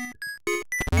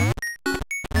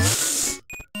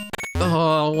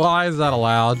 Oh, why is that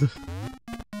allowed?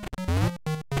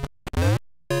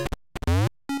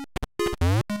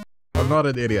 I'm not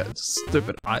an idiot, just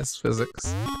stupid ice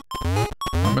physics.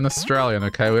 I'm an Australian,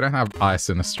 okay? We don't have ice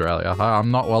in Australia. I'm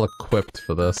not well equipped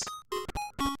for this.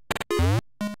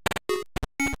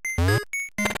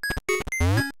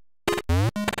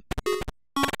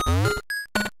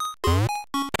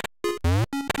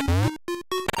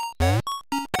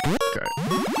 Okay.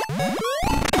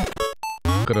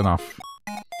 Good enough.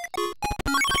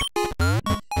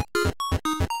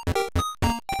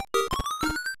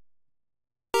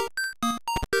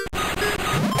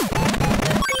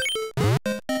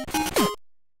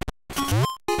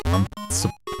 I'm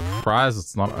surprised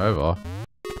it's not over.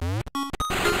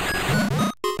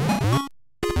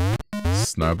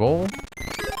 Snowball?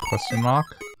 Question mark?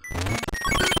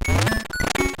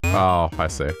 Oh, I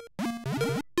see.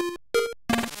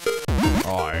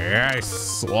 Oh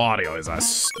yes, Wario is a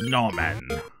snowman.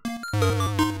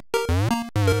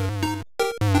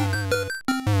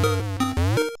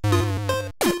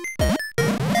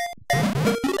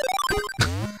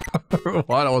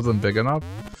 What? It wasn't big enough?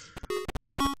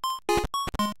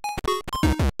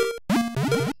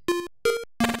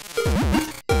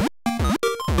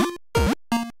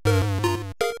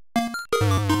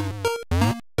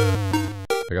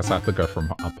 I guess I have to go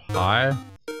from up high.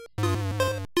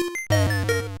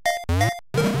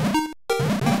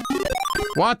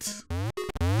 What?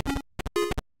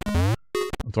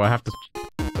 Do I have to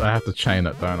chain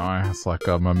it, don't I? It's like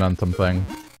a momentum thing.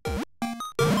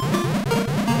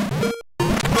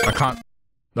 I can't...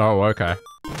 Oh, okay.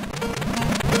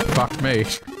 Fuck me.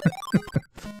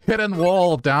 Hidden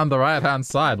wall down the right-hand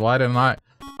side. Why didn't I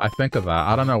think of that?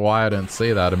 I don't know why I didn't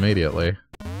see that immediately.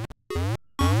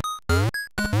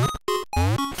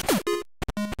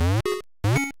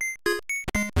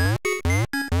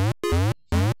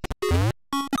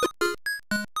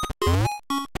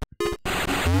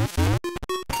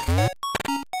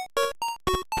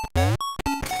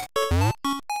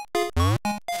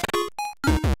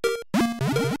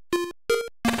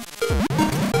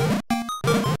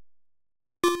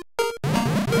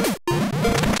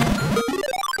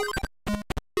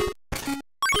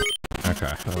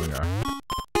 Okay, there we go.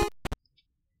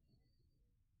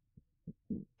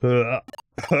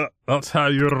 That's how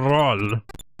you roll.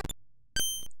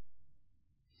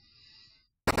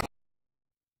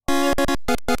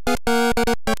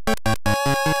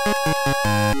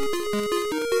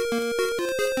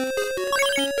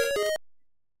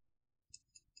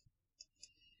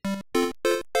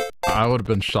 I would have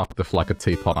been shocked if like a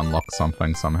teapot unlocked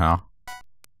something somehow.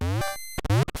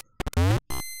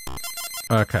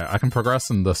 Okay, I can progress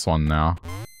in this one now.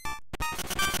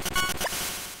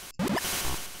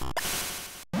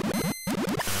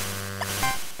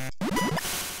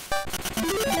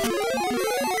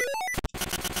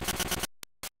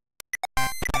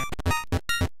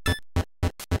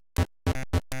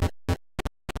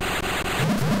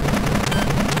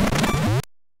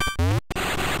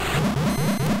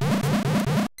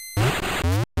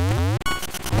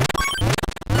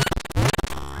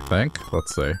 I think.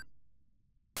 Let's see.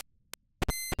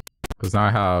 Because now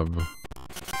I have...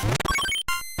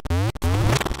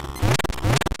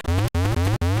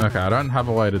 Okay, I don't have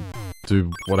a way to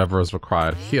do whatever is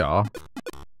required here.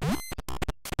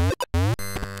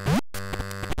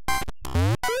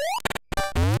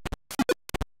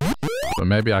 So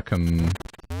maybe I can...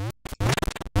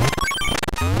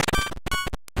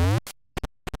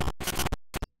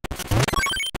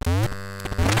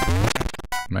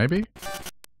 Maybe?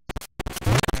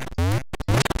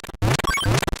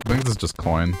 I think this is just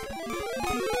coin.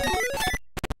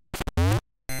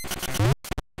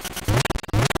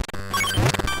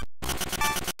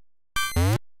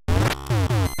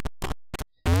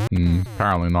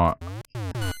 Apparently not.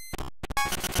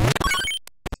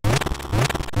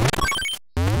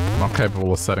 Not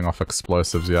capable of setting off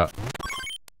explosives yet.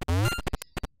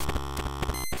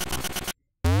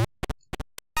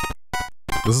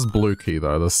 This is blue key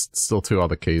though, there's still 2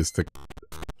 other keys to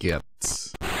get.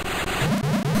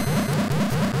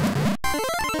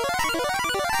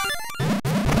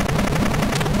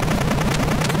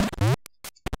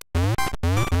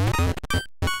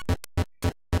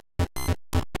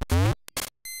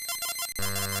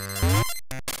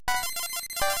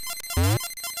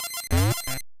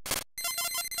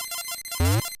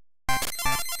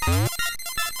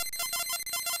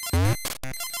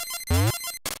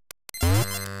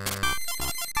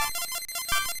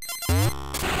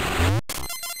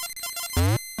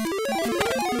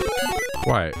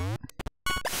 Wait.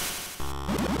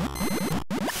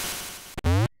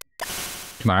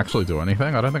 Can I actually do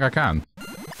anything? I don't think I can.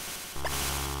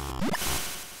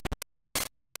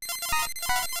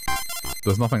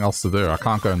 There's nothing else to do. I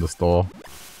can't go in this door.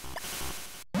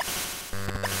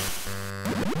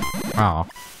 Oh.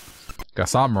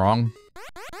 Guess I'm wrong.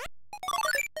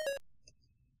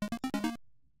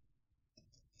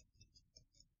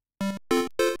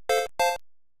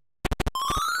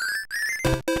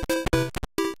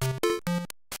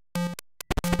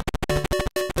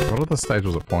 What other stage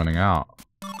was it pointing out?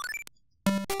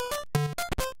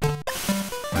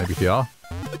 Maybe here?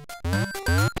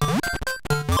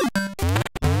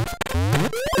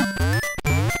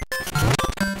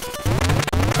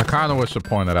 I kinda wish it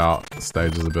pointed out the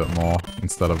stages a bit more,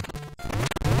 instead of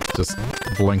just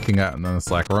blinking it and then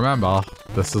it's like, remember,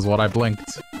 this is what I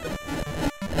blinked.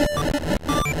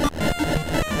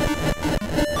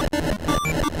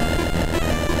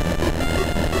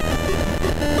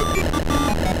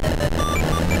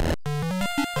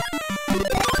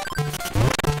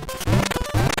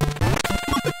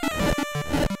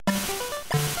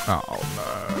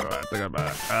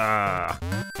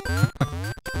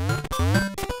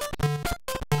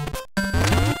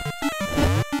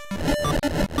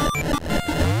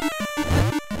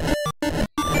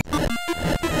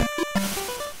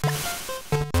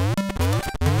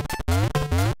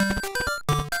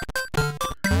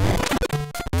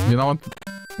 You know,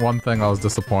 one thing I was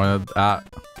disappointed at?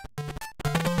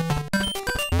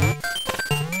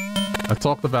 I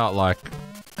talked about, like,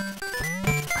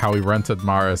 how we rented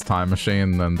Mario's Time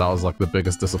Machine, and that was, like, the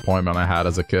biggest disappointment I had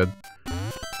as a kid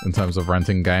in terms of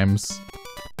renting games.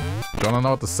 Do you wanna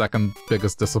know what the second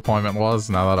biggest disappointment was?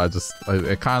 Now that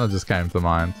it kind of just came to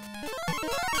mind.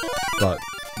 But,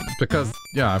 because,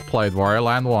 yeah, I played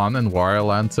Warioland 1 and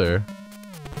Warioland 2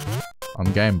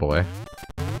 on Game Boy.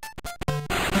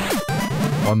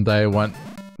 One day went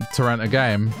to rent a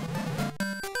game,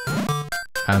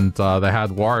 and they had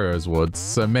Wario's Woods,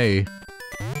 so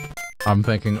I'm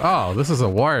thinking, oh, this is a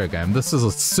Wario game, this is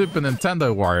a Super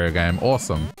Nintendo Wario game,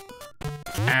 awesome.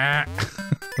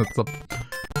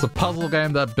 It's a puzzle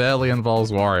game that barely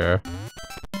involves Wario.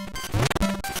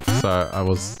 So I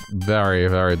was very,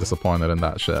 very disappointed in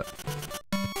that shit.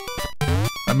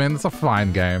 I mean, it's a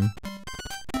fine game.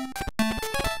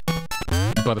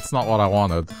 But it's not what I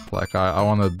wanted. Like, I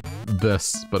wanted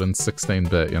this, but in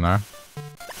 16-bit, you know?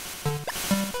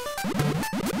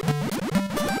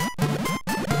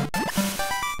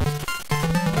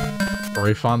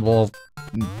 Refund? Well,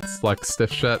 it's like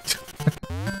stiff shit.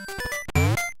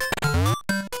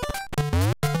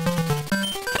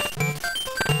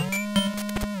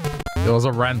 It was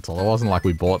a rental. It wasn't like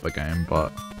we bought the game,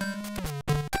 but...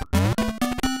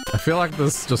 I feel like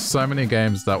there's just so many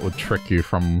games that would trick you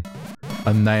from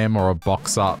a name or a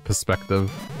box art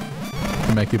perspective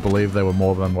to make you believe they were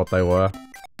more than what they were.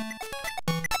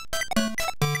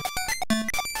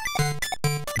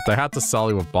 They had to sell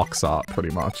you a box art,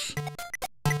 pretty much.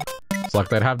 It's like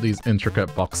they'd have these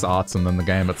intricate box arts and then the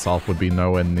game itself would be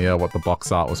nowhere near what the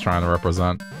box art was trying to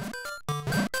represent.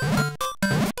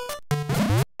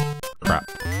 Crap.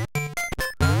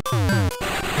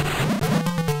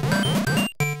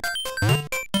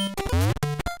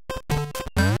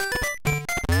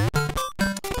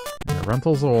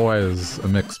 Rentals are always a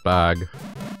mixed bag.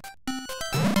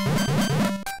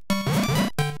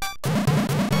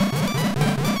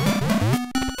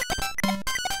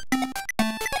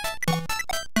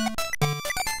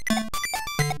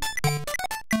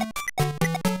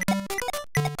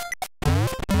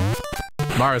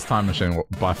 Mario's Time Machine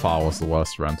by far was the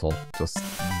worst rental. Just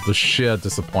the sheer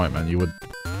disappointment you would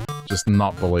just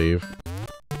not believe.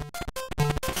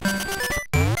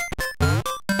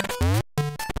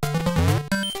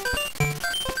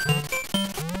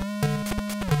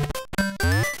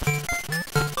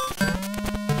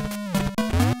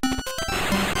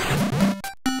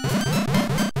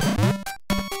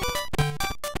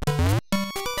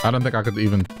 I don't think I could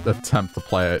even attempt to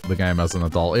play the game as an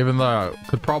adult, even though I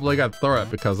could probably get through it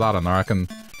because, I don't know, I can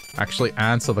actually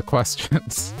answer the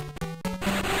questions.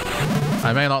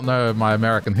 I may not know my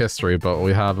American history, but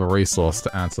we have a resource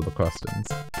to answer the questions.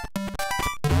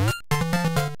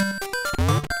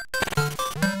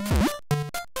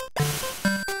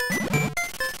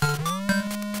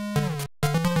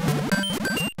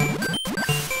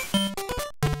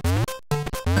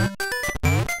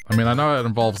 I mean, I know it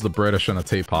involves the British and a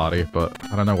tea party, but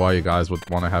I don't know why you guys would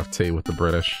want to have tea with the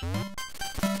British.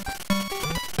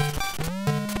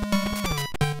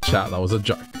 Chat, that was a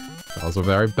joke. That was a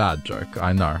very bad joke,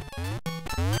 I know.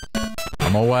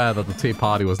 I'm aware that the tea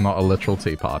party was not a literal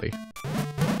tea party.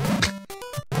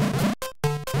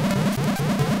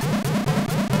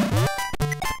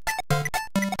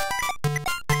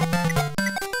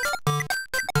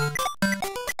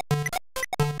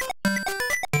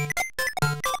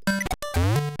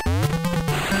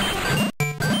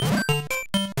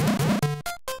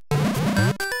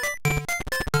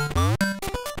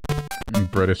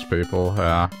 British people,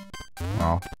 yeah.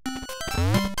 Well.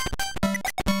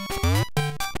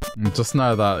 Just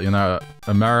know that, you know,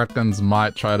 Americans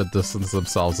might try to distance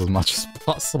themselves as much as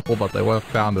possible, but they were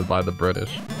founded by the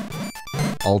British.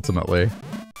 Ultimately.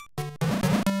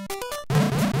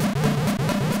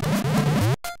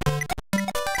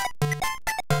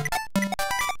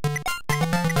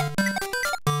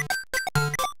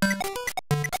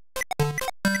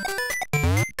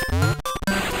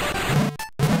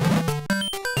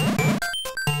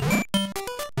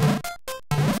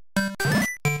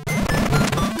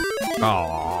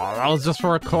 Oh, that was just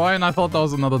for a coin? I thought that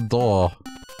was another door.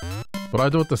 What do I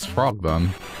do with this frog,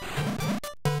 then?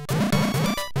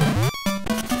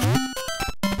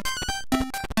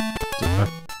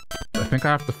 I think I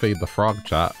have to feed the frog,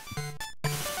 chat.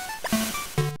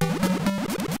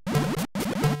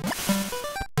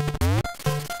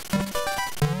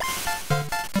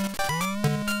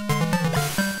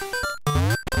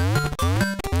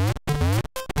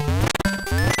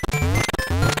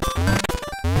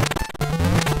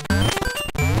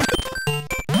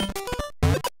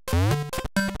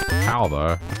 How,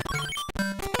 though?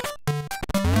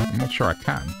 I'm not sure I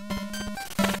can.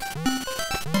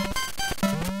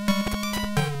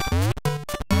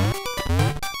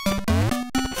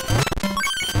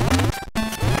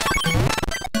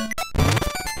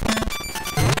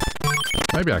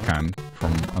 Maybe I can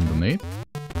from underneath.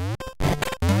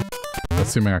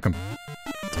 Assuming I can.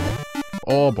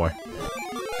 Oh boy.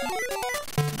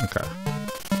 Okay.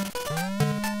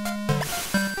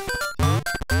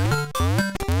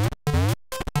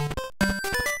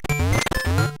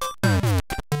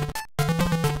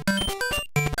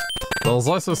 There was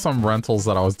also some rentals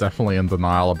that I was definitely in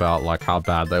denial about, like how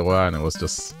bad they were, and it was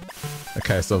just a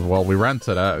case of, well, we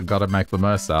rented it, gotta make the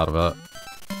most out of it.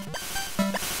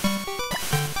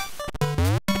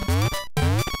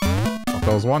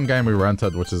 There was one game we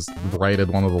rented which is rated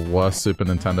one of the worst Super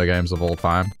Nintendo games of all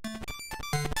time.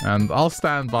 And I'll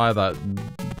stand by that.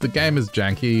 The game is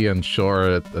janky and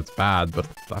sure it's bad, but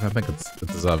I don't think it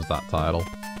deserves that title.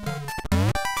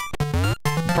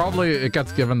 Probably it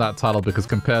gets given that title because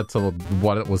compared to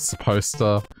what it was supposed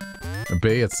to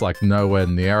be, it's like nowhere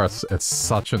near. It's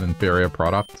such an inferior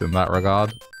product in that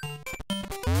regard.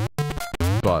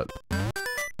 But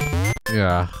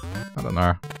yeah, I don't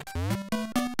know.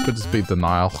 Could just be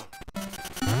denial.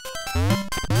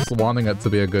 Just wanting it to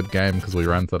be a good game because we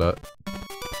rented it.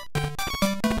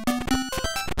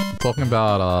 I'm talking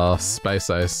about Space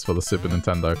Ace for the Super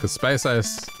Nintendo, because Space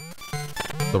Ace,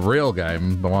 the real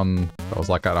game, the one that was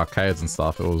like at arcades and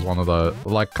stuff, it was one of the,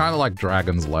 like, kind of like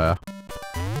Dragon's Lair.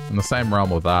 In the same realm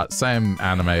with that, same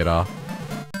animator.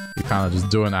 You kind of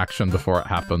just do an action before it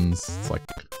happens. It's like,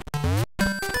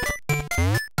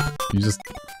 you just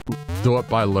do it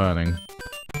by learning.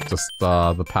 Just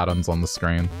the patterns on the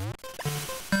screen.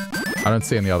 I don't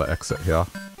see any other exit here.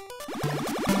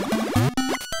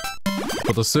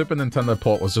 But the Super Nintendo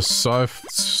port was just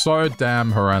so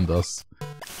damn horrendous.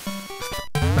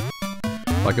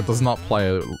 Like, it does not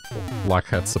play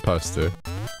like it's supposed to.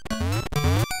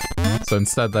 So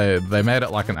instead they made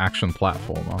it like an action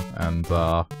platformer, and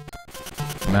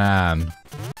man.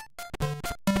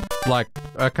 Like,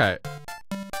 okay.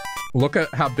 Look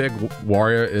at how big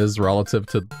Wario is relative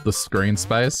to the screen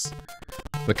space.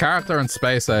 The character in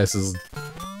Space Ace is...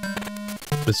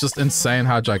 It's just insane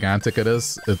how gigantic it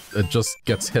is. It just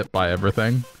gets hit by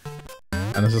everything.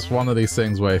 And it's just one of these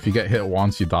things where if you get hit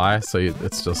once, you die. So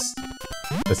it's just...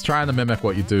 It's trying to mimic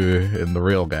what you do in the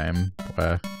real game,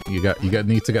 where you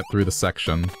need to get through the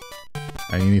section,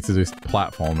 and you need to do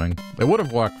platforming. It would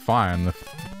have worked fine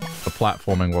if the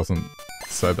platforming wasn't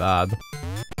so bad.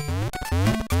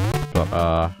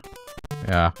 But,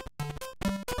 yeah.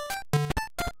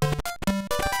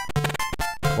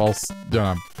 Well, you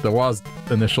know, there was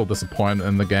initial disappointment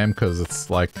in the game, because it's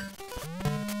like...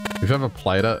 If you've ever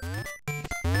played it,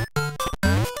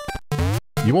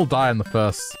 you will die in the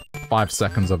first 5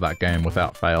 seconds of that game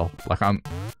without fail. Like,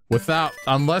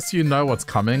 unless you know what's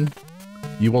coming,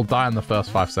 you will die in the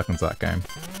first 5 seconds of that game.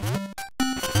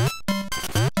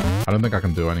 I don't think I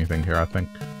can do anything here, I think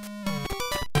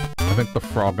the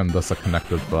frog and this are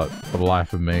connected, but for the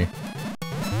life of me,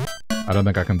 I don't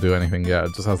think I can do anything yet.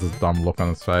 It just has this dumb look on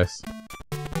its face.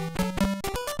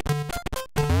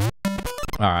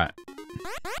 Alright.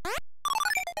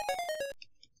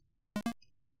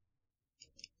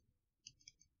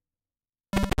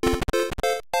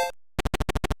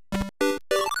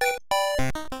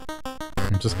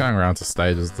 I'm just going around to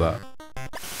stages that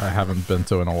I haven't been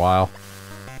to in a while.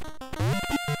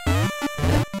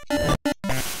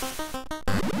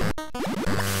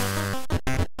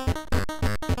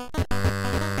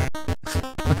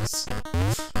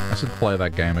 play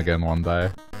that game again one day.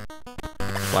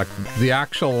 Like, the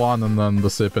actual one and then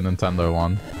the Super Nintendo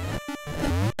one.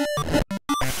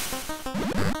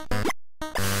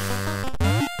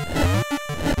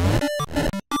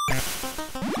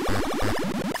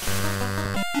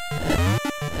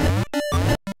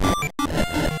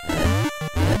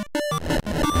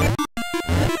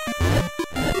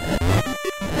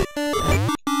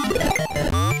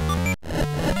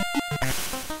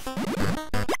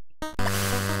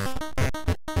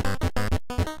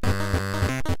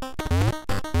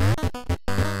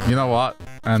 You know what?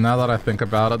 And now that I think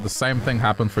about it, the same thing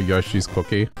happened for Yoshi's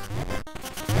Cookie.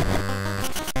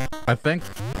 I think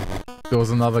there was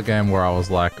another game where I was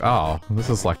like, oh, this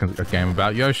is like a game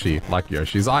about Yoshi, like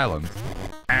Yoshi's Island.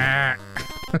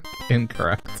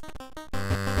 Incorrect.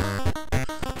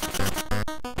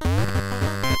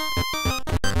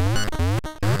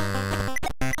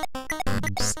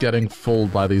 I'm just getting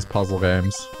fooled by these puzzle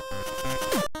games.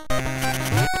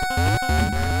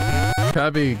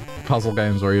 Kirby puzzle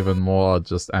games are even more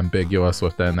just ambiguous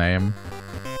with their name.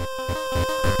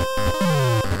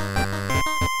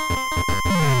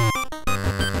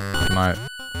 I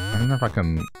don't know if I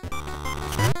can...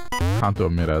 Can't do a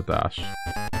mid-air dash.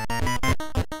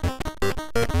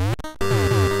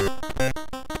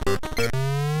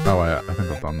 Oh wait, I think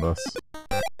I've done this.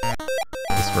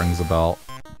 This rings a bell.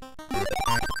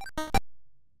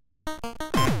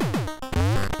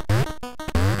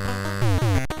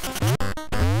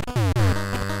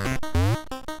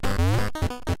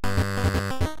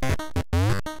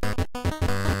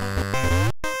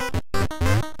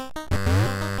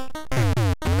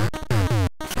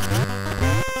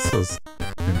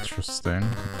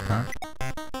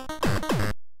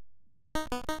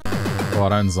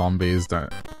 Zombies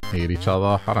don't eat each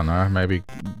other. I don't know, maybe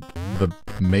the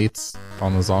meat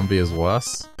on the zombie is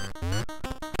worse?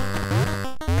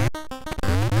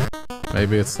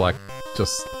 Maybe it's like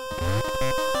just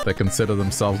they consider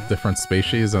themselves different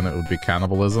species and it would be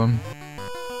cannibalism.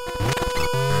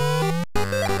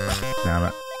 Damn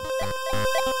it.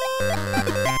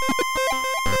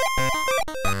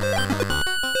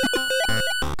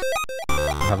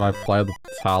 Have I played the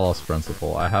Talos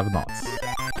Principle? I have not.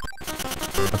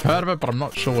 I've heard of it, but I'm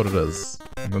not sure what it is.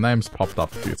 The name's popped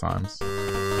up a few times.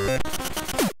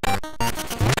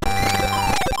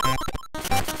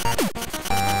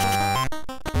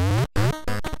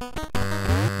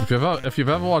 If you've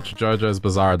ever watched JoJo's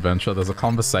Bizarre Adventure, there's a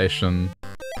conversation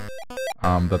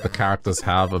that the characters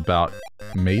have about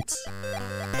meat.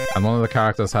 And one of the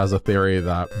characters has a theory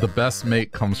that the best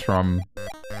meat comes from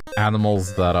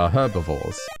animals that are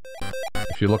herbivores.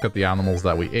 If you look at the animals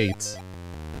that we eat,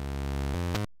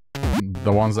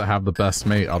 the ones that have the best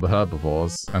meat are the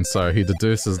herbivores, and so he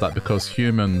deduces that because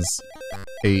humans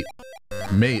eat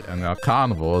meat and are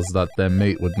carnivores, that their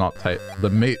meat would not taste...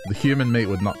 the human meat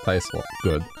would not taste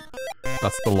good.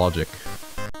 That's the logic.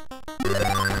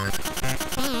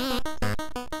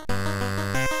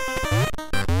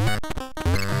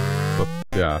 But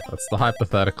yeah, that's the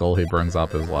hypothetical he brings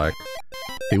up, is like,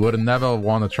 he would never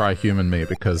want to try human meat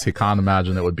because he can't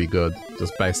imagine it would be good,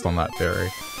 just based on that theory.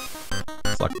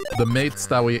 Like, the meats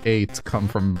that we eat come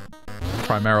from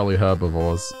primarily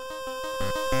herbivores.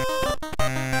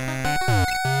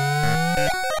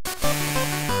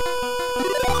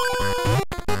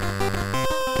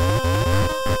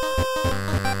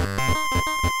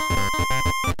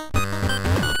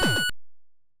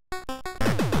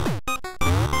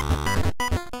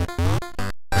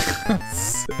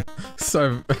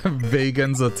 So,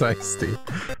 vegans are tasty.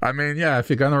 I mean, yeah, if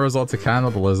you're gonna resort to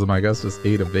cannibalism, I guess just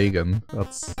eat a vegan.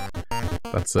 That's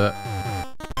it.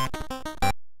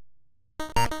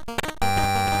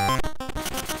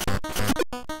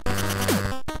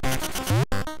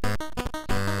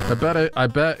 I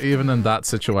bet even in that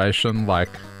situation, like,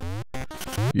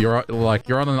 you're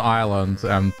on an island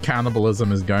and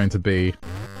cannibalism is going to be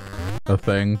a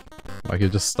thing. Like, you're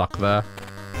just stuck there.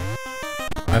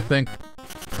 I think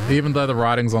even though the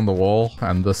writing's on the wall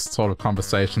and this sort of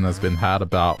conversation has been had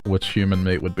about which human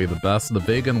meat would be the best, the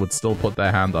vegan would still put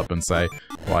their hand up and say,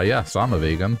 why yes, I'm a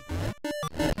vegan.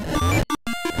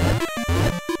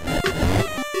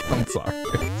 I'm sorry.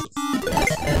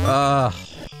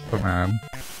 Man.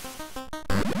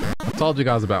 I told you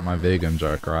guys about my vegan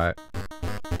joke, right?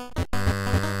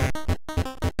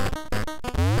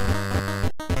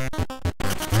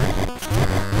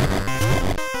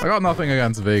 I got nothing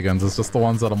against vegans, it's just the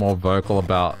ones that are more vocal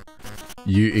about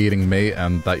you eating meat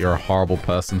and that you're a horrible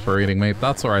person for eating meat.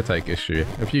 That's where I take issue.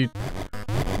 If you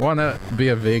want to be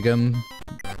a vegan,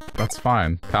 that's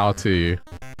fine. Power to you.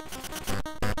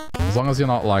 As long as you're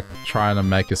not, like, trying to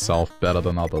make yourself better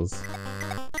than others.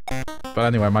 But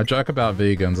anyway, my joke about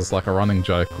vegans is like a running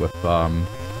joke with,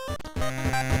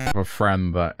 a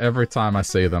friend that every time I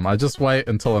see them, I just wait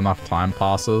until enough time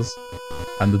passes.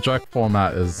 And the joke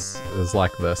format is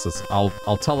like this.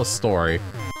 I'll tell a story.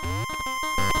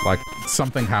 Like,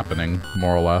 something happening,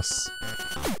 more or less.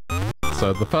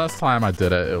 So the first time I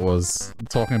did it, it was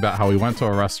talking about how we went to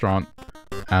a restaurant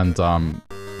and,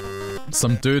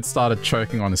 some dude started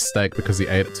choking on his steak because he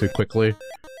ate it too quickly.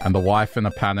 And the wife, in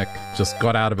a panic, just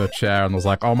got out of her chair and was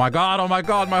like, oh my god,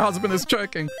 my husband is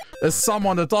choking! Is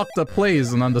someone a doctor,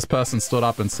 please? And then this person stood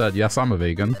up and said, yes, I'm a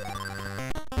vegan.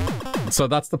 So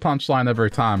that's the punchline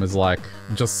every time, is like,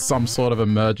 just some sort of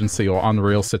emergency or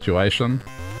unreal situation.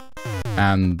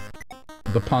 And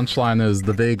the punchline is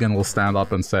the vegan will stand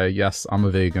up and say, yes, I'm a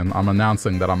vegan. I'm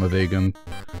announcing that I'm a vegan.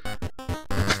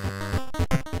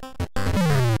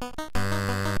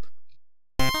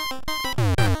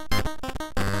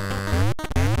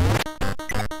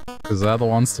 Because they're the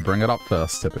ones to bring it up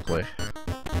first, typically.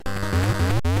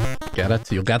 Get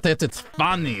it? You get it? It's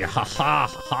funny! Ha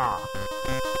ha ha!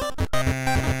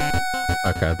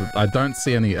 Okay, I don't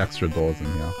see any extra doors in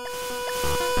here.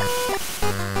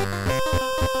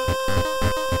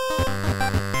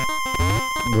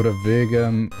 Would a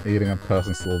vegan eating a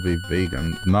person still be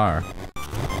vegan? No.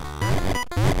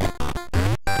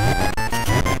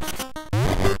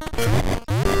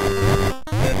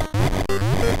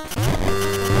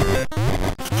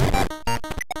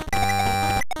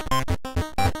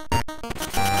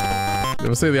 You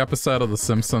ever see the episode of The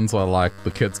Simpsons where, like,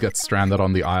 the kids get stranded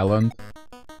on the island?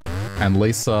 And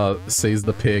Lisa sees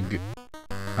the pig,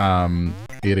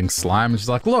 eating slime, and she's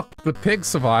like, look, the pig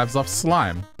survives off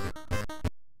slime.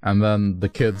 And then the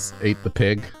kids eat the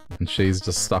pig, and she's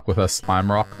just stuck with her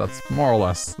slime rock. That's more or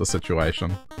less the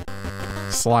situation.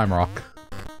 Slime rock.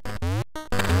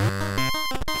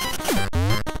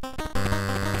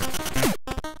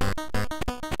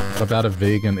 About a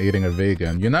vegan eating a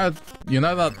vegan. You know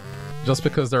that just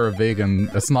because they're a vegan,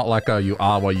 it's not like a you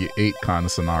are what you eat kind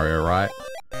of scenario, right?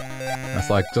 It's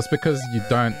like, just because you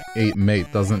don't eat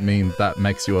meat doesn't mean that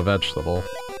makes you a vegetable.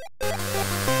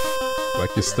 Like,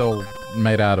 you're still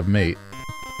made out of meat.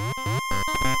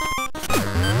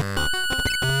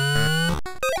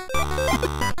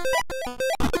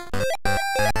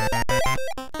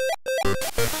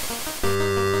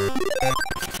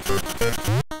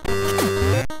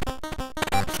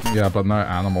 Yeah, but no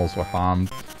animals were harmed.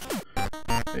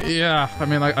 Yeah, I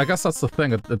mean, I guess that's the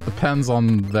thing. It depends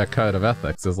on their code of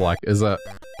ethics. Is it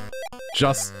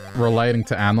just relating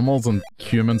to animals and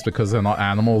humans because they're not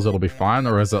animals, it'll be fine?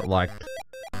 Or is it, like,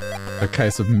 a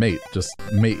case of meat, just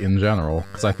meat in general?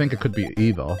 Because I think it could be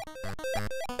either.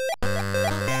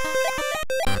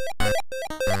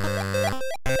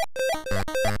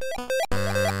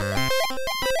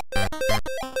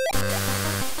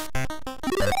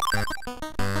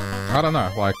 I don't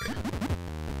know, like,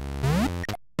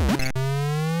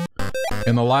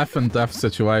 in a life and death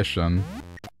situation,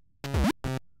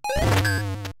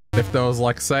 if there was,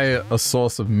 like, say, a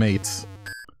source of meat,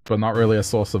 but not really a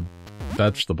source of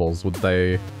vegetables, would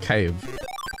they cave?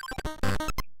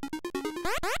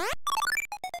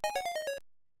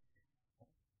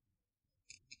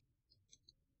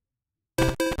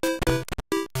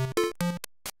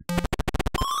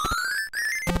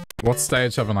 What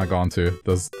stage haven't I gone to?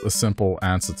 There's a simple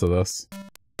answer to this.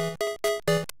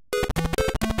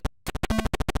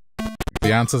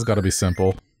 The answer's gotta be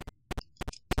simple.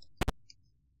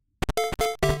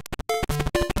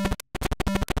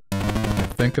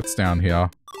 I think it's down here.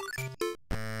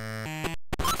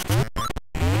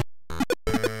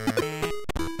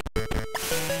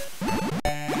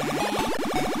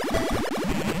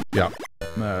 Yep.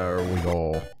 There we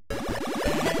go.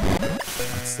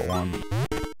 That's the one.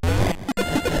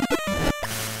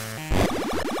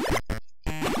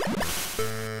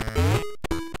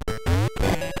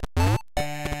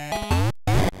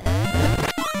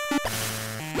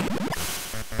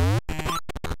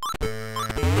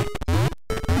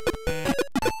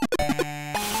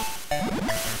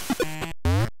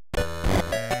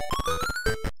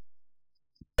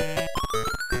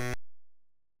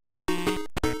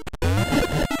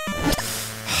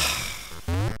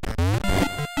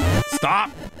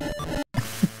 Stop!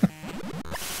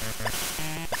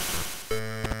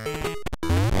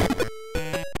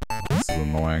 This is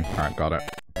annoying. Alright, got it.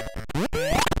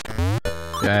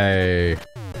 Yay.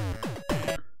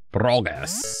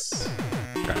 Progress.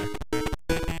 Okay.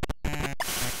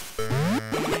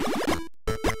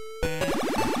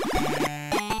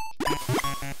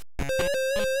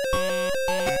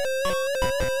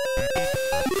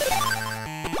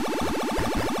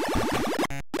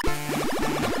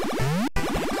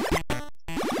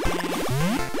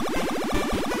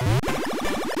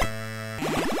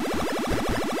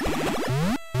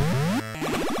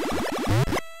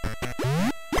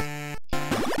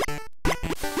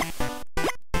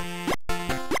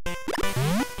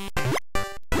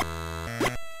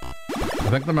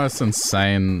 the most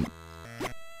insane,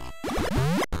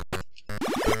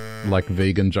 like,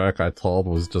 vegan joke I told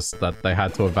was just that they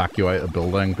had to evacuate a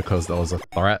building because there was a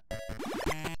threat.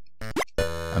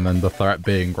 And then the threat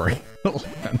being real.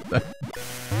 And then,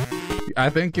 I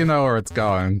think you know where it's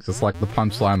going. Just like the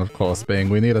punchline, of course, being,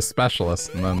 we need a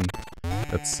specialist. And then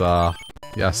it's,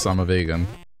 yes, I'm a vegan.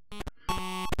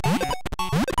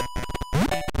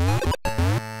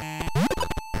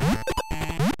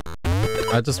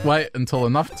 I just wait until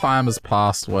enough time has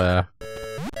passed where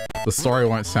the story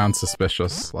won't sound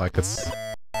suspicious. Like, it'll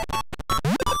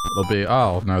be,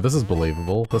 oh, no, this is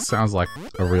believable. This sounds like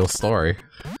a real story.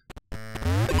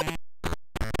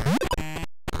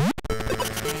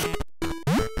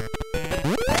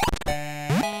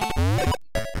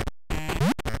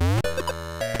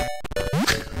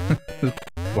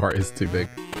 Bar is too big.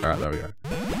 Alright, there we go.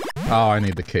 Oh, I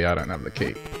need the key. I don't have the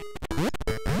key.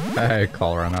 Hey,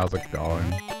 Colin, how's it going?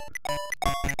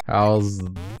 How's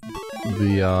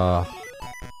the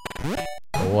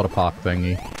water park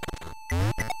thingy?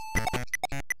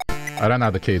 I don't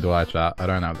have the key, do I, chat? I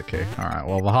don't have the key. Alright,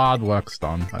 well, the hard work's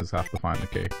done. I just have to find the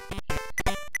key.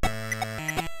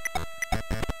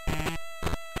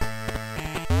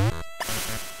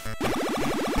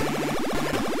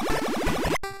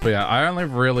 But yeah, I only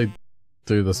really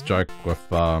do this joke with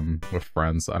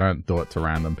friends. I don't do it to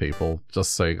random people,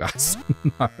 just so you guys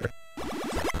know.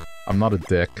 I'm not a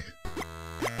dick.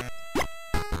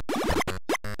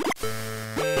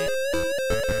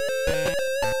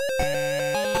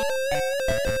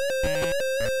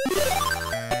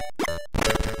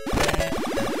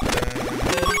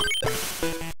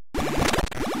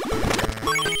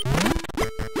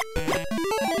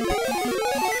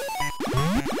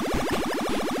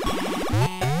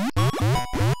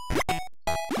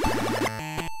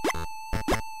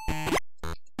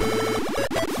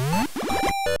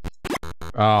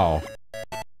 Oh.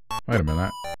 Wait a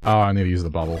minute. Oh, I need to use the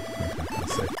bubble. Okay,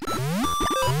 let's see.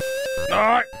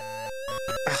 Oh!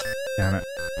 Damn it.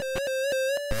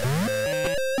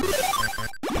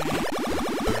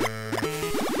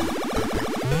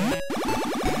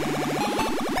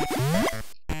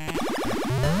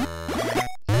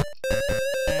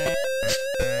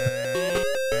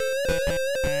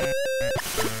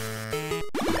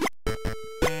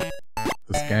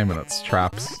 This game and its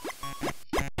traps.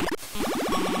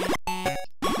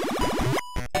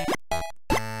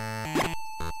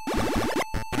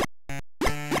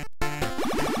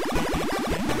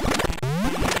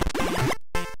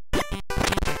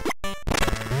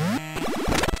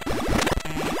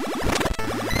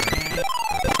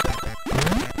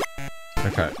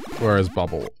 Where is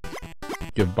Bubble?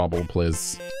 Give Bubble,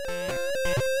 please.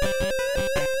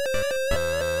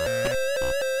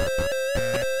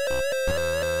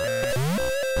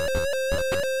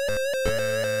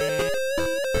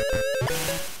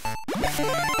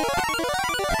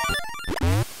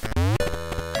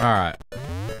 Alright.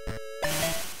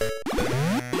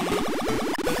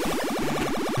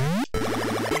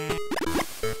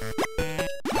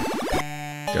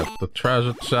 Get the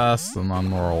treasure chest and then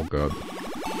we're all good.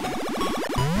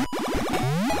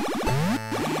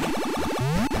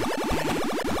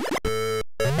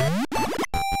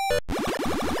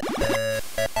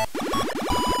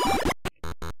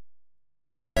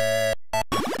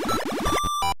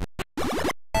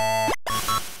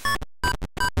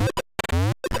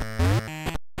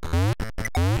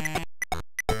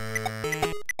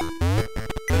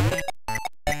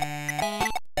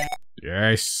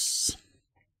 Yes.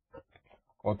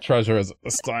 What treasure is it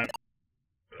this time?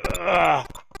 Ugh.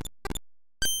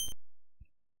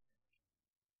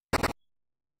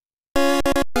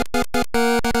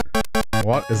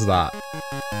 What is that?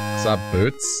 Is that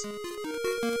boots?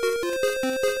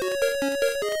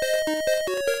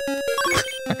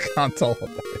 I can't tell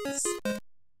what that is.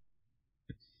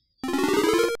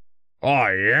 Oh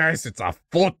yes, it's a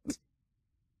foot!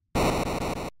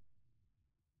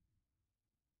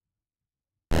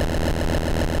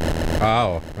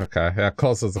 Oh, okay. Yeah,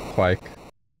 causes a quake.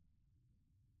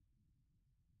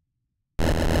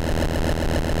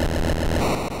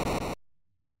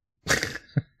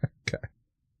 Okay.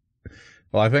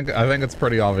 Well, I think it's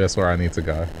pretty obvious where I need to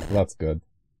go. So that's good.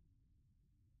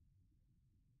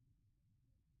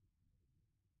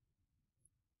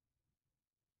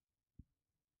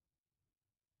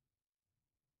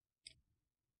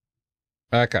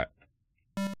 Okay.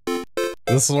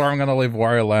 This is where I'm gonna leave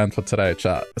Warioland for today,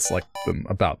 chat. It's like been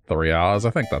about 3 hours. I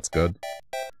think that's good.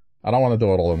 I don't want to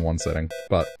do it all in one sitting,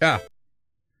 but yeah.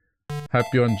 Hope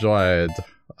you enjoyed.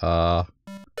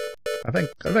 I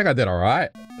think I did alright.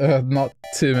 Not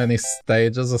too many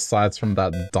stages aside from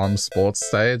that dumb sports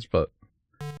stage, but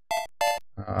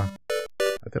I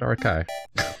did okay.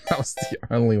 That was the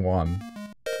only one.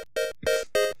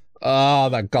 Oh,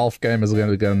 that golf game is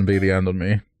gonna be the end of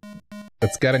me.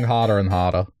 It's getting harder and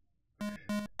harder.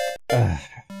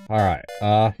 Alright,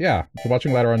 yeah, if you're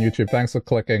watching later on YouTube, thanks for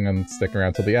clicking and sticking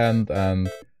around till the end, and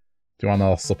if you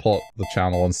wanna support the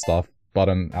channel and stuff,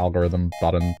 button, algorithm,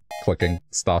 button, clicking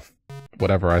stuff,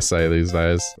 whatever I say these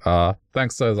days,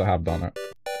 thanks to those that have done it.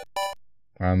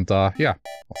 And, yeah,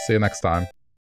 I'll see you next time.